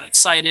gets everyone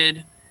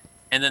excited,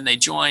 and then they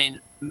join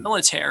the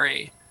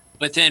military.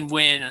 But then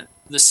when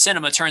the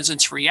cinema turns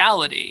into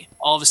reality,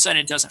 all of a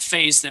sudden it doesn't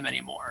faze them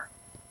anymore.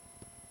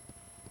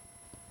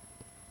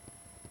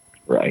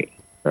 Right.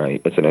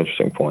 That's an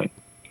interesting point.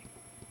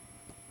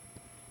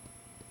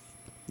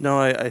 No,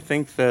 I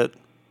think that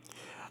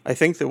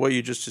what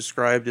you just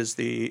described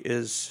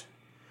is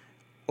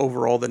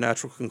overall the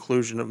natural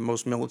conclusion of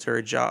most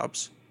military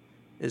jobs,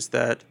 is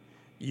that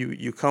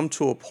you come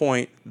to a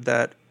point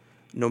that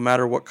no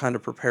matter what kind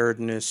of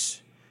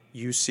preparedness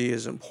you see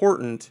as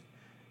important,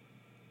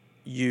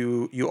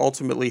 you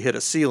ultimately hit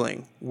a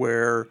ceiling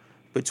where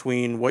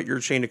between what your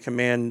chain of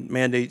command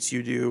mandates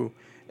you do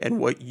and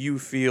what you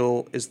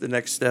feel is the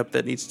next step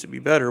that needs to be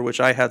better,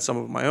 which I had some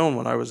of my own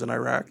when I was in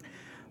Iraq,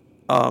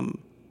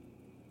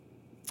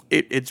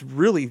 it's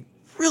really,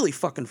 really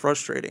fucking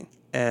frustrating.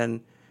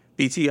 And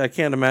BT, I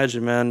can't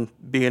imagine, man,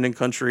 being in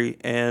country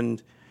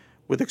and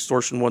with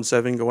Extortion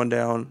 1.7 going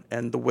down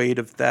and the weight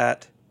of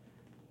that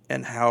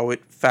and how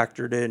it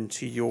factored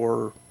into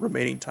your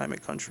remaining time in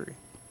country.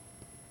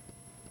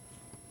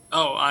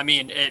 Oh, I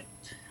mean,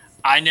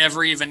 I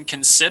never even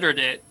considered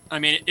it. I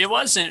mean, it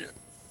wasn't.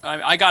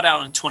 I got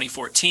out in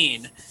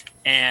 2014,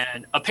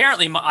 and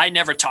apparently I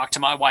never talked to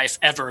my wife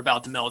ever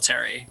about the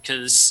military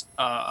because,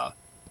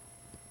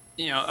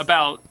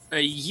 about a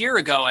year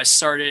ago, I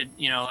started,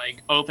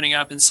 like opening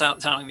up and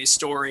telling these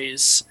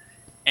stories.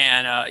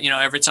 And,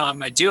 every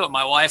time I do it,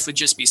 my wife would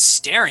just be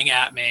staring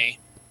at me.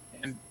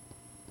 And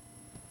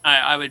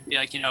I would be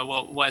like,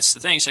 well, what's the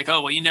thing? She's like,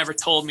 oh, well, you never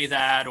told me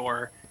that,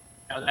 or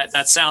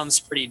that sounds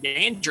pretty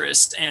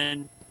dangerous.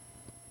 And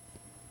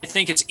I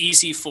think it's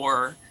easy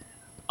for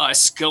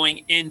us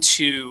going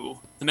into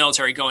the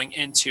military, going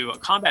into a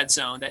combat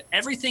zone, that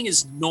everything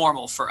is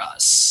normal for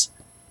us.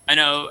 I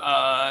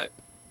know,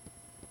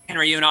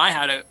 Henry, you and I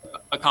had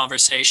a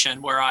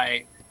conversation where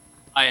I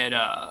had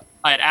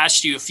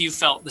asked you if you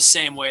felt the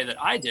same way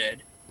that I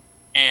did,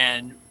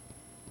 and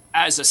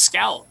as a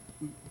scout,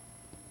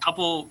 a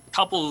couple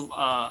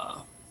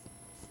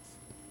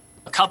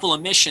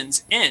of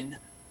missions in,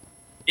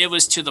 it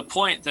was to the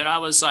point that I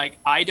was like,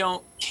 I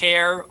don't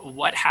care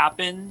what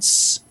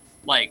happens.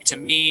 Like, to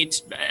me,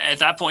 at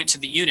that point, to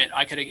the unit,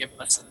 I could have given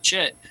less than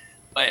shit,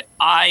 but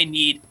I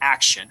need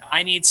action.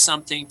 I need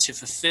something to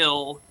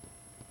fulfill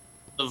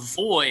the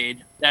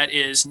void that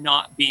is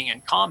not being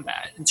in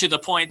combat. And to the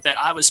point that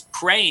I was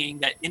praying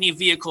that any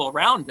vehicle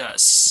around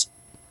us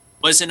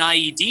was an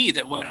IED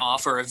that went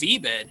off, or a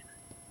VBID,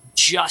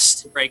 just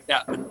to break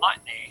that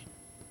monotony.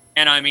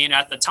 And I mean,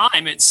 at the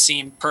time, it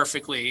seemed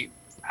perfectly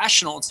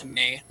rational to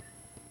me,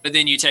 but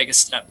then you take a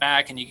step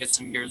back and you get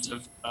some years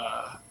of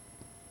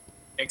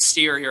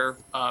exterior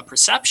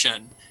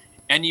perception,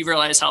 and you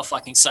realize how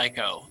fucking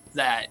psycho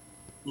that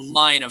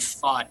line of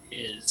thought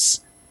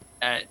is,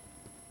 that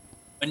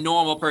a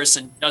normal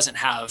person doesn't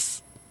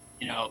have,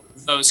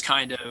 those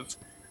kind of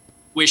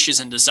wishes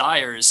and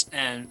desires.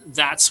 And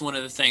that's one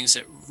of the things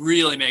that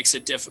really makes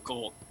it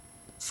difficult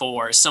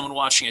for someone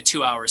watching a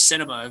 2-hour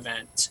cinema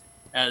event,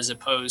 as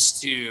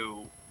opposed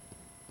to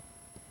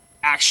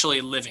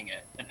actually living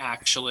it and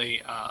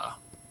actually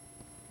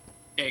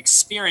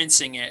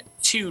experiencing it,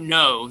 to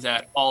know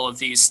that all of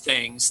these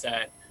things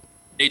that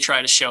they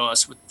try to show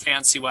us with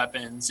fancy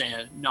weapons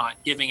and not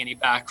giving any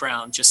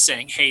background, just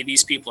saying, hey,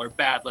 these people are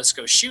bad, let's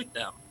go shoot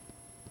them.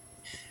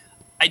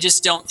 I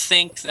just don't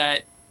think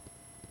that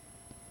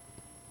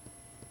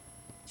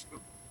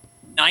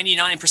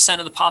 99%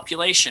 of the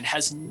population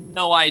has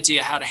no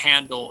idea how to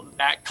handle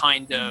that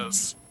kind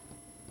of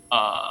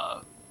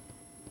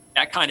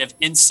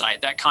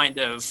insight, that kind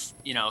of,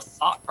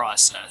 thought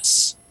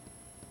process.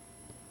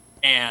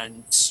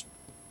 And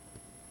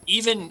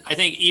I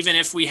think even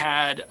if we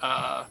had,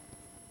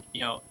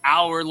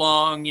 hour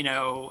long,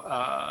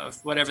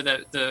 whatever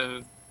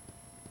the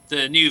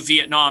new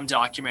Vietnam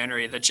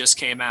documentary that just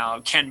came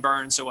out, Ken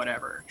Burns or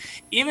whatever,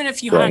 even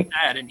if you had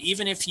that, and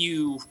even if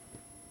you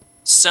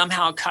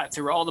somehow cut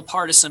through all the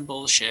partisan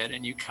bullshit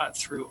and you cut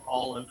through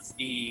all of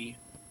the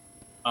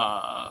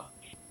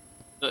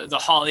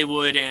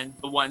Hollywood and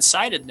the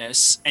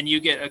one-sidedness, and you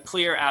get a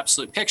clear,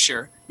 absolute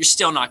picture, you're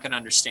still not going to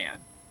understand.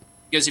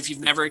 Because if you've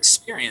never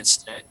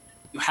experienced it,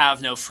 you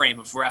have no frame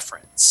of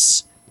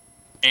reference.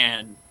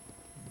 And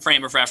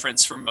frame of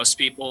reference for most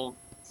people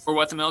for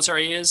what the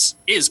military is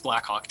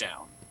Black Hawk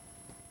Down.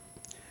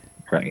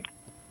 Right.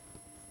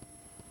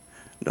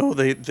 No,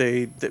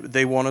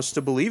 they want us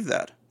to believe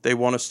that. They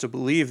want us to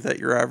believe that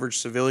your average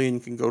civilian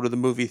can go to the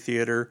movie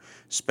theater,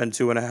 spend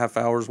 2.5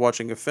 hours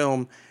watching a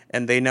film,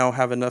 and they now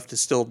have enough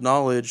distilled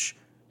knowledge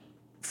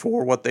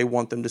for what they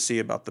want them to see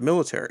about the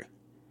military.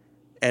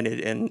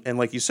 And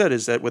like you said,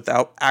 is that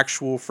without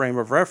actual frame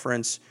of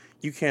reference,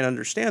 you can't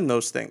understand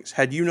those things.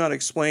 Had you not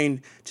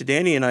explained to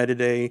Danny and I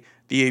today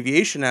the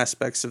aviation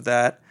aspects of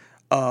that,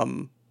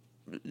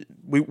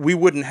 we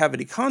wouldn't have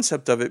any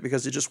concept of it,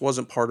 because it just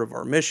wasn't part of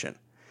our mission.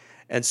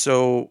 And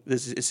so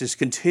it's this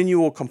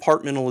continual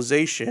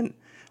compartmentalization,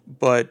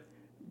 but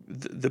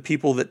the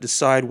people that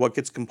decide what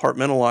gets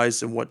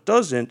compartmentalized and what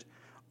doesn't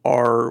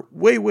are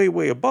way, way,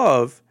 way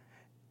above.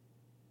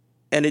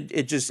 And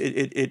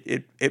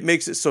it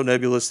makes it so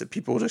nebulous that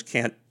people just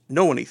can't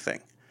know anything.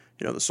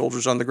 The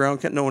soldiers on the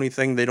ground can't know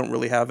anything. They don't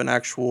really have an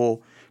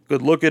actual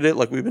good look at it.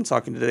 Like we've been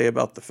talking today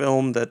about the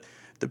film, that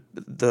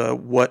the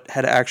what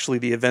had actually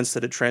the events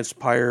that had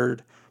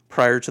transpired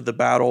prior to the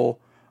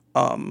battle,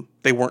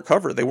 they weren't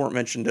covered. They weren't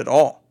mentioned at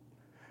all.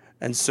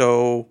 And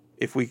so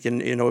if we can,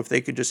 if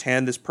they could just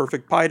hand this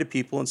perfect pie to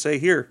people and say,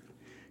 here's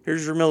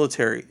your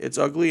military. It's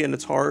ugly and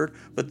it's hard,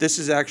 but this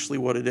is actually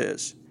what it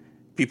is.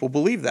 People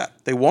believe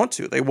that. They want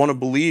to. They want to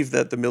believe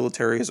that the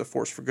military is a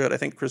force for good. I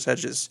think Chris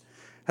Hedges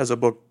has a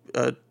book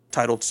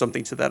titled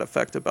something to that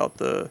effect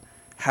about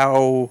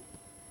how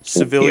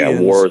civilians.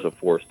 Yeah, war is a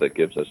force that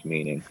gives us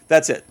meaning.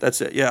 That's it.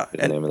 Yeah.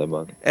 The name of the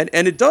book. And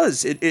it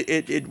does.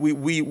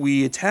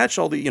 We attach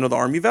all the the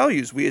Army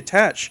values. We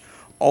attach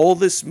all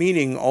this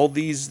meaning, all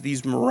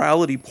these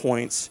morality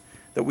points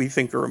that we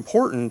think are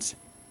important,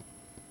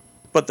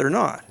 but they're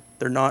not.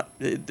 They're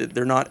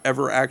not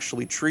ever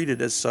actually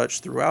treated as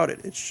such throughout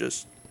it. It's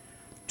just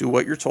do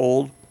what you're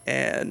told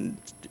and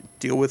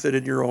deal with it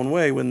in your own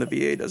way when the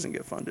VA doesn't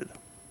get funded.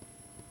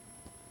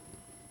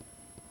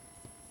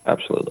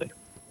 Absolutely.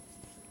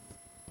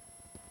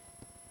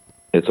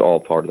 It's all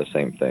part of the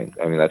same thing.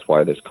 I mean, that's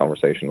why this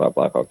conversation about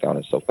Black Hawk Down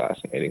is so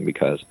fascinating,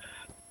 because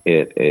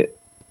it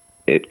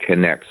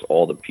connects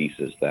all the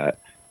pieces that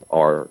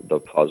are the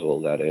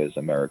puzzle that is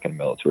American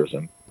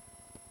militarism.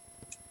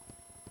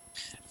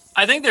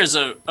 I think there's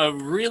a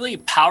really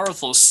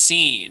powerful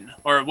scene,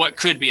 or what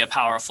could be a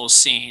powerful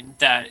scene,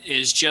 that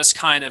is just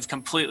kind of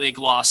completely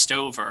glossed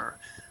over.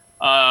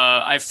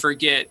 I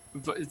forget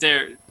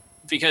there,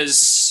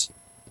 because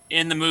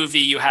in the movie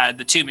you had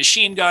the two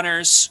machine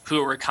gunners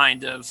who were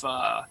kind of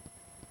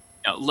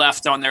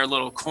left on their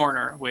little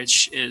corner,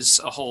 which is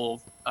a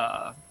whole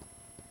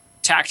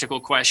tactical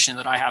question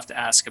that I have to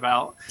ask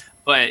about.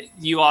 But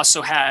you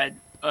also had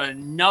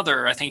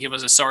another, I think it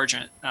was a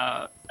sergeant,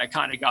 that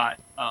kind of got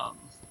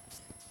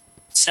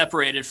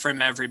separated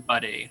from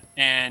everybody,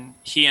 and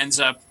he ends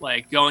up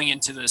like going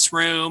into this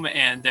room,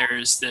 and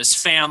there's this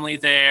family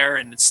there,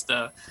 and it's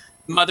the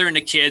mother and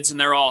the kids, and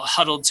they're all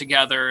huddled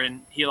together,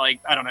 and he, like,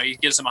 I don't know, he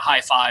gives them a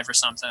high five or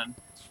something,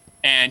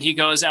 and he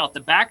goes out the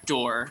back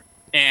door,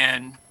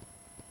 and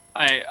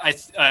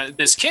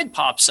this kid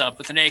pops up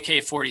with an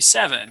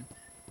AK-47,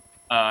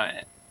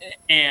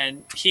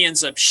 and he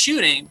ends up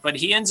shooting, but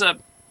he ends up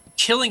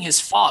killing his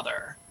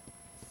father.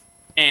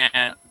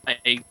 And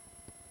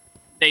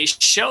they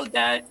showed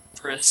that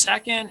for a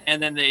second,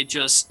 and then they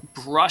just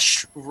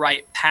brushed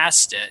right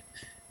past it.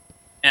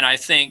 And I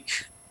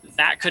think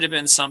that could have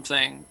been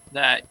something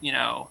that,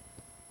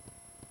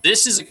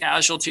 this is a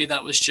casualty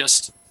that was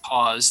just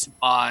caused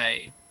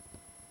by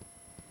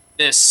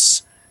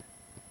this,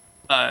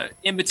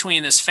 in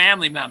between this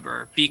family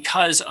member,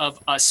 because of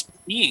us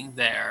being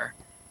there.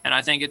 And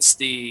I think it's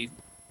the,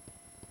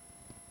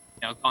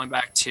 going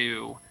back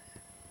to,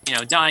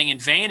 dying in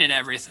vain and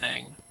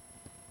everything.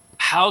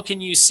 How can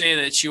you say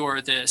that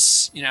you're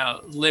this,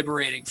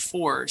 liberating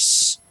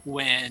force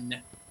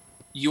when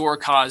you're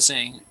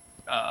causing,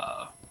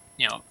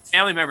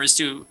 family members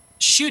to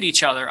shoot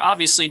each other?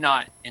 Obviously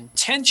not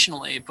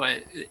intentionally,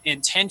 but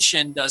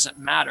intention doesn't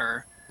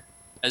matter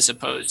as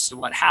opposed to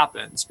what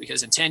happens,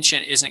 because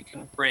intention isn't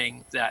going to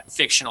bring that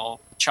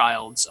fictional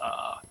child's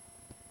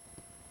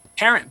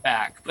parent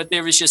back. But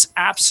there was just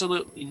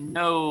absolutely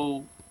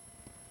no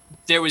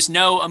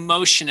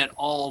emotion at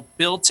all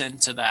built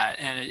into that,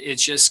 and it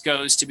just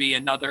goes to be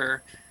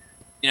another,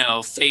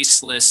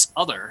 faceless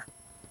other.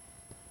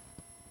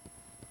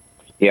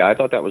 Yeah, I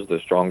thought that was the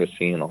strongest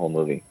scene in the whole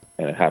movie,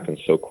 and it happened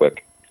so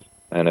quick.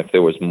 And if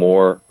there was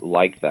more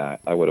like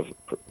that, I would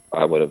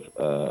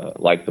have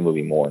liked the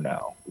movie more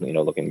now,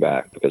 looking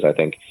back, because I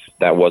think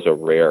that was a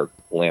rare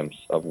glimpse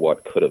of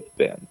what could have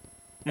been,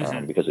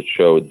 because it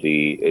showed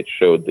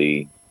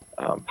the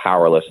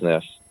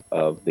powerlessness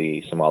of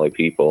the Somali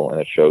people,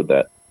 and it showed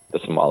that the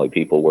Somali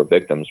people were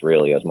victims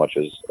really as much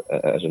as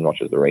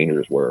the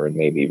Rangers were, and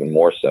maybe even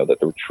more so. That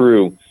the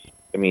true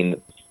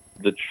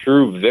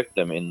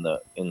victim in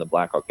the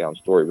Black Hawk Down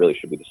story really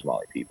should be the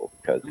Somali people,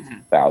 because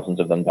thousands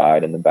of them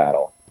died in the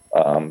battle,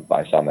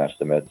 by some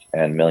estimates,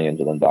 and millions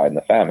of them died in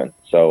the famine.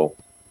 So,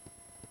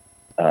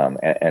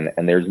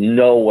 and there's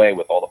no way,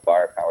 with all the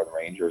firepower the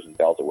Rangers and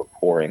Delta were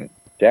pouring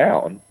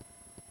down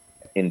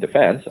in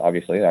defense,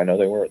 obviously, I know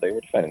they were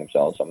defending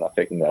themselves, so I'm not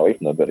taking that away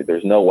from them, but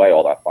there's no way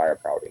all that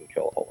firepower didn't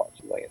kill a whole bunch of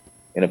civilians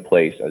in a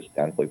place as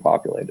densely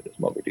populated as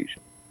Mogadishu.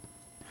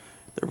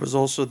 There was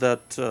also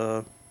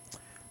that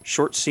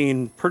short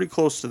scene pretty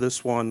close to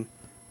this one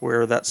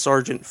where that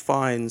sergeant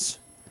finds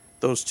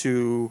those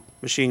two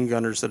machine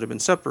gunners that have been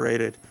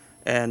separated,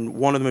 and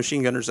one of the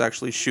machine gunners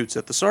actually shoots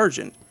at the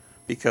sergeant,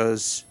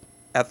 because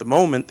at the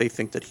moment they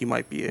think that he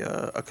might be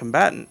a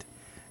combatant.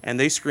 And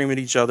they scream at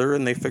each other,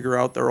 and they figure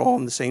out they're all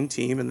on the same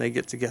team, and they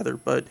get together.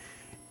 But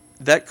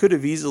that could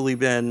have easily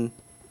been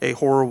a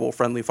horrible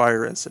friendly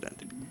fire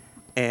incident.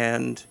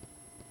 And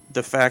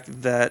the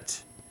fact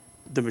that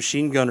the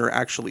machine gunner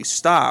actually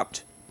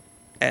stopped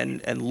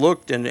and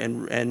looked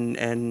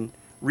and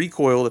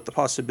recoiled at the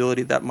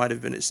possibility that might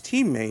have been his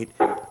teammate,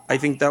 I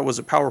think that was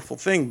a powerful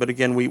thing. But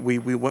again, we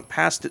went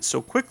past it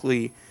so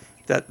quickly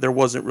that there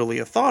wasn't really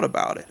a thought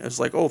about it. It's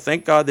like, oh,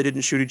 thank God they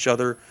didn't shoot each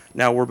other.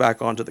 Now we're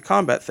back onto the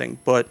combat thing.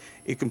 But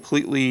it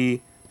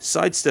completely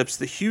sidesteps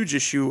the huge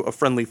issue of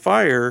friendly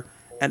fire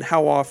and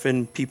how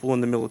often people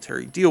in the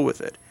military deal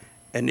with it.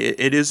 And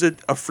it is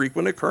a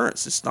frequent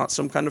occurrence. It's not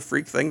some kind of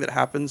freak thing that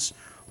happens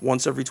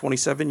once every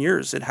 27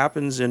 years. It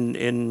happens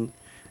in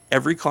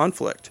every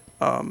conflict.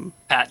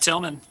 Pat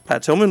Tillman.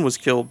 Pat Tillman was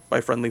killed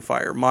by friendly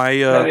fire.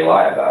 They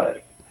lie about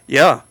it.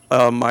 Yeah,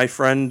 my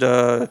friend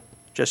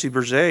Jesse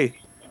Berzay,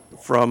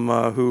 from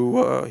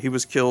he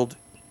was killed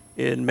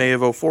in May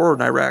of 2004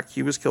 in Iraq.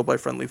 He was killed by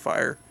friendly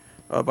fire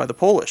by the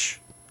Polish.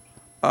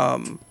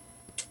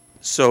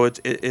 So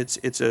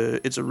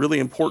it's a really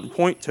important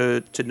point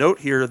to note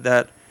here,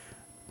 that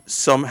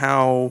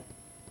somehow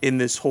in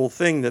this whole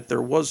thing that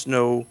there was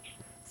no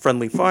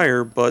friendly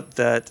fire, but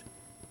that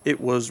it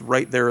was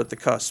right there at the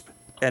cusp,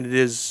 and it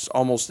is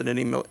almost in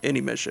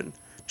any mission,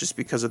 just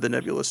because of the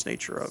nebulous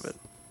nature of it.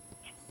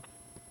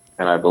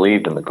 And I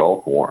believe in the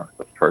Gulf War,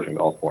 the Persian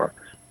Gulf War,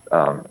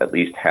 at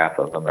least half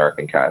of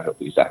American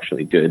casualties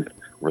actually did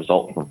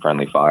result from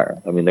friendly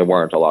fire. I mean, there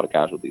weren't a lot of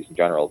casualties in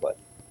general, but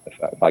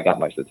if I got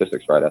my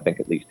statistics right, I think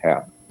at least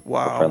half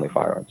were friendly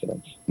fire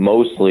incidents.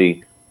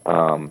 Mostly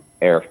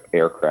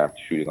aircraft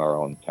shooting our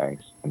own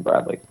tanks and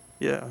Bradley.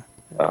 Yeah.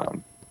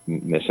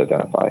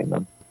 Misidentifying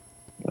them.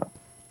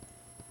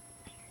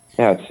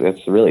 Yeah,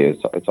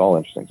 it's all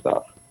interesting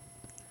stuff.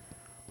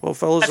 Well,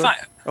 fellas,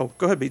 go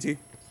ahead, BT.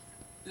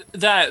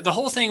 The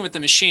whole thing with the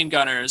machine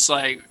gunners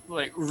like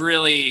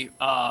really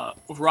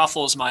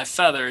ruffles my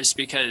feathers,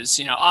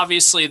 because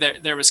obviously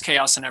there was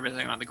chaos and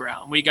everything on the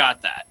ground. We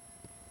got that,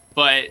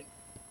 but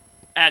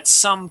at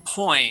some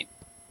point,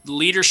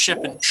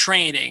 leadership and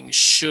training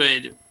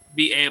should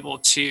be able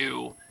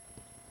to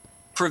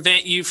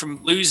prevent you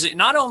from losing.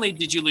 Not only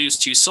did you lose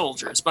 2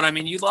 soldiers, but I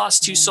mean you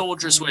lost 2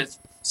 soldiers with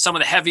some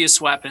of the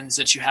heaviest weapons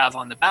that you have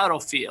on the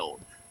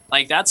battlefield.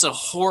 Like, that's a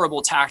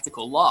horrible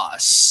tactical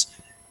loss,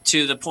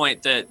 to the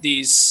point that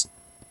these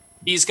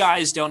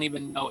guys don't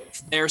even know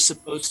if they're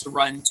supposed to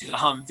run to the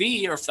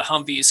Humvee or if the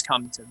Humvees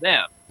come to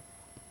them.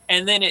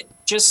 And then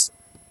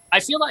I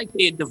feel like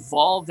they had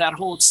devolved that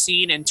whole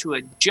scene into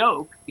a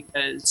joke,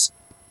 because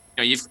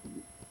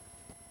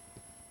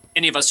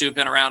any of us who have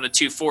been around a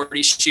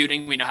 240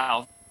 shooting, we know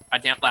how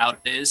goddamn loud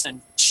it is,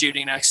 and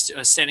standing next to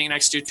a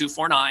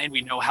 249,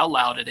 we know how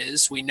loud it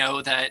is. We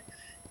know that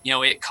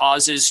it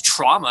causes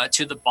trauma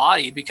to the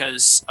body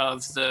because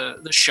of the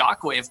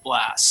shockwave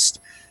blast.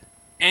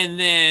 And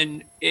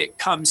then it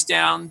comes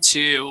down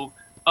to,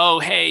 oh,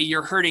 hey,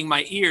 you're hurting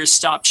my ears,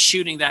 stop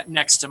shooting that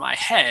next to my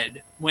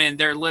head, when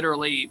they're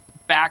literally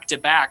back to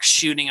back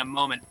shooting a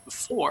moment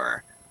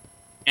before.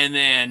 And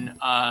then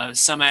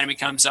some enemy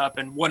comes up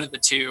and one of the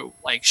two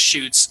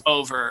shoots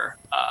over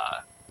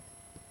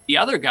the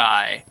other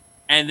guy.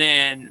 And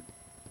then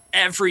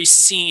every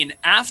scene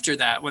after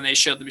that, when they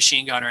showed the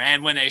machine gunner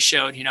and when they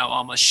showed,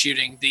 almost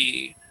shooting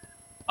the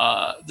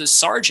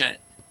sergeant,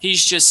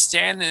 he's just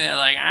standing there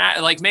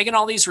like making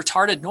all these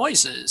retarded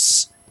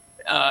noises,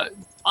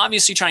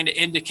 obviously trying to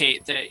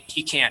indicate that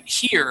he can't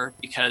hear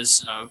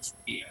because of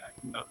the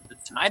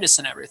tinnitus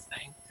and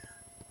everything.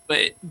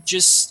 But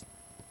just,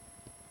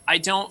 I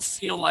don't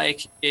feel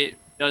like it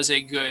does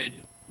a good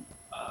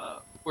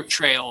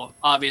portrayal,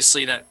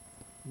 obviously, that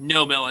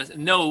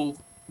no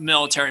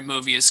military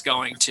movie is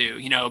going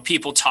to.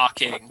 People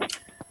talking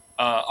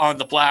on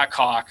the Black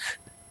Hawk,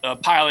 the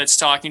pilots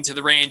talking to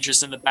the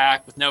Rangers in the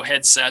back with no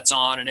headsets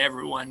on, and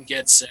everyone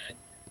gets it.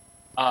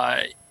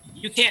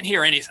 You can't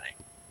hear anything.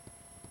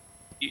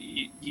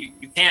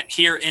 You can't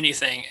hear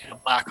anything in a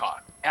Black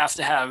Hawk. You have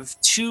to have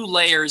 2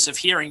 layers of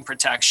hearing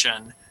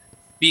protection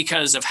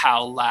because of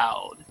how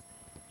loud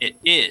it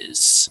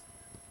is.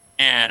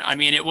 And I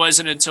mean, it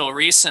wasn't until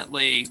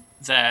recently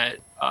that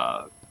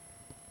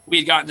we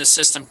had gotten this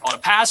system called a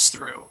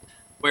pass-through,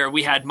 where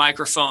we had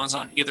microphones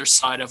on either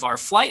side of our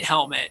flight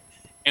helmet,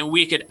 and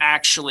we could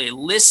actually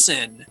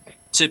listen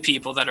to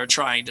people that are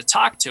trying to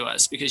talk to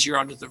us, because you're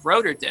under the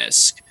rotor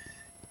disc.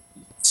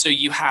 So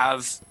you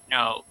have,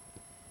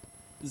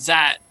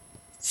 that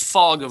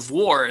fog of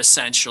war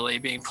essentially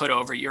being put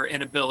over your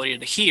inability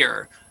to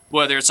hear,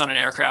 whether it's on an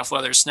aircraft,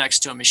 whether it's next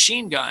to a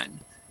machine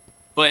gun.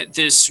 But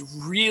this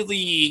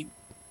really,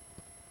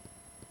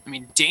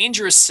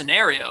 dangerous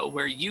scenario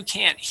where you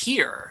can't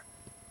hear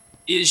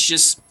is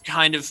just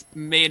kind of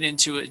made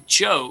into a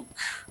joke.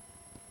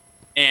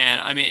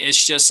 And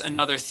it's just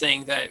another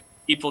thing that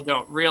people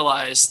don't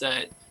realize,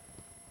 that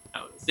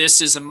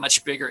this is a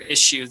much bigger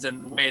issue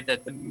than the way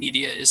that the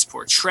media is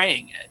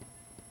portraying it.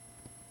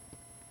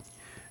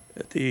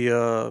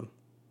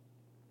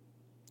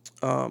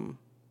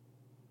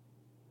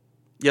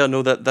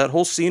 That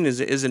whole scene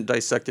isn't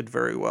dissected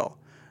very well.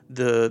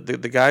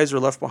 The guys are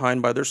left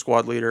behind by their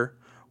squad leader,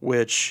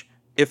 which,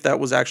 if that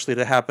was actually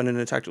to happen in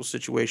a tactical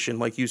situation,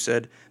 like you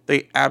said,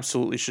 they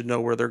absolutely should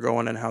know where they're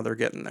going and how they're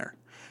getting there.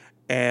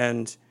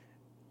 And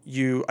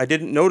I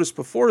didn't notice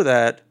before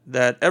that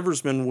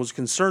Eversman was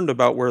concerned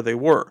about where they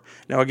were.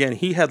 Now, again,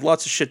 he had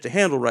lots of shit to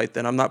handle right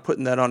then. I'm not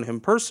putting that on him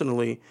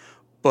personally,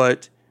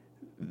 but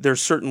there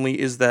certainly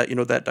is that,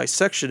 that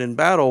dissection in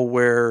battle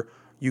where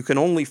you can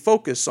only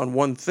focus on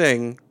one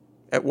thing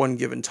at one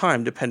given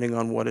time, depending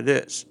on what it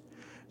is.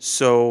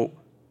 So,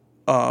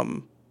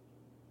 and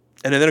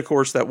then, of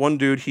course, that one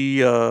dude,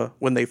 he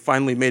when they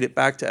finally made it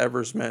back to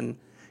Eversman,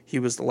 he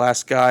was the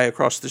last guy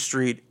across the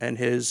street, and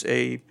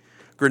a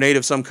grenade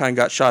of some kind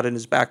got shot in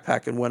his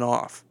backpack and went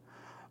off.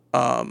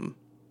 And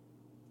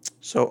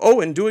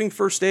doing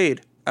first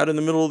aid out in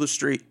the middle of the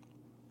street,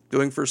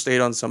 doing first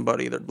aid on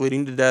somebody. They're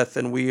bleeding to death,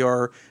 and we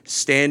are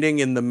standing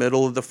in the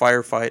middle of the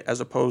firefight, as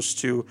opposed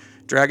to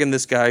dragging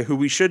this guy who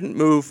we shouldn't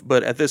move,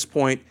 but at this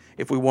point,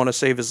 if we want to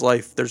save his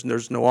life,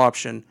 there's no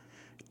option,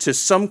 to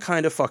some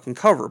kind of fucking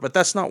cover. But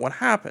that's not what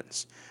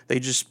happens. They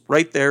just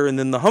right there, and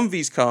then the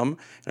Humvees come,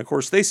 and of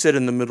course they sit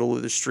in the middle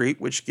of the street,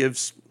 which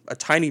gives a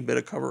tiny bit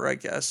of cover, I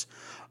guess.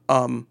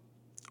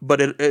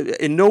 But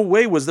in no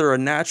way was there a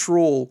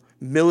natural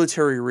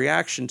military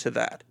reaction to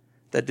that.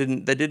 That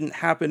didn't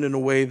happen in a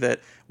way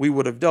that we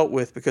would have dealt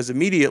with, because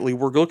immediately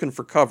we're looking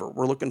for cover.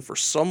 We're looking for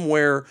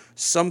somewhere,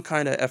 some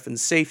kind of effing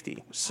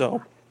safety.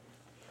 So,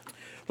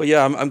 but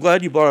yeah, I'm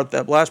glad you brought up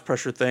that blast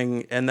pressure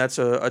thing, and that's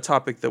a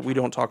topic that we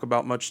don't talk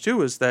about much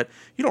too, is that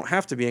you don't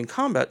have to be in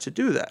combat to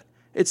do that.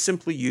 It's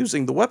simply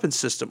using the weapon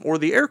system or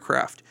the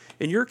aircraft,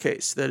 in your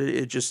case, that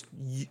it just,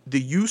 the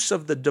use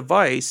of the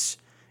device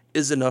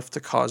is enough to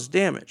cause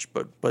damage,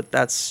 but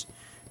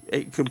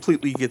it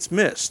completely gets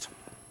missed.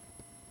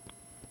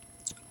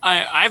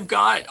 I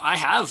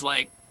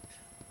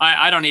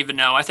don't even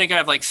know. I think I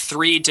have like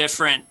 3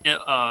 different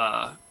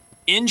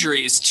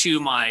injuries to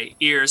my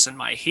ears and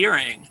my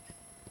hearing.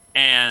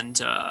 And,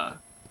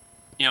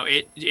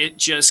 it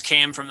just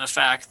came from the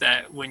fact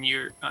that when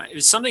you're,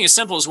 it's something as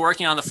simple as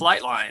working on the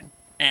flight line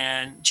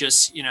and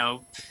just,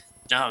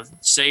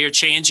 say you're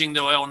changing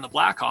the oil in the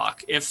Black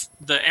Hawk. If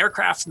the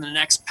aircraft in the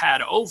next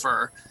pad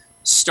over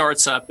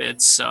starts up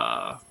its,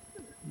 call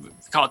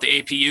it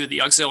the APU,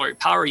 the auxiliary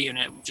power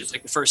unit, which is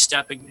like the first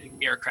step in getting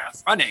the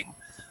aircraft running.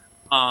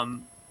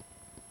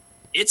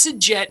 It's a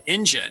jet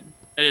engine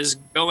that is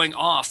going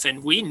off,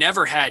 and we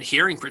never had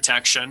hearing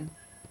protection.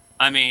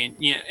 I mean,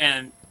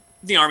 and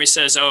the Army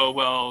says, oh,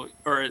 well,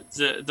 or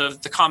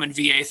the common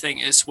VA thing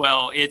is,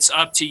 well, it's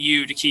up to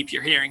you to keep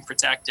your hearing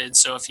protected.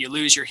 So if you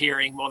lose your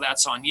hearing, well,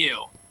 that's on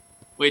you,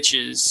 which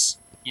is,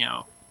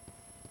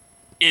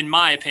 in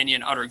my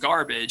opinion, utter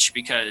garbage,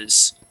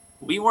 because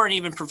we weren't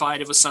even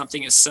provided with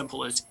something as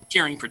simple as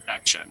hearing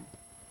protection.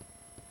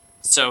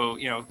 So,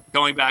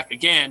 going back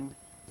again,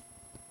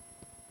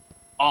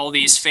 all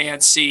these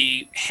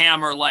fancy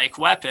hammer-like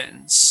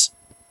weapons,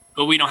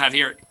 but we don't have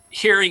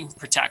hearing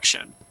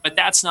protection. But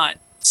that's not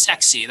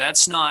sexy.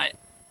 That's not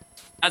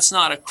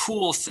a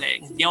cool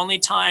thing. The only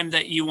time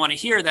that you want to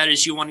hear that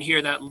is you want to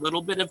hear that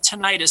little bit of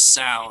tinnitus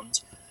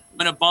sound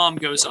when a bomb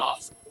goes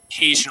off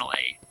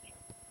occasionally.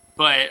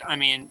 But, I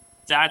mean,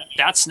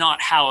 that's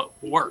not how it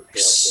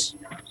works.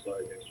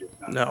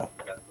 No,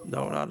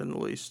 not in the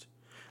least.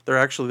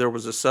 There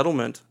was a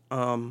settlement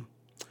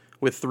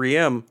with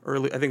 3M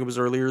I think it was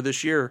earlier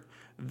this year,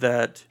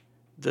 that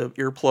the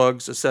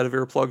earplugs, a set of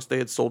earplugs they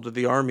had sold to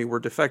the Army, were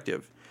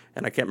defective,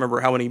 and I can't remember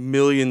how many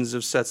millions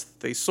of sets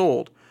that they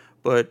sold.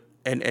 But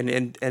and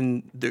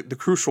the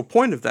crucial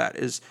point of that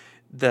is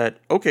that,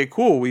 okay,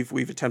 cool,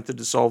 we've attempted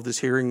to solve this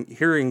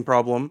hearing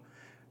problem,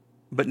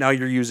 but now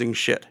you're using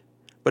shit.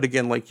 But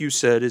again, like you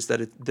said, is that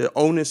the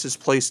onus is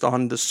placed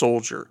on the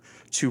soldier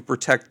to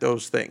protect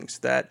those things.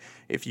 That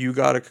if you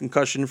got a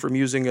concussion from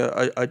using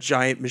a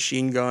giant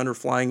machine gun or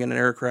flying in an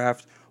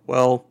aircraft,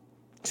 well,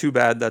 too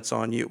bad, that's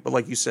on you. But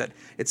like you said,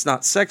 it's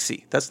not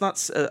sexy. That's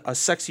not a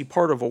sexy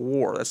part of a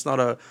war. That's not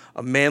a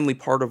manly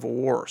part of a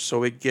war.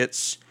 So it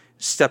gets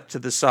stepped to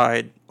the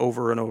side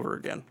over and over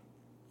again.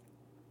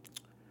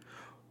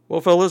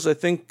 Well, fellas, I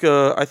think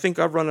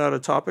I've run out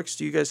of topics.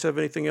 Do you guys have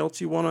anything else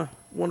you want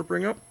to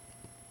bring up?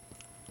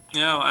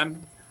 No, I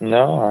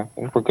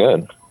think we're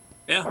good.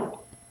 Yeah.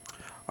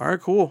 All right,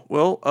 cool.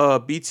 Well,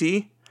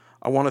 BT,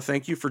 I want to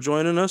thank you for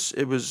joining us.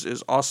 It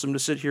was awesome to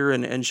sit here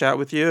and chat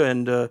with you,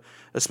 and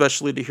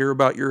especially to hear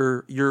about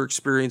your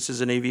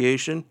experiences in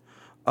aviation.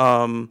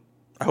 I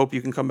hope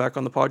you can come back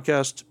on the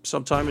podcast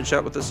sometime and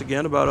chat with us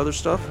again about other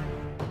stuff.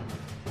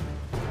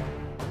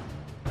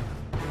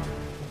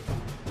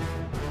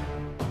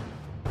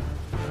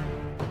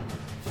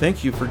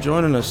 Thank you for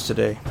joining us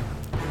today.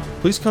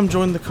 Please come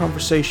join the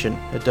conversation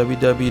at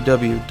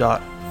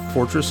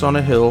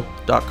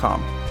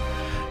www.fortressonahill.com.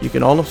 You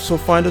can also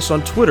find us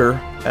on Twitter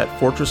at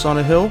Fortress on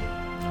a Hill,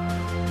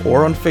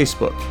 or on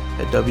Facebook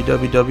at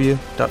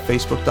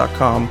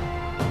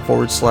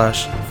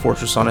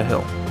www.facebook.com/Fortress on a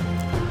Hill.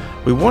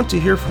 We want to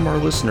hear from our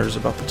listeners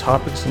about the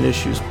topics and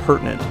issues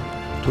pertinent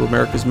to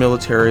America's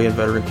military and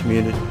veteran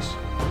communities.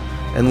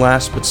 And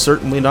last but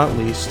certainly not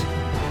least,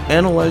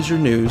 analyze your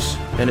news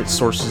and its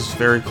sources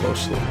very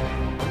closely.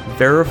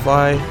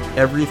 Verify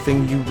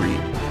everything you read,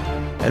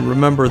 and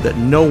remember that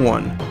no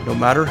one, no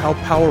matter how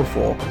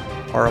powerful,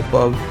 are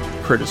above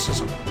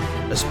criticism,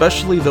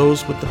 especially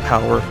those with the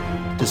power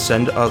to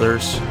send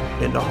others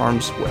into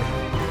harm's way.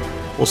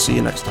 We'll see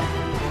you next time.